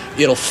check,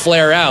 it'll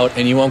flare out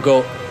and you won't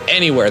go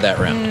anywhere that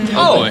round.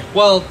 Oh,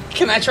 well,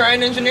 can I try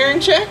an engineering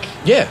check?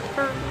 Yeah.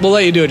 We'll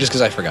let you do it just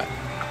because I forgot.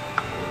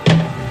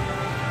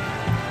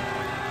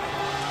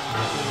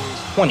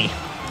 20.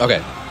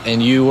 Okay.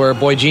 And you were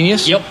Boy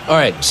Genius? Yep. All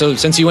right. So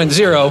since you went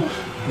 0,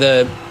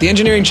 the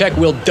engineering check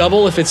will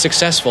double if it's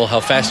successful how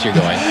fast you're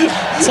going.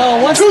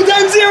 So what's 2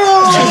 times 0?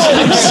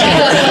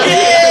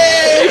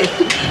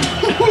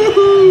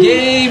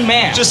 Yay,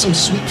 man. Just some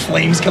sweet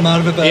flames come out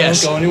of it, but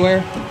Yes. I don't go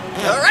anywhere.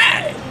 All right.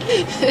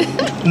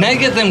 Now you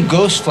get them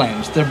ghost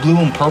flames. They're blue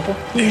and purple.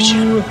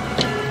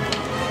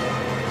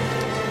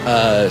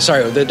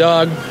 Sorry, the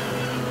dog.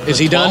 Is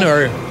he done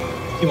or?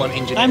 You want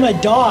engineering? I'm a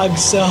dog,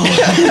 so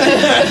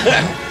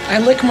I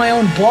lick my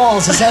own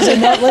balls. It says,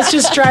 let's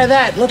just try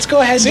that. Let's go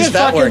ahead and See just if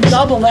that fucking works.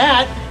 double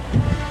that.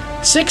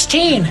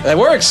 16. That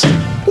works.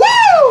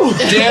 Woo!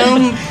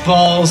 Damn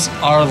balls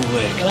are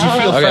licked. Do you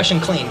feel Okay. fresh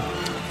and clean?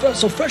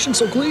 So fresh and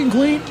so clean. Do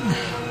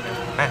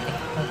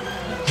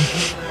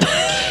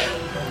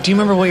you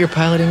remember what your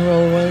piloting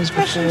roll was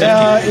before?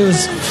 It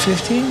was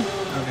 15.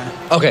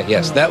 Okay,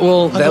 yes, that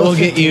will go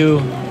get 15.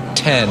 you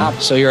 10.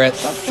 So you're at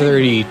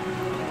 30.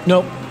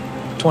 Nope,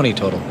 20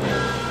 total.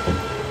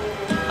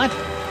 What?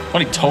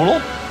 20 total?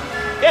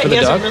 Yeah, For he the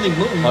hasn't dog? really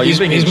moved. Oh, He's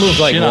moved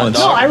like shit on once.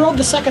 No, dog. I rolled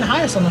the second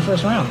highest on the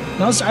first round.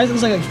 No, it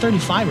was like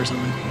 35 or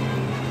something.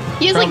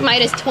 He has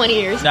minus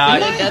 20 or something Nah,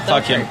 like that.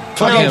 fuck him.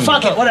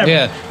 Fuck it, whatever.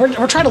 Yeah.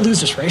 We're trying to lose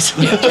this race.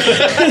 Yeah,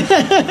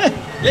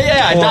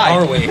 I Or died.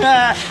 are we?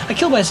 I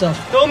killed myself.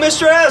 Go,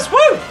 Mr. S.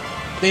 Woo!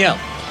 Yeah.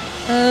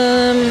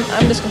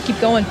 I'm just gonna keep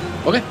going.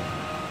 Okay.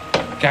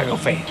 Gotta go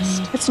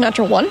fast. It's a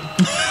natural 1.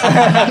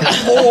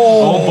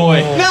 Oh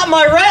boy. Not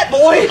my rat,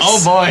 boys! Oh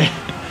boy.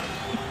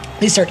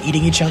 They start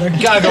eating each other.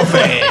 Gotta go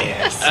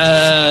fast.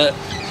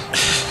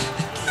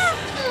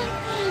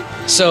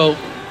 So,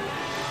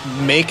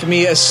 make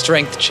me a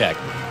strength check.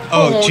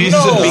 Oh,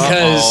 Jesus. No.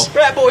 Because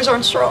Rat boys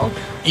aren't strong.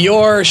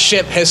 your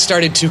ship has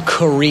started to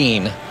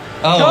careen.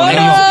 Oh, And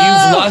no.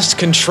 you've lost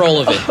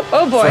control of it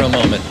Oh boy. for a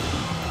moment.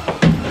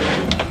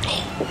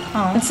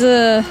 It's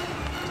a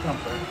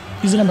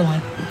Use the number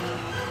line.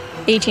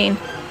 18.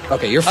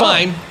 Okay, you're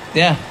fine.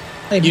 Yeah.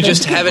 Hey, You they-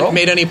 just haven't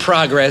made any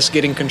progress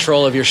getting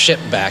control of your ship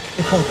back.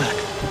 They pull it back.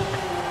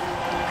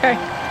 Okay.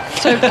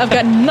 So I've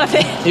got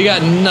nothing. You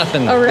got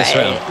nothing All this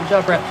right. round. Good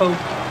job, rat folk.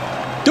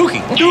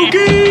 Dookie.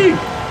 Dookie!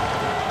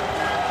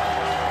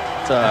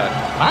 It's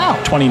Wow.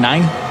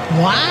 29.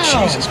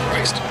 Wow. Jesus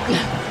Christ.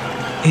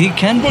 He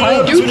can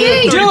pilot.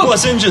 Dookie! 30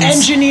 plus engines.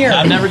 Engineer.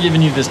 I'm never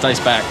giving you this dice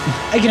back.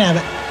 I can have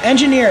it.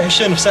 Engineer.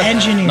 Shouldn't have said that.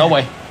 Engineer. No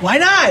way. Why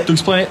not?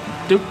 Duke's playing it.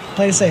 Duke,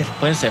 Play it safe.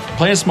 playing it safe.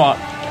 Playing it smart.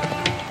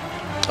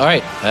 All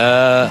right,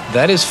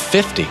 that is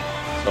 50.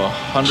 So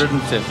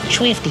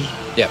 150. 50.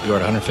 Yeah, you're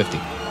at 150.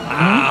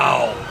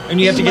 Wow. And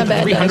you have to My get the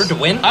bad, 300 guys. to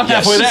win? I'm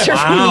halfway there.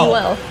 Serves me Wow.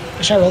 well.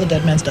 Should I roll the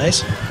dead man's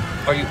dice?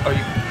 Are you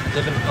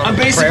living on I'm a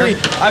basically,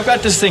 prayer? I've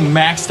got this thing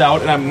maxed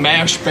out, and I'm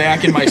mashed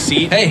back in my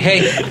seat.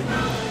 Hey.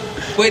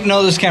 Wait,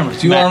 no, there's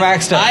cameras. You are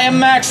maxed out. I am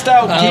maxed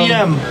out,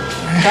 DM.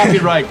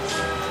 Copyright.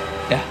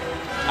 Yeah.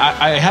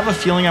 I have a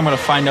feeling I'm going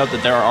to find out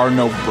that there are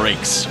no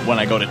brakes when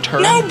I go to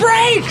turn. No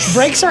brakes!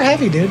 Brakes are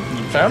heavy, dude.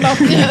 Fair enough.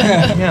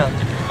 Yeah.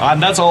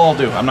 That's all I'll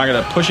do. I'm not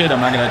going to push it. I'm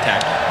not going to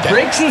attack.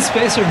 Brakes in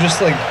space are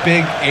just like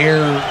big air.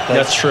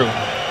 That's true.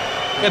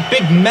 Yeah,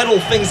 big metal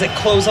things that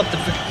close up the.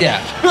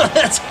 Yeah.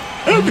 That's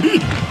heavy.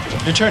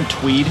 Your turn,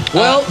 Tweed.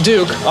 Well,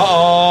 Duke.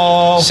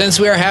 Uh-oh. Since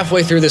we are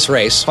halfway through this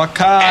race,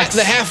 at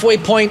the halfway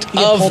point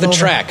of the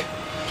track,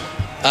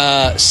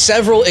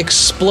 several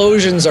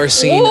explosions are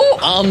seen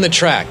on the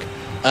track.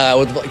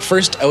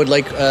 First, I would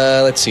like,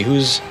 let's see,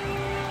 who's...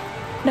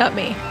 Not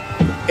me.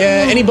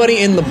 Anybody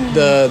in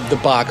the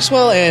box.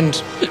 Well,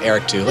 and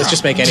Eric, too. Let's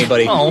just make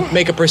anybody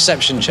make a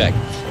perception check.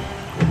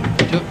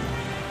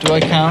 Do I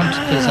count?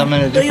 Because I'm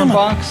in a different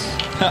box?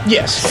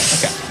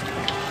 Yes. Okay.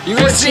 You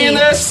guys seeing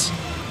this?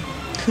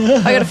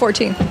 I got a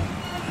 14.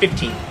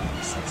 15.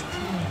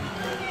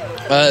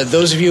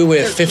 Those of you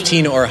with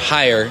 15 or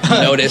higher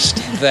noticed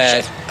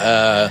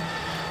that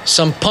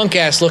some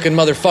punk-ass looking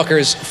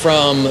motherfuckers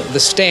from the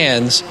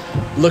stands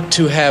look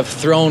to have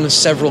thrown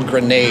several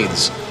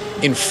grenades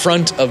in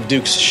front of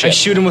Duke's ship. I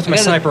shoot him with my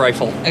sniper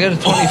rifle. I got a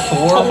 24.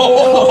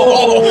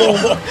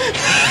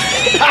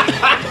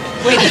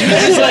 Wait,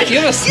 you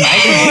have a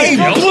sniper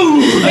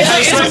rifle?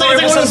 It's like one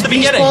of those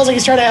beach balls, like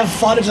he's trying to have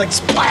fun, it's like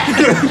splat.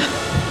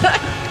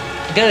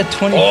 I got a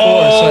 24,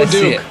 so I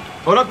see it.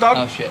 What up, dog?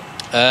 Oh, shit.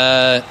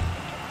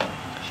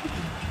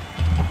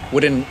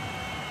 Would an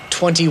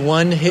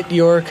 21 hit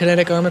your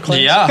kinetic armor class?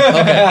 Yeah.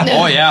 Okay.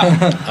 Oh,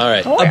 yeah. All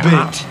right. Oh,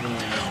 yeah.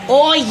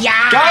 Oh,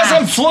 yeah. Guys,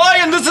 I'm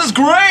flying. This is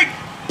great.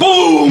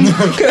 Boom. Is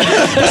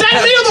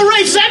that me on the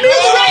race? Is that me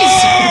on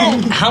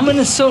the race? How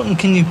Minnesotan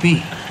can you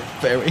be?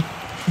 Very.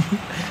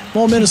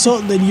 More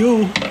Minnesotan than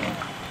you.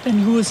 Then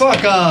who is...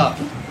 Fuck up.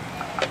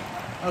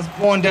 I was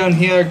born down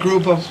here, grew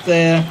up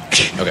there.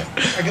 Okay.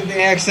 I got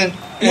the accent.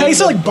 Yeah, you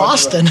sound like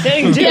Boston. No,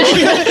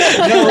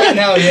 right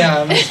now,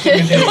 yeah.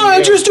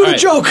 I'm just doing a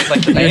joke.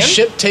 Like the Your band?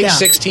 ship takes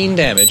Yeah. 16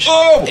 damage.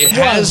 Oh, it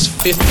has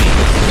 50. Okay.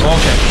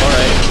 All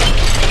right.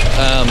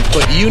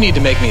 But you need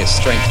to make me a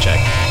strength check.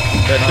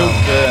 No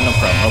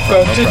problem.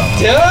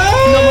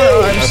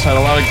 I've had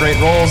a lot of great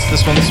rolls.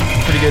 This one's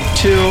pretty good,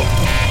 too.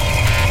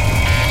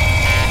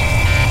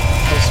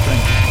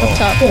 Up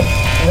top.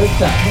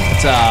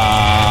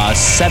 It's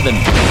 7.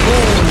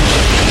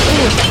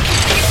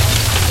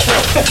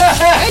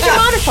 And your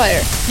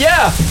modifier.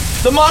 Yeah,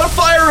 the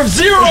modifier of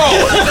 0.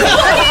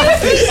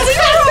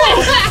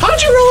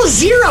 How'd you roll a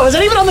 0? Is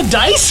that even on the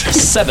dice?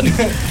 7.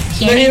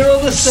 No, you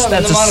rolled a 7.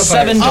 That's the a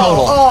modifier. 7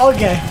 total. Oh,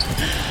 okay.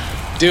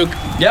 Duke,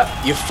 Yep.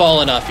 you've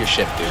fallen off your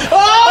ship, dude. Oh!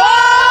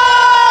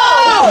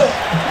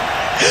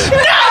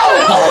 No!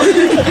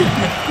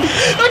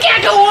 I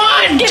can't go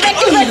on! Get back,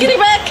 get it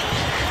back.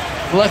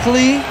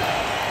 Luckily,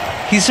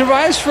 he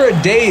survives for a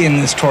day in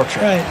this torture.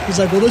 Right. He's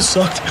like, well, this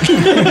sucked.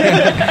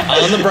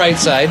 On the bright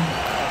side,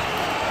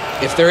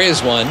 if there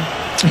is one,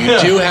 you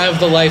do have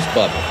the life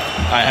bubble.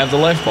 I have the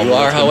life bubble. You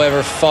are,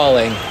 however,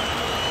 falling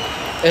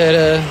at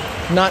a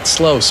not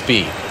slow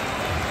speed.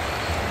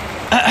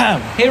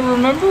 Hey,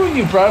 remember when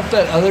you brought up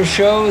that other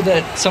show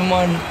that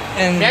someone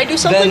and May I do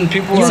something? then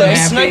people were Instead of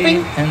happy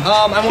sniping? and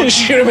I want to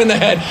Shoot him in the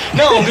head.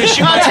 No, I'm going to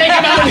shoot my Take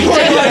him out!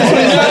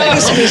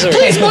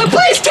 Please, Mug,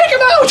 please, take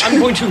him out! I'm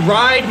going to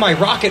ride my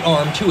rocket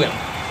arm to him.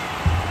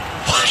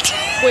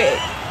 Wait,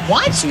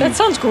 What? that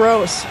sounds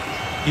gross.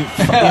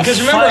 Because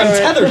remember, I'm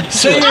tethered.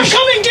 So I'm you're,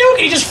 coming, Duke!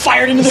 And he just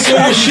fired into the so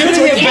crowd. you're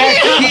shooting it back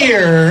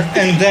here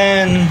and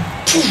then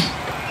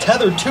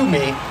Tethered to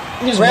me.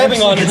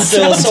 Grabbing on it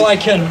still so I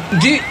can...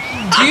 do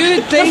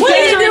you think What do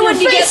you that do when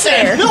you get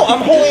there? No,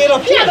 I'm holding it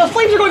up here. Yeah, the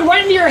flames are going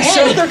right into your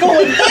head. They're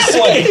going this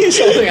way. He's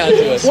holding on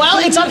to us. Well,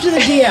 it's up to the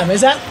DM.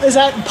 Is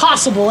that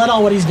possible at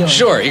all what he's doing?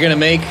 Sure, you're going to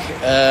make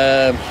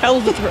Hell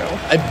of a thrill.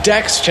 a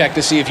dex check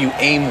to see if you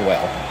aim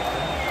well.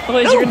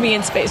 Otherwise, you're gonna be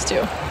in space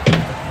too.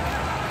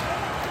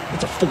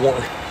 It's a 4.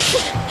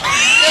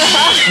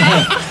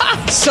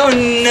 so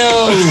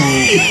no.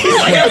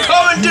 I'm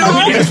coming, dude.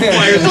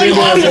 Like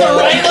on to the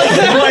right,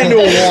 Right into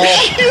a wall.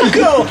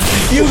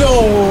 you go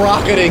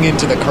Rocketing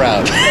into the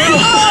crowd.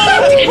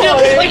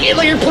 like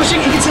you're pushing.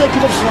 You can see like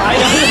people fly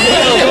down.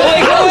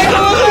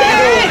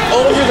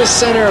 Over the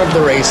center of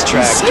the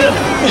racetrack.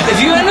 If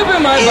you end up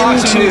in my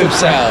box, I'm Into gonna the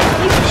crowd.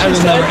 I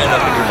will never end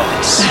up in your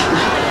box.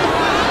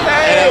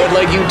 And I would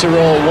like you to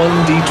roll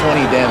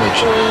 1d20 damage.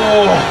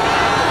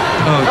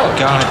 Oh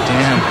god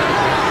damn.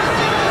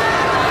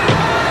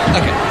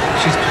 Okay,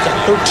 she's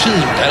 13.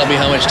 That'll be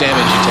how much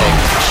damage you take.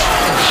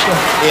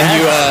 And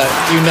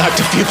you knocked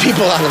a few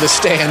people out of the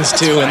stands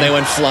too, and they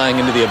went flying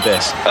into the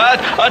abyss.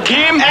 A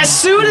team. As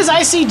soon as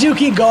I see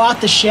Dookie go out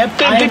the ship,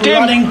 I'm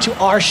running to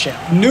our ship.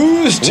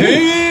 news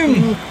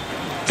team.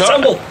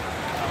 Assemble.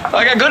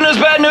 I got good news,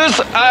 bad news.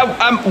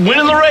 I'm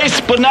winning the race,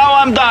 but now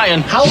I'm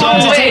dying. How long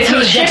does it take Wait, for you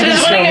whose to get ship to is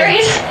this winning the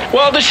building? race?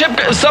 Well, the ship,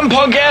 some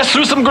punk ass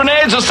threw some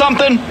grenades or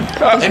something.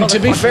 And to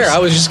be fair, I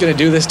was just going to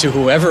do this to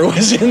whoever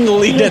was in the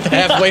lead at the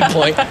halfway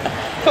point.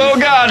 Oh,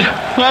 God.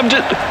 I'm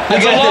just...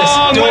 It's a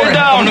long Don't way worry,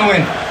 down. I'm gonna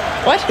win.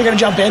 What? You're gonna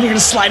jump in? You're gonna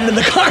slide into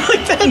the car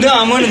like that? No,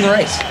 I'm winning the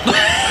race.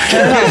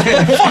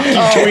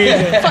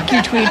 Fuck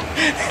you, Tweed.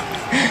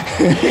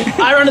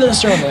 I run to the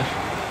Nostrovia.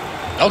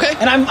 Okay.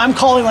 And I'm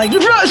calling like,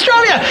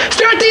 Nostrovia,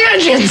 start the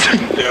engines!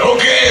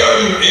 Okay,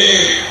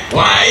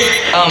 why?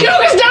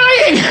 Duke is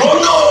dying! Oh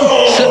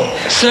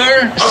no!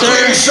 Sir, A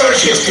clean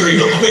search history,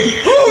 look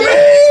me.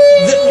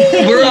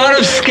 we're out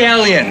of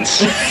scallions.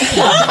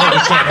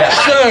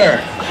 Sir,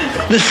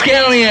 the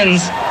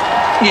scallions,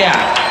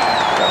 yeah.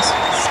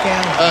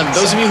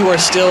 Those of you who are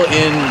still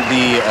in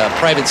the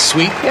private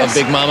suite of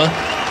Big Mama,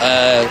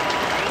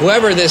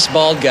 whoever this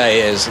bald guy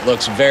is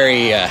looks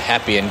very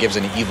happy and gives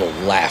an evil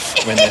laugh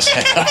when this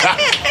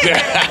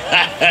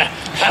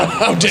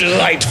How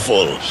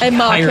delightful. I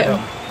mock Hired him.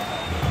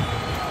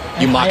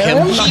 You mock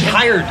him? He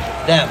hired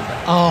them.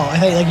 Oh, I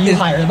thought like you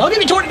hired him. I'll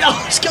give you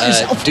 $20. Kill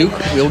yourself. Duke,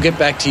 we'll get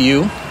back to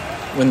you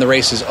when the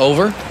race is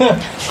over.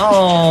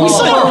 Oh. We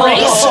still have a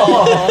race?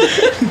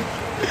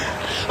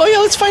 Oh yeah,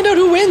 let's find out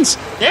who wins.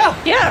 Yeah.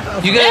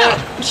 You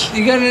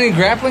got any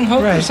grappling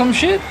hook or some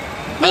shit?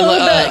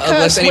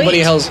 Unless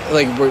anybody else,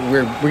 like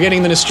we're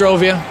getting the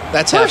Nostrovia.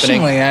 That's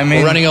happening. Personally, I mean-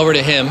 we're running over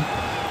to him.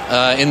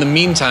 In the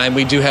meantime,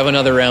 we do have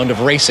another round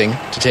of racing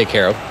to take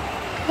care of.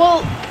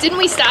 Well, didn't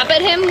we stop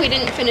at him? We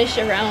didn't finish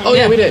a round. Oh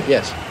yeah, we did.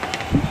 Yes,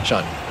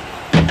 Sean.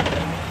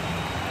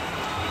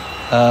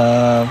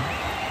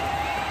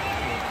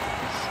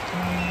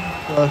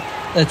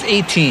 That's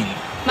 18.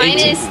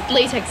 Minus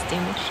latex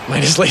damage.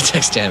 Minus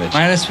latex damage.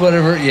 Minus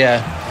whatever,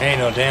 yeah. Ain't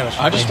no damage.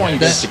 I just want you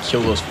guys to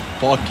kill those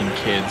fucking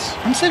kids.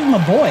 I'm saving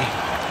my boy.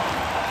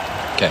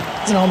 Okay.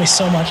 He's gonna owe me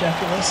so much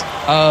after this.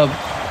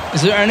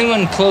 Is there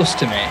anyone close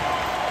to me?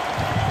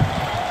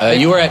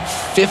 You are at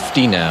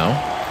 50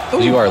 now.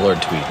 You are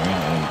Lord Tweed,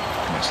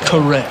 right?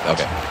 Correct.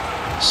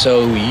 Okay.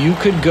 So you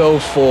could go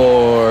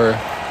for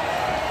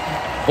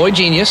Boy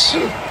Genius.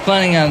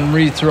 Planning on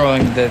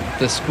rethrowing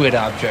the squid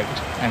object.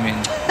 I mean,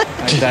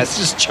 that's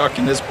just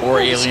chucking this poor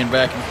alien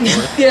back and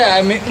forth. Yeah,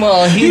 I mean,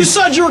 well, You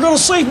said you were gonna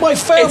save my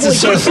family. It's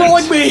a Quit serpent.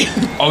 throwing me.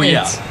 Oh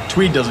yeah,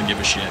 Tweed doesn't give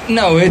a shit.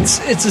 No, it's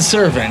a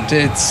servant.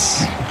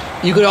 It's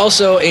You could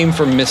also aim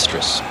for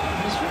Mistress.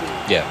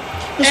 Yeah.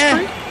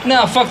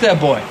 no, fuck that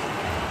boy.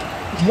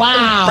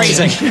 Wow.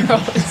 Phrasing.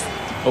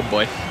 Oh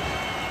boy.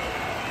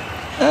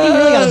 He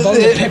really got a bone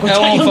to pick with I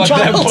won't Tiny fuck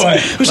that Child, boy.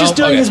 who's just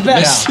doing his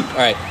best. All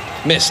right.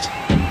 Missed.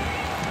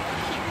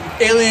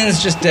 Alien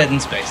is just dead in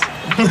space.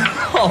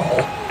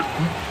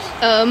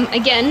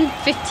 Again,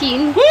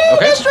 15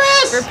 Okay.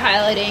 for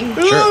piloting.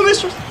 Sure.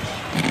 Mistress.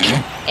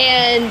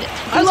 And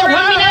who's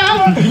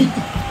around me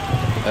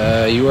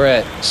now? You are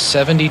at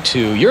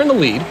 72. You're in the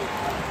lead.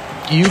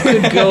 You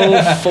could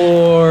go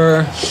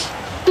for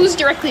Who's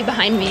directly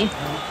behind me?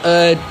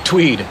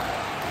 Tweed.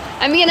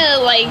 I'm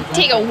gonna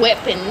take a whip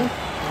and.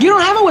 You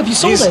don't have a whip. You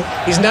sold it.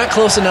 He's not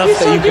close enough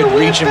that you could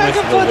reach him with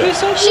the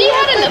whip. She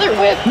had another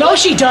whip. No,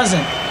 she doesn't.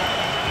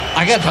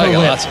 I got Probably the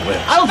got whip. lots of whips.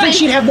 I don't think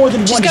she'd have more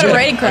than She's one. got a whip.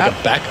 riding crop. Like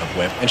a backup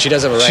whip, and she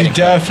does have a She riding crop.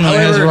 definitely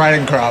has a However,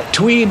 riding crop.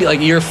 Tweed,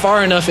 you're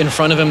far enough in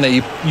front of him that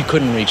you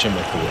couldn't reach him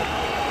with the whip.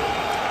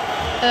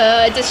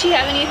 Does she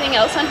have anything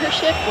else on her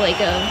ship, like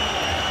a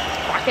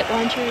rocket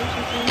launcher or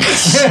something?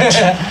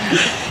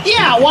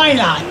 Yeah, why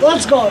not?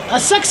 Let's go. A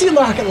sexy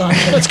rocket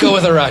launcher. Let's go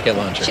with a rocket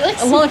launcher. She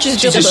likes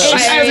Launches I was dildos.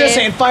 gonna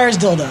say it fires She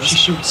dildos,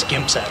 shoots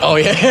skimps at him. Oh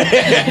yeah.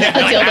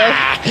 a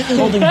dildo.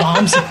 holding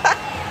bombs.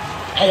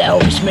 Hello,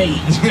 it's me.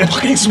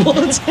 Fucking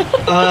explodes.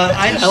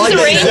 I like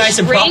that range- he's nice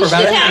and proper range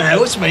about it. attack.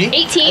 Hello, it's me.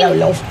 18.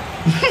 Hello.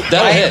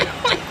 That'll hit.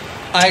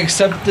 I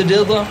accept the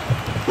dildo.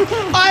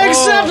 I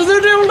accept the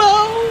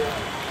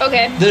dildo.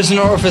 Okay. There's an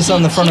orifice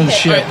on the front of the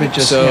ship. It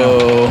just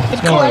So It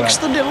collects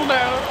the dildo.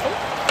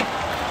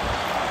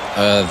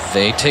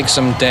 they take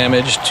some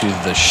damage to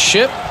the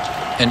ship,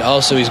 and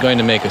also he's going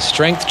to make a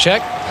strength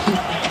check.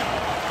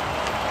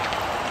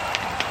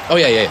 Oh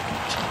yeah. You him.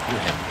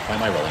 Why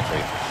am I rolling for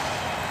you?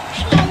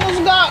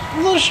 Someone's got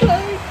the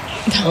shade.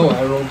 Oh,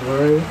 I rolled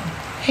right.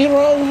 He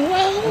rolled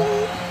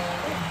well.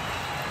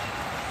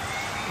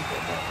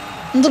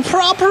 The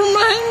proper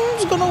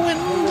man's gonna win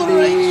the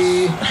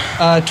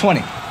race. 20.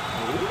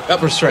 Up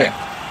for strength.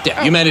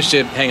 Yeah, you managed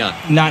to hang on.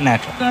 Not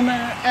natural. Gonna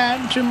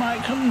add to my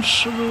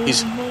considerable.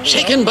 He's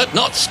shaken but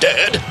not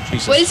stirred.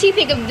 What does he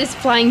think of this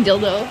flying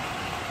dildo?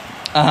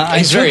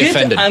 He's very took it.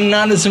 offended. I'm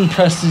not as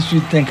impressed as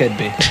you'd think I'd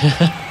be.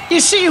 You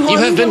see what You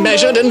have been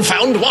measured and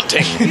found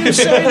wanting. You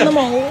say in the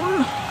mold.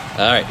 All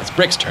right, it's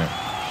Brick's turn.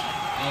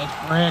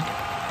 Brick.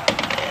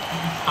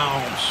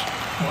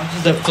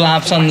 The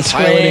flaps on the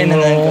screen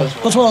and then goes.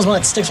 What's one of those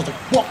ones that sticks with it?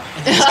 Whoa.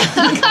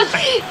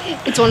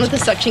 It's one with the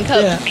suction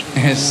cup. Yeah.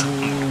 Yes.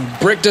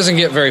 Brick doesn't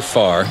get very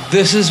far.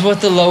 This is what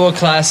the lower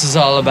class is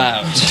all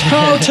about.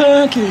 Oh,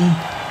 turkey.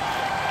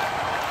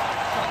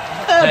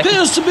 There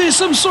appears to be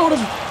some sort of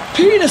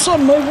penis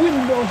on my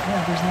window.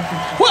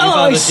 Well,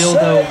 I the dildo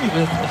say.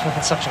 with a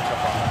fucking suction cup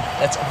on it.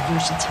 That's a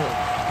versatility.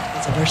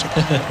 It's a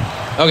versatile.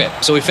 Okay,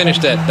 so we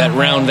finished that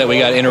round that we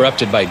got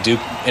interrupted by Duke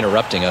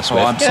interrupting us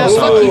with. I'm so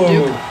sorry,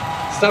 Duke.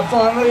 Stop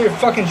flying out of your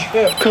fucking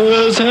ship.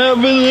 Cause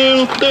every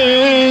little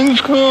thing's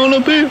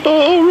gonna be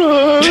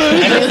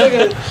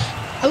alright.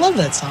 I love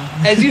that song.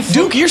 As you,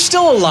 Duke, you're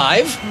still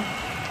alive.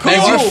 Cool.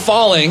 As you're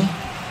falling,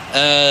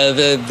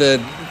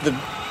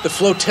 the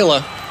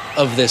flotilla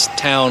of this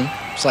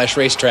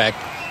town/racetrack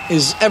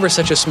is ever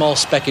such a small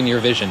speck in your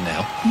vision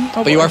now.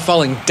 Oh, But you are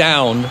falling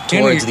down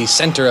towards the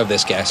center of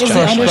this gas Is the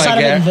giant. underside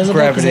of it invisible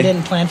because they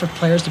didn't plan for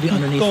players to be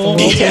underneath the wall?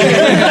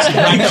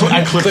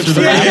 I clipped through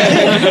the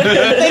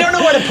They don't know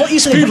where to put you,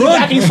 so they put you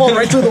back and you fall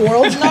right through the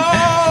world.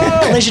 No!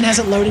 Collision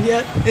hasn't loaded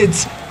yet.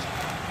 It's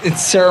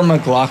Sarah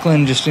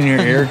McLachlan just in your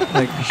ear.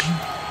 Like,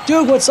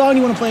 Dude, what song do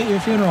you want to play at your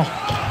funeral?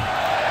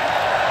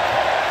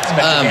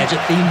 Gadget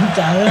theme.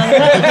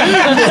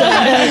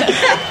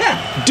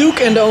 Duke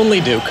and only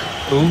Duke.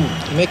 Ooh.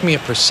 Make me a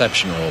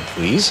perception roll,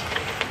 please.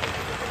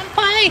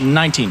 Bye.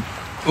 19.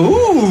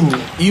 Ooh.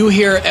 You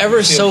hear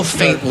ever so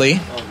faintly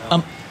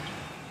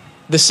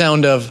the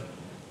sound of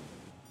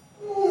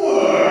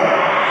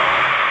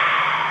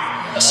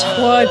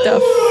What the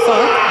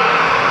fuck?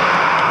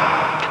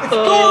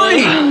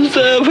 It's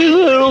every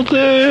little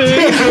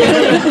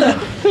thing.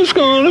 It's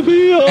gonna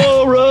be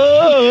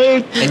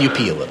alright. and you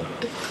pee a little.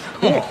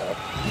 Cool.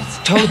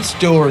 Toad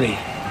Story.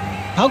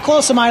 How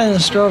close am I to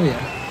Nostrovia?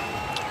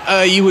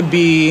 You would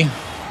be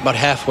about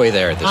halfway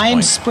there at this I am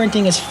point.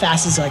 sprinting as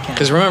fast as I can.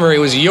 Because remember, it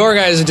was your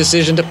guys'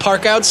 decision to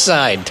park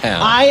outside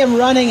town. I am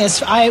running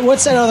as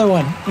what's that other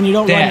one? When you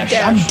don't Dash.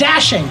 run, I'm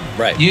dashing.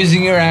 Right.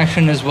 Using your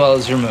action as well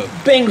as your move.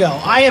 Bingo!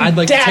 I am I'd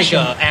like dashing.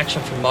 to take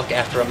action from Muck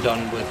after I'm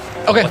done with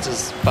what's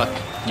his fuck.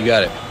 You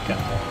got it.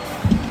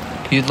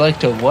 You'd like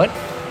to what?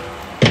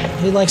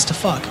 He likes to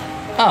fuck.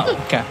 Oh,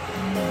 okay.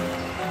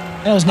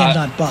 That was named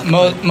not Buck.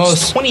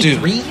 Most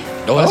 23.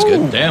 Oh, that's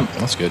good. Damn.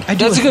 That's good.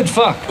 That's a good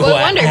fuck. Well,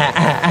 I wonder.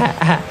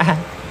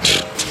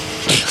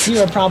 You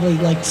are probably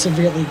like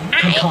severely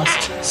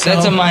concussed. So.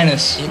 That's a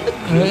minus.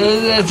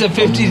 That's a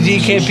 50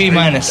 DKP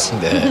minus.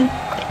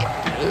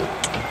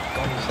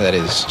 That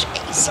is.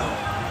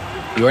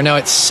 You are now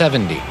at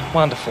 70.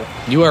 Wonderful.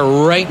 You are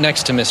right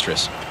next to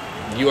Mistress.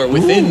 You are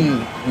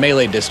within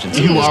melee distance.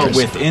 of You are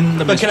Mistress. within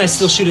the. But can I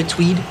still shoot at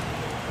Tweed?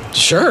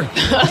 Sure.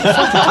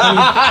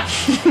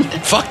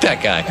 Fuck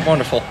that guy.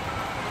 Wonderful.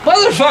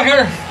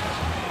 Motherfucker!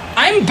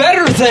 I'm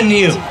better than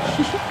you!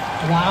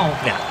 Wow.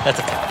 Yeah, that's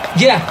a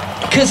fact. Yeah,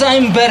 because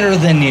I'm better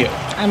than you.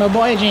 I'm a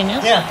boy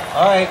genius. Yeah,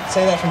 alright,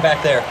 say that from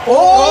back there.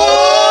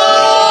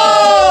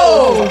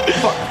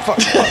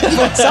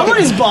 Oh!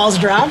 Somebody's balls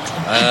dropped.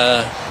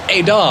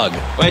 A dog.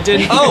 Wait,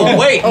 did Oh,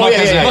 wait.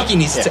 yeah. Mucky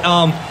needs to.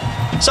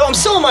 So I'm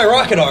still in my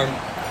rocket arm.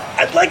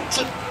 I'd like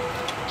to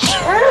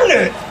turn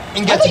it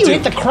and I get thought to you do-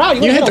 hit the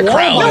crowd. You hit the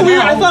crowd. No, weird.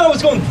 I thought I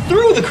was going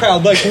through the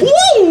crowd, like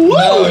whoa,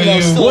 whoa. No,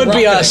 still would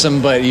be rocketing.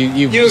 awesome, but you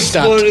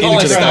stopped exploded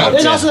into the the crowd.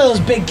 There's Yeah. also those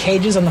big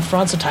cages on the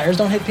front so tires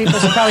don't hit people,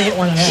 so probably hit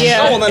one of them.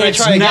 Yeah. Oh, well, then I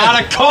try again.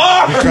 not a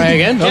car. Try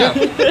again.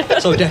 Okay. Yeah.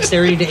 So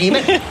dexterity to aim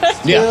it.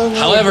 Yeah.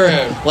 However,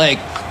 like,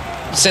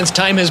 since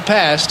time has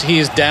passed, he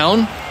is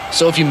down.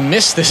 So if you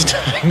miss this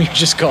time, you're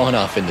just going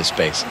off into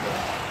space.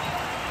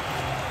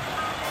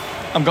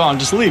 I'm gone.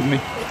 Just leave me.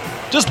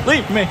 Just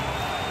leave me.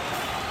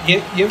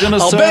 Gonna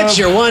I'll serve- bet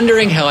you're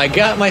wondering how I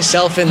got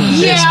myself in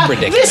this Yeah,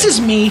 predicament. this is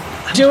me.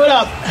 Do it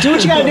up. Do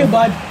what you gotta do,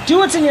 bud. Do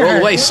what's in your Roll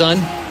heart. away, son.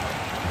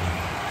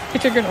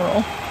 If you're gonna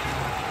roll.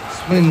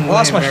 Swing I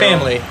lost my away,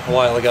 family a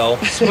while ago.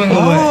 Swing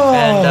away.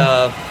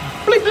 And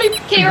Bleep, bleep.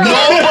 Carol.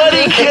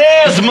 Nobody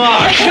cares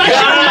much. Shut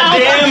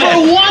your mouth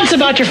for once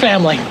about your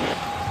family.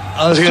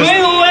 I was gonna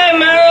Swing away,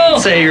 Meryl!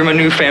 say you're my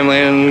new family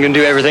and I'm gonna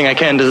do everything I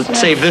can to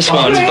save this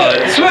one,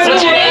 but Swing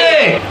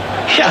away!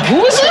 Yeah,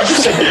 who is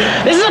this?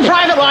 This is a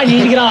private line. You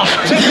need to get off.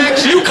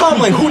 Max, you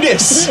calmly, who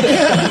dis?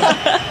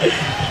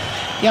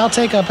 Yeah, I'll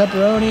take a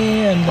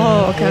pepperoni and.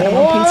 Oh, God, I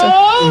want pizza.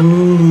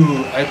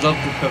 Ooh, I'd love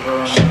the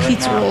pepperoni right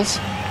Pizza now. rolls.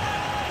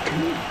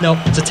 Nope,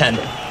 it's a 10.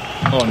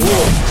 Oh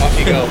no. Off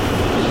you go.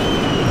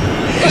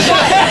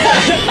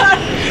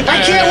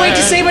 I can't wait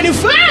to save a new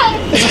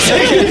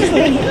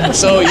file.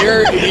 So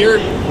your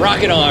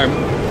rocket arm,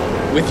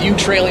 with you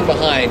trailing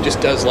behind,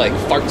 just does like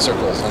fart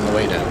circles on the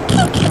way down.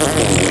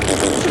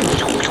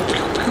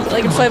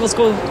 Like if Flavel's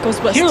goes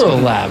west. Hero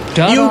Lab.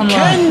 Done You online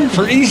can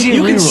for easy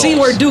You can see rerolls.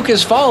 where Duke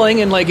is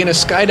falling, and like in a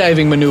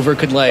skydiving maneuver,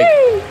 could like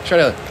try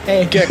to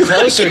get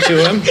closer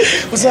to him.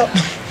 What's up?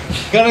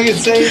 Gonna get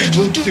saved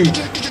with Duke.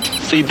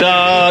 see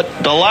the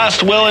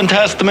last will and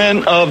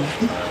testament of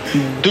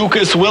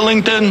Dukas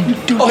Willington.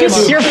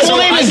 Your full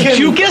name is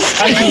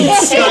Dukas? I can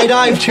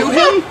skydive to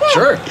him?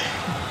 Sure.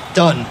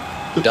 Done.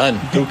 Done.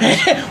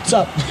 What's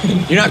up?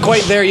 You're not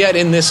quite there yet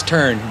in this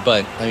turn,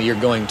 but you're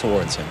going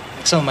towards him.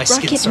 Some of my skin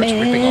Rocket starts Man.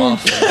 ripping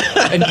off.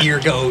 An ear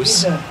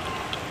goes.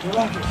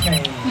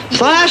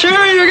 Slasher,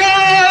 you're gonna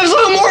have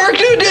some work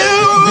to do.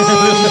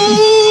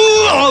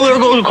 Oh, there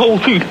goes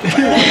cold feet.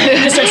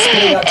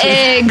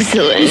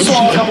 Excellent.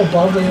 Swallow a couple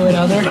bugs on your way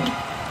down there.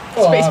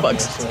 Space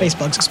bugs. Space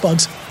bugs.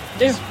 Spugs.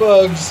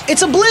 Bugs.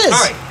 It's a blizz. All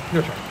right,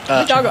 your turn.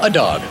 A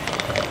dog.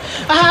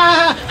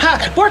 Ah,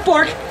 ha, bork,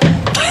 bork.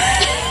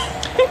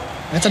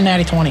 That's a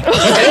natty 20.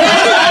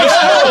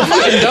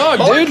 Fucking dog,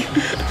 dude.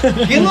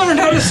 He learned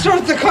how to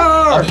start the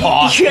car.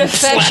 You have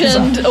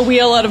fashioned a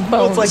wheel out of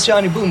bones. It's like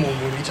Johnny Boom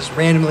Boom when he just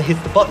randomly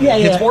hits the button Yeah,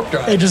 and hits yeah. warp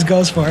drive. It just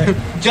goes for it.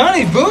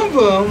 Johnny Boom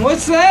Boom,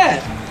 what's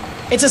that?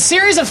 It's a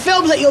series of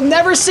films that you'll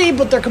never see,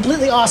 but they're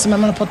completely awesome. I'm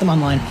going to put them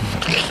online.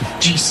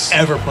 Jesus.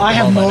 Ever put I them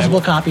have online.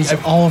 multiple copies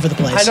all over the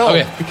place. I know,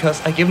 Okay.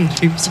 because I give them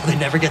to people so they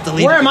never get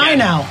deleted. Where am I again.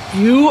 now?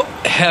 You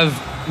have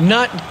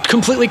not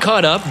completely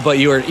caught up, but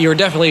you're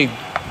definitely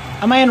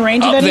Am I in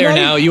range of up anybody? there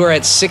now. You are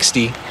at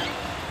 60.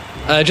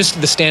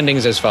 Just the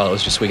standings as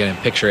follows, just so we can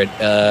picture it.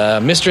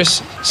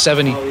 Mistress,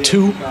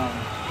 72.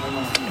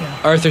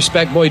 Arthur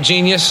Speck, Boy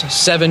Genius,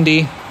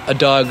 70. A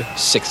dog,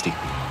 60.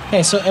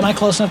 Okay, so am I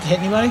close enough to hit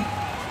anybody?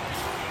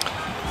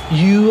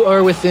 You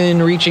are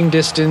within reaching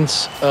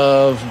distance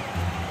of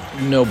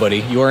nobody.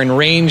 You are in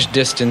range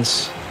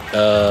distance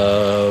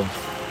of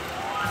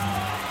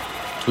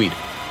Tweed.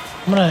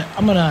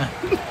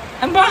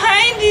 I'm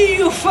behind you,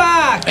 you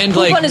fuck. And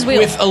Poop like on his wheel.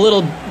 with a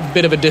little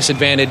bit of a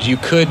disadvantage, you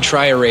could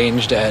try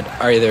arranged at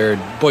either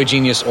Boy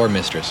Genius or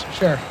Mistress.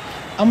 Sure.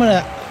 I'm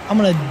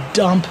gonna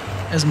dump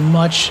as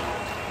much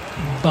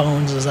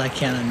bones as I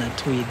can in that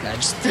Tweed guy.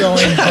 Just throwing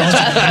bones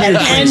at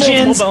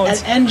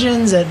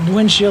engines, at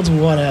windshields,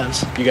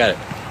 whatevs. You got it.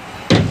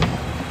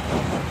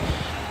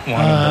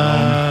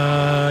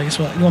 I guess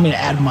what you want me to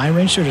add my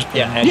range to or just put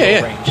Yeah, it add Yeah, your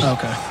yeah. range.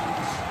 Okay.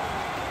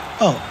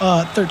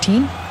 Oh,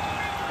 13.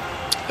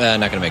 Not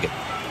gonna make it.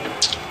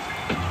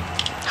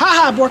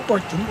 Haha, Bork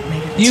didn't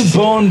make it. You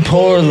bone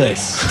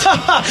poreless.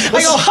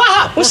 I go,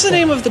 haha. What's the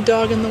name of the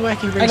dog in the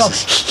wacky race? I go,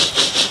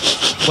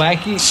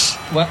 Wacky,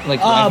 what, like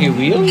wacky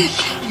wheels?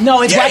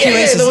 no, it's wacky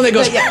races. the one that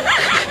goes.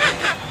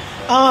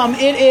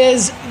 It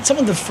is some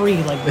of the free,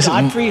 like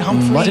Godfrey,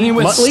 Humphrey. Didn't he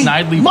with Muttley?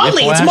 Snidely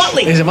Muttley, it's Whiplash?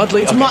 Muttley. Is it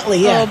Muttley? It's Okay.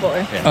 Muttley, yeah. Oh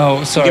boy.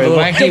 Oh, sorry. Give a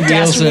little- Wacky Wheels is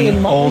Dastardly an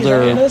and Muttley, is that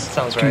what it older is?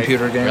 Sounds right.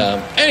 computer game.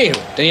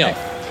 Anywho, Danielle.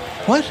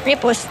 What?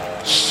 Ripples.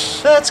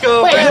 Let's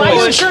go. Wait, am I Bad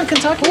going boys. sure in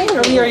Kentucky? Or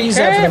are you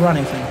using that for the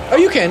running thing? Oh,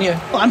 you can, yeah.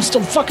 Well, I'm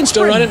still fucking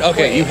Still sprinting. running?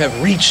 Okay, you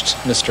have reached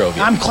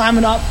Nostrovia. I'm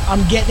climbing up.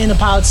 I'm getting in the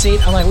pilot seat.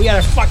 I'm like, we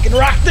gotta fucking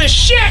rock this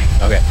shit.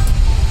 Okay.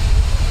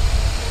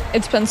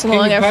 It's been so Can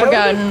long, you I've pilot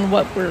forgotten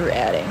what we're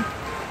adding.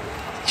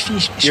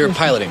 You're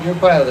piloting. You're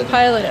piloting.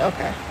 Pilot,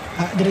 okay.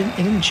 It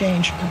didn't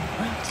change.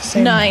 It's the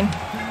same. 9.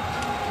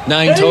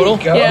 9 total?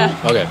 Go. Yeah.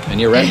 Okay, and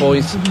your rat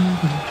boys?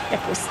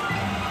 Ripples.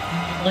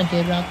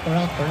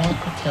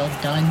 Till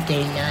dawn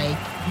daylight.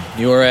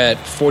 You are at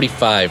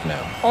 45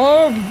 now.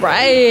 All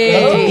right.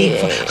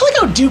 I like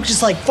how Duke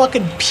just like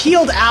fucking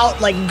peeled out,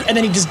 like, and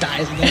then he just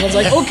dies. And everyone's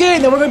like, okay,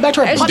 and then we're going back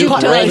to our As putt Duke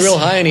putt does. race. Real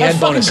high and he That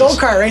had fucking bonuses.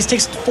 go-kart race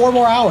takes 4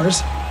 more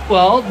hours.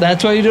 Well,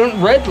 that's why you don't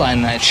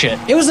redline that shit.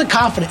 It was a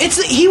confident.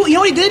 You know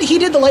what he did? He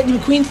did the Lightning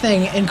McQueen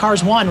thing in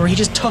Cars 1, where he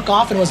just took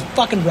off and was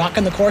fucking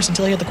rocking the course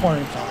until he hit the corner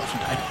and fell off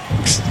and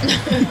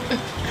died.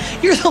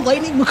 You're the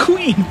Lightning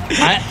McQueen.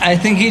 I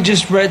think he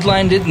just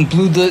redlined it and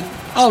blew the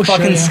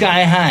fucking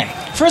sky high.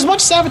 For as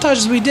much sabotage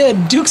as we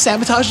did, Duke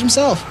sabotaged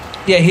himself.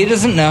 Yeah, he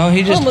doesn't know.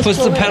 He just Almost puts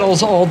the blew it.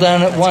 pedals all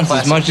down at once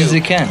as much as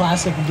he can.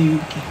 Classic Duke.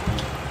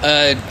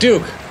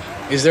 Duke,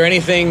 is there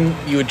anything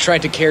you would try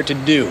to care to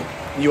do?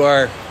 You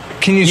are...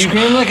 Can you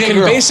scream like a can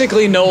girl?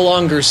 basically no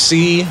longer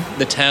see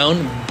the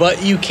town,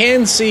 but you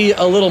can see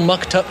a little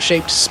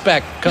mucked-up-shaped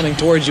speck coming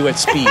towards you at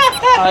speed.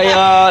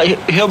 I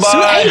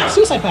hereby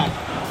Suicide Pact.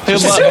 hereby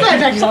Suicide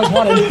Pact he's always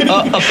wanted.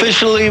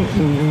 officially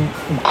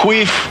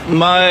queef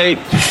my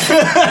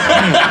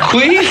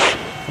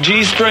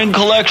G-string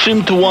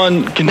collection to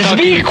one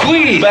Kentucky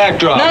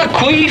backdrop. Not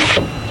queef.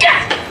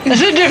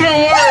 It's a different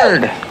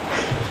word.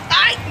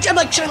 I'm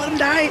like, should I let him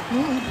die?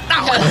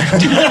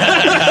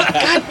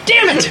 God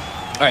damn it!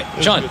 All right,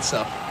 Sean.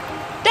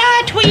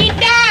 Die, Tweet,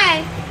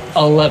 die!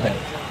 11.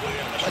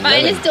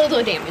 Mine is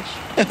dildo damage.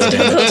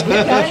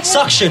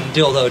 Suction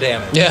dildo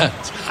damage. Yeah,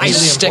 highly you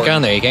stick important.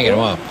 on there. You can't get them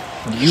off.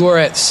 You are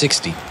at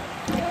 60.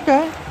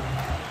 Okay.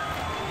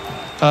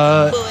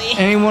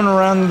 Anyone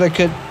around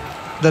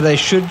that I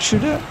should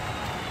shoot at?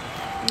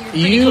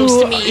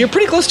 You're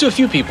pretty close to a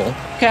few people.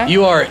 Okay.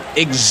 You are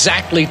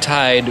exactly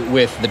tied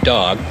with the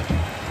dog.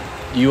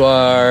 You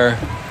are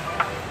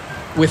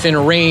within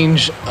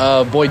range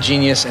of Boy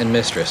Genius and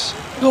Mistress.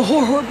 What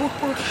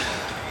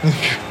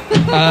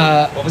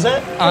was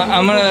that?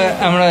 I'm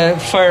gonna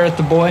fire at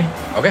the boy.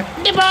 Okay.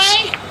 The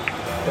boy!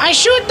 I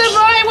shoot the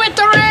boy with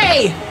the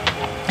ray!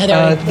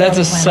 That's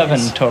a 7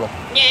 total.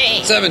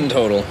 Yay! 7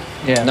 total.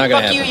 Yeah. Not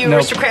gonna Fuck you, happen. you Nope.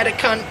 aristocratic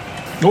cunt.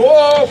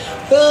 Whoa!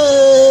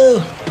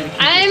 Boo!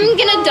 I'm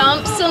gonna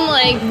dump some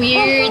like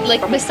weird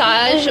like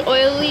massage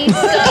oily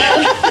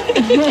stuff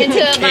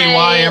into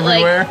my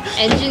everywhere. like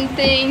engine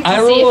thing. To I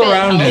see roll if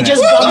around in it.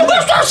 Just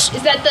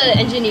Is that the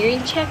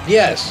engineering check?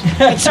 Yes.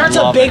 it starts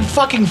a big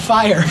fucking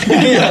fire.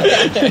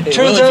 Turns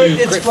Well, out if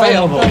you it's crit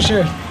fail. flammable. Oh,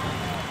 sure.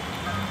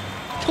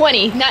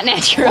 20, not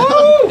natural.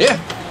 Yeah.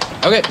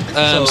 Okay.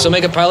 So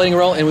make a piloting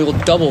roll, and we will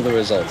double the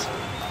results.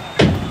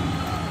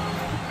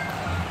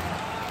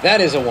 That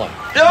is a 1.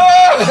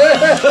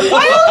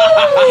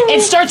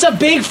 It starts a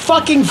big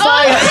fucking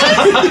fire.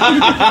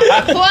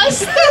 +3.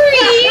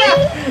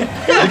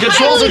 Look at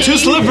controls are too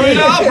slippery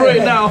to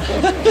operate now.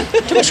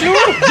 Too much fluid.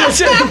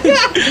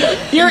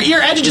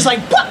 Your edge is just like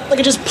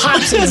it just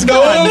pops and it's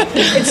gone.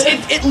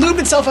 It lubed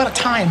itself out of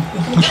time.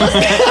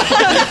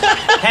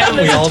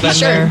 Haven't we all been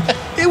there?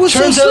 It was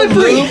Turns so out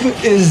slippery. lube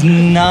is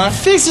not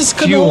Faces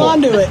couldn't fuel. hold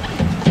on to it.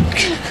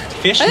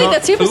 Fish, I think not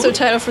that's the food? episode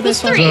title for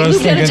this one. Three.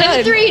 Loop at a Number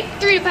time. three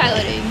to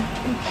piloting.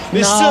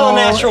 It's still a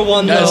natural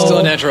one, though. That's still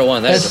a natural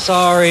one. That's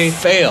Sorry.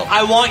 fail.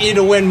 I want you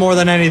to win more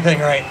than anything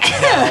right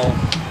now.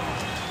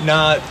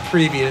 Not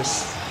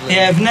previous.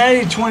 Yeah, if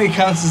natty 20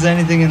 counts as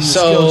anything in the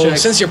skill So, check.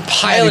 since your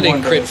piloting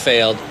 91 crit goes.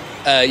 failed,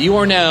 you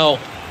are now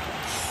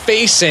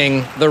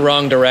facing the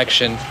wrong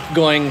direction,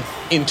 going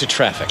into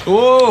traffic.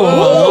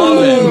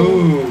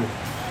 Ooh.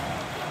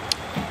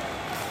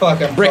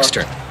 Fuck, I'm Brick's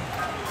fucked. turn.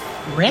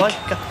 Rick? What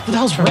the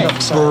hell's Rick?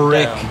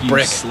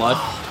 Brick. Slut.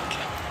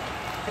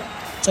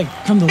 It's like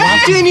from the You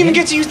Walking didn't even Dead.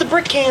 get to use the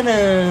brick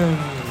cannon.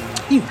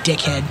 You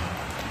dickhead.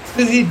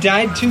 Because he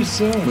died too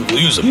soon. We'll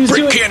use a He was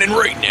brick doing- cannon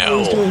right He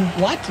was now. doing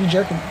what? You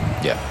jerking?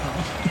 Yeah.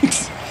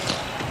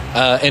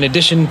 In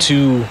addition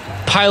to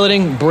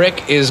piloting,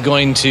 Brick is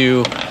going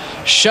to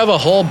shove a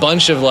whole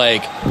bunch of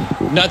like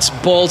nuts,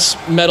 bolts,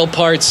 metal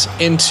parts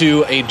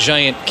into a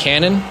giant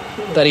cannon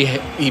that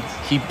he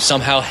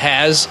somehow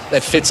has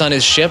that fits on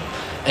his ship,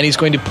 and he's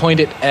going to point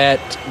it at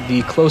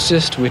the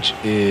closest, which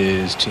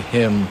is to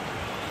him.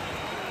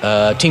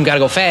 Team gotta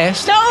go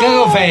fast. Gotta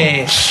go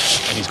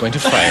fast. And he's going to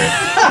fire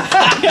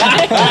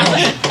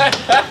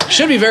it.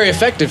 Should be very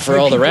effective for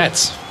all the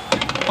rats.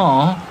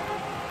 Aw.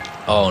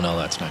 Oh no,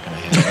 that's not going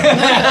to happen.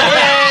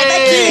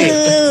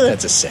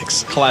 That's a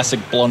 6. Classic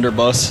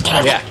blunderbuss.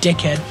 Yeah.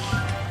 Dickhead.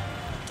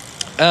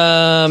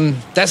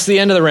 That's the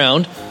end of the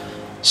round.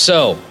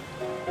 So,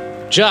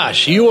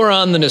 Josh, you are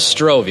on the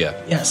Nostrovia.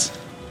 Yes.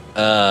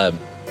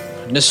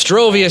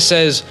 Nostrovia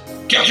says,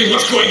 Captain,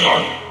 what's going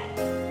on?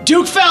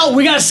 Duke fell.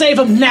 We gotta save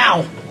him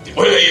now.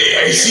 Well,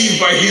 I see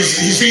by his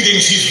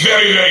readings he's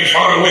very, very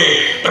far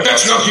away. But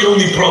that's not the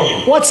only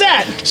problem. What's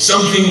that?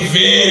 Something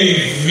very,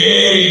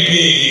 very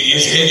big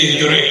is heading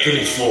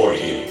directly for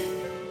him.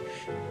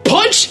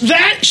 Punch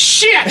that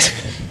shit!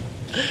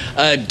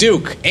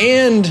 Duke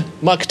and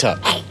Muktup.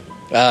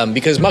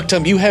 Because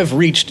Muktup, you have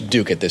reached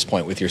Duke at this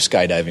point with your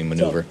skydiving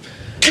maneuver.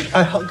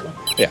 I hug him.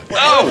 Yeah.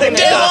 Oh!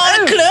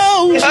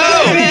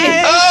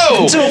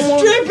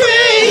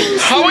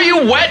 How are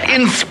you wet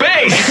in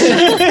space?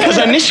 Because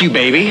I miss you,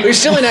 baby. You're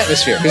still in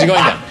atmosphere because you're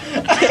going down.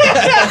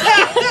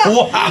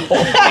 Wow.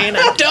 And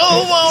I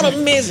don't want to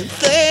miss a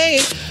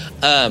thing.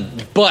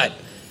 But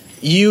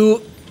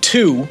you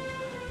too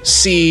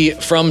see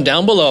from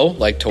down below,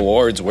 like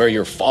towards where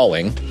you're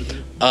falling,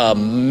 a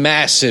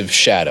massive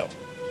shadow.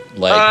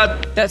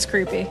 Like That's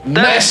creepy.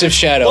 massive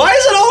shadow. Why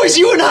is it always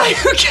you and I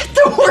who get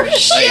the worst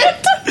shit?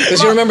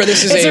 Because you remember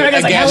this is It's a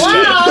like, gas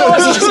hello!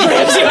 He just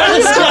grabs you out of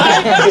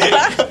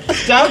the sky.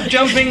 Stop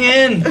jumping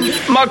in.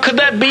 Mark, could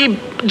that be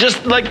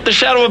just like the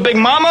shadow of Big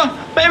Mama,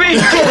 maybe?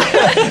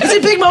 Is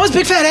it Big Mama's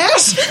big fat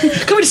ass?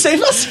 Coming to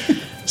save us?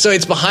 So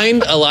it's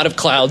behind a lot of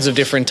clouds of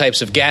different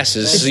types of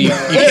gases. So you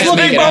It's can't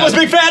make Big it Mama's out.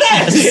 big fat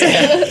ass.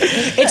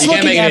 It's You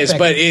can't looking make epic. it,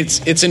 but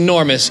it's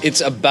enormous.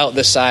 It's about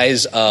the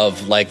size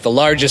of like the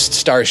largest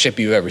starship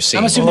you've ever seen.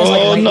 I'm assuming there's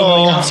like lightning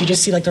going off, so you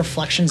just see like the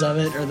reflections of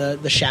it or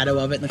the shadow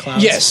of it in the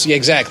clouds. Yes, yeah,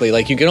 exactly.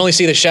 Like you can only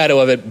see the shadow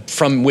of it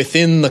from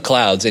within the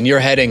clouds, and you're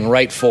heading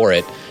right for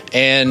it.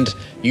 And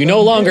you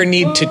no longer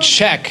need to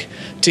check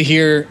to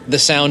hear the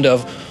sound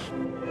of.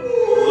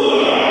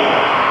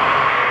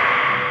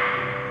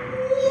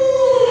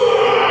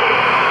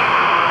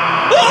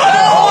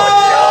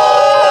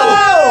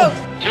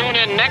 Tune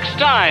in next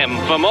time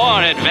for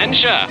more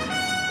adventure.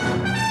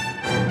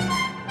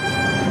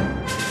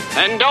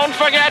 And don't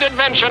forget,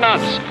 Adventure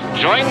Nuts,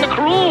 join the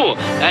crew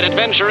at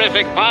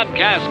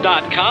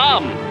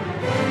AdventurificPodcast.com.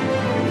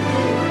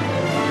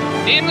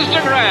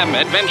 Instagram,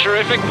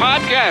 Adventurific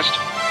Podcast.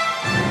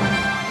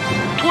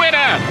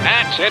 Twitter,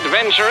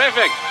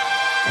 @Adventurific.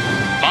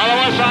 Follow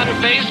us on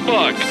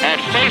Facebook at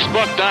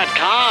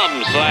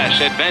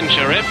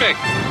Facebook.com/Adventurific.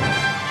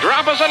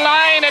 Drop us a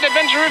line at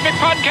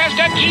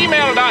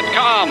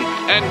AdventurificPodcast@gmail.com.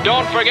 And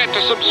don't forget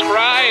to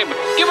subscribe.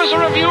 Give us a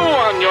review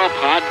on your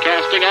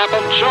podcasting app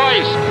of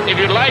choice. If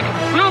you'd like,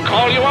 we'll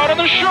call you out on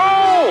the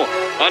show.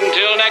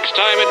 Until next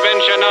time,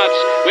 Adventure Nuts,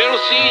 we'll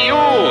see you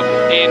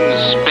in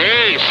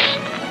space.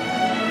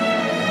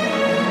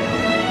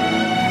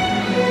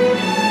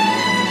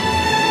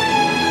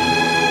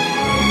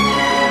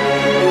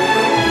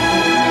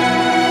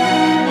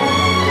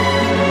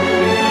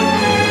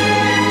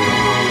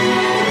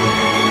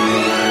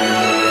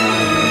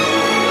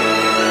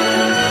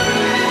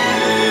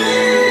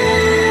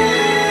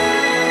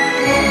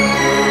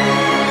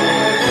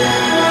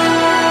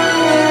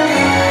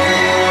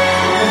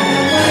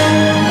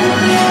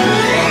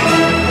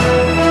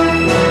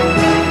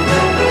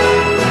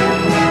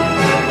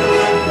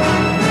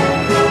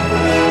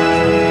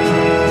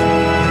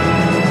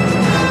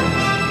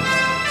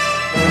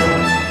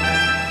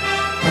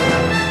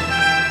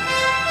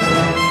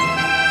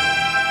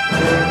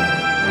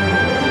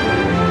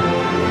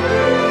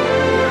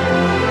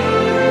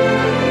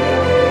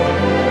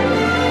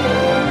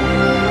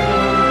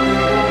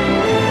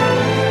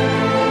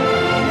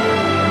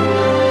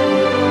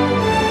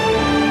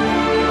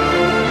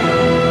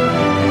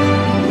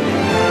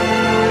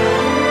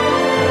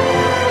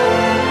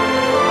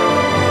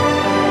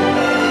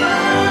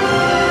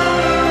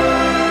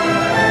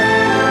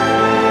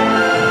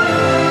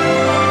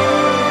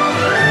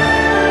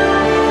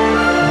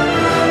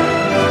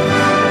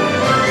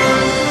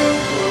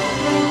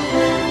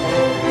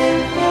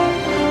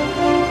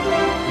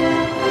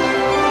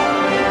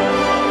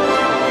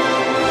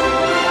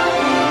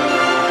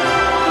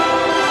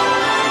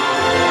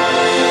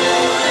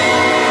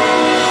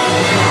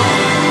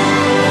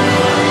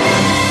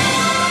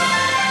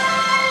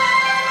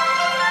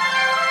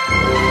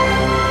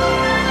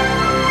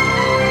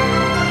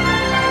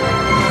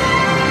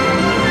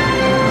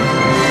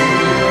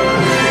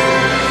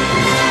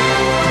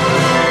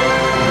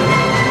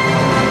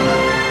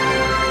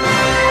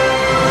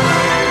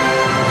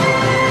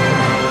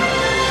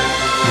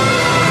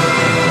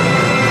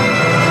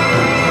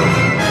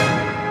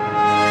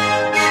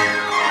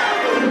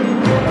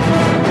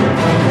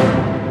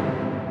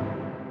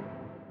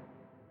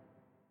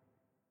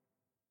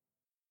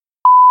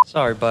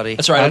 Sorry, buddy.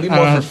 That's right. I need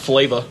more for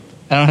flavor.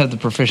 I don't have the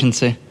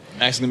proficiency.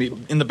 Max is gonna be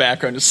in the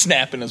background, just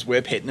snapping his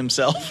whip, hitting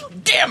himself.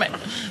 Damn it!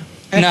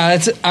 No,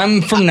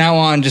 I'm from now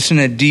on just in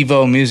a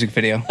Devo music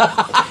video.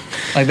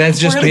 Like that's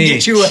just We're gonna me.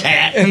 get you a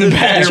hat in the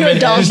back. Get you a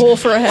dog bowl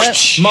for a hat.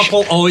 Muck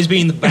will always be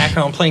in the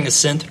background playing a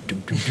synth.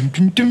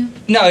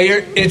 No,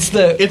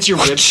 it's your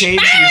rib cage.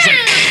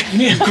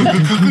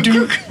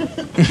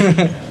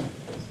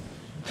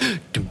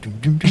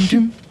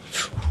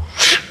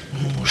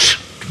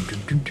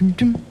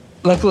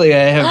 Luckily, I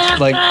have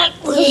like.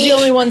 Those are the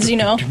only ones you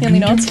know. The only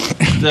notes.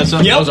 Those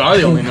are the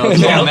only notes.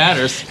 All that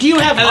matters. Do you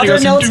have other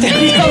notes?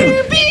 Yeah,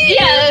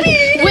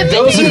 whip it.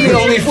 Those are the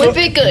only whip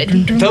it good.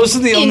 Those are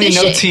the only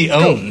Into notes shape. he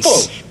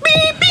owns.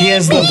 He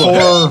has the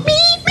four.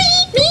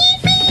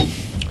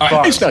 All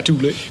right, it's not too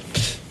late.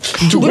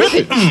 To whip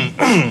it.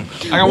 I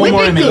got one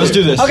more in me. Let's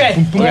do this. Okay.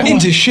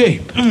 Into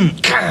shape.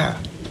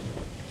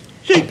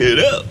 Shape it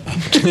up.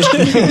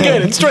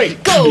 Get it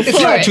straight. Go for It's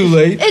not it. too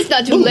late. It's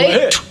not too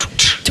late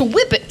to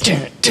whip it.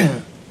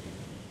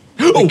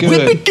 Oh,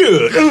 whip it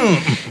good.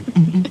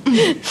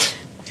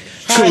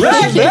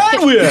 Correct that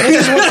whip.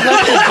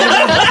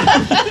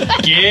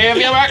 Give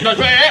me back the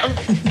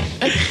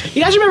whip.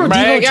 You guys remember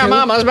Bring Devo your 2?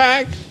 mama's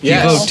back.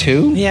 Devo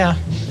 2? Yeah.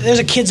 There's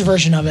a kid's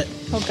version of it.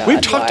 Oh God.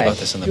 We've talked about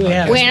this in the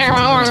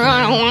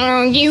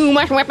podcast. You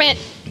must whip it.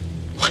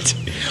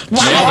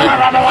 When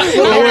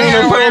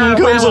the problem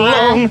comes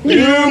along,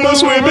 you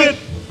must whip it.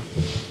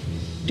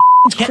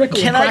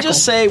 Can I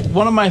just say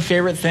one of my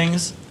favorite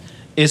things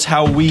is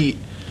how we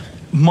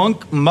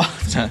Muck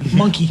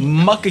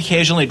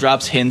occasionally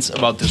drops hints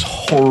about this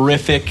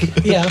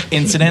horrific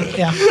incident,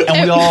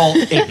 and we all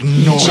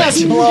ignore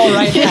Just it. blow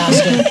right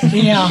past it.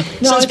 Yeah.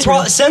 No,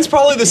 Since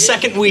probably the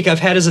second week, I've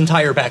had his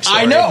entire backstory.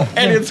 I know,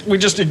 and we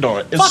just ignore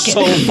it. It's Fuck it.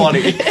 so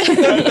funny.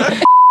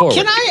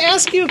 Can I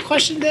ask you a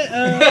question?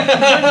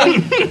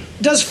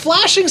 Does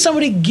flashing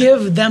somebody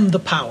give them the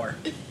power?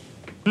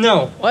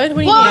 No. What?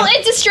 Well,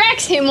 it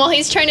distracts him while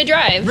he's trying to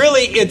drive.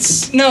 Really,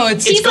 it's He's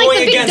it's like going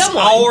the big against dumb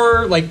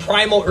one. our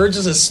primal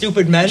urges as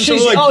stupid men. So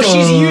She's- we're like,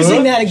 she's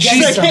using that against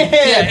She's him. like,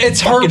 Yeah,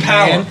 it's her fucking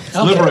power. man.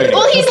 Liberating.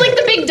 Well, he's like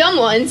the big dumb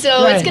one, so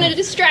Right. it's going to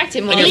distract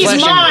him. While He's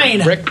he's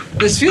mine. Rick,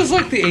 This feels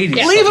like the 80s.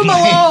 Yeah. Leave him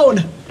alone.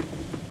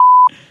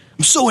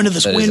 I'm so into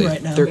this that is win a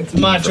right now.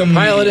 Macho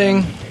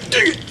piloting.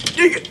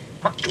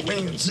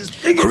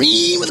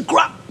 Cream of the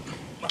crop.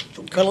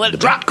 Gotta let it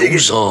Drop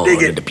goes on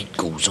and the beat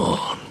goes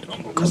on.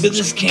 Cause of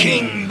this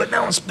King, but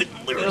now I'm spitting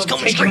lyrics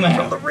coming straight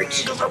from the ring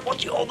because I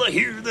want you all to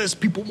hear this.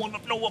 People want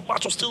to know if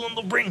Macho's still in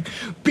the ring.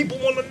 People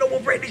want to know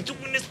if Randy's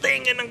doing his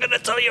thing, and I'm gonna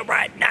tell you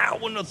right now.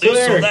 When the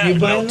this or that, you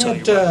and I'll buying tell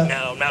you that, right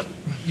now. Now,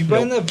 You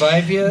buying that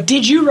Vive yet?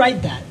 Did you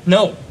write that?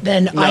 No.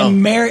 Then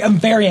I'm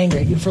very angry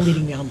at you for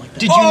leading me on like that.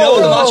 Did you know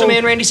that Macho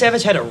Man Randy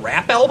Savage had a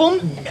rap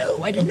album?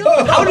 No, I didn't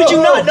know. How did you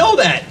not know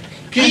that?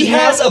 He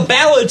has a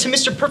ballad to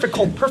Mr. Perfect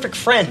called Perfect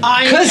Friend.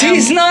 Because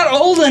he's not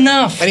old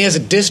enough. And he has a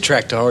diss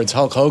track towards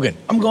Hulk Hogan.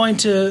 I'm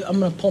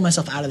gonna pull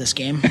myself out of this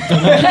game.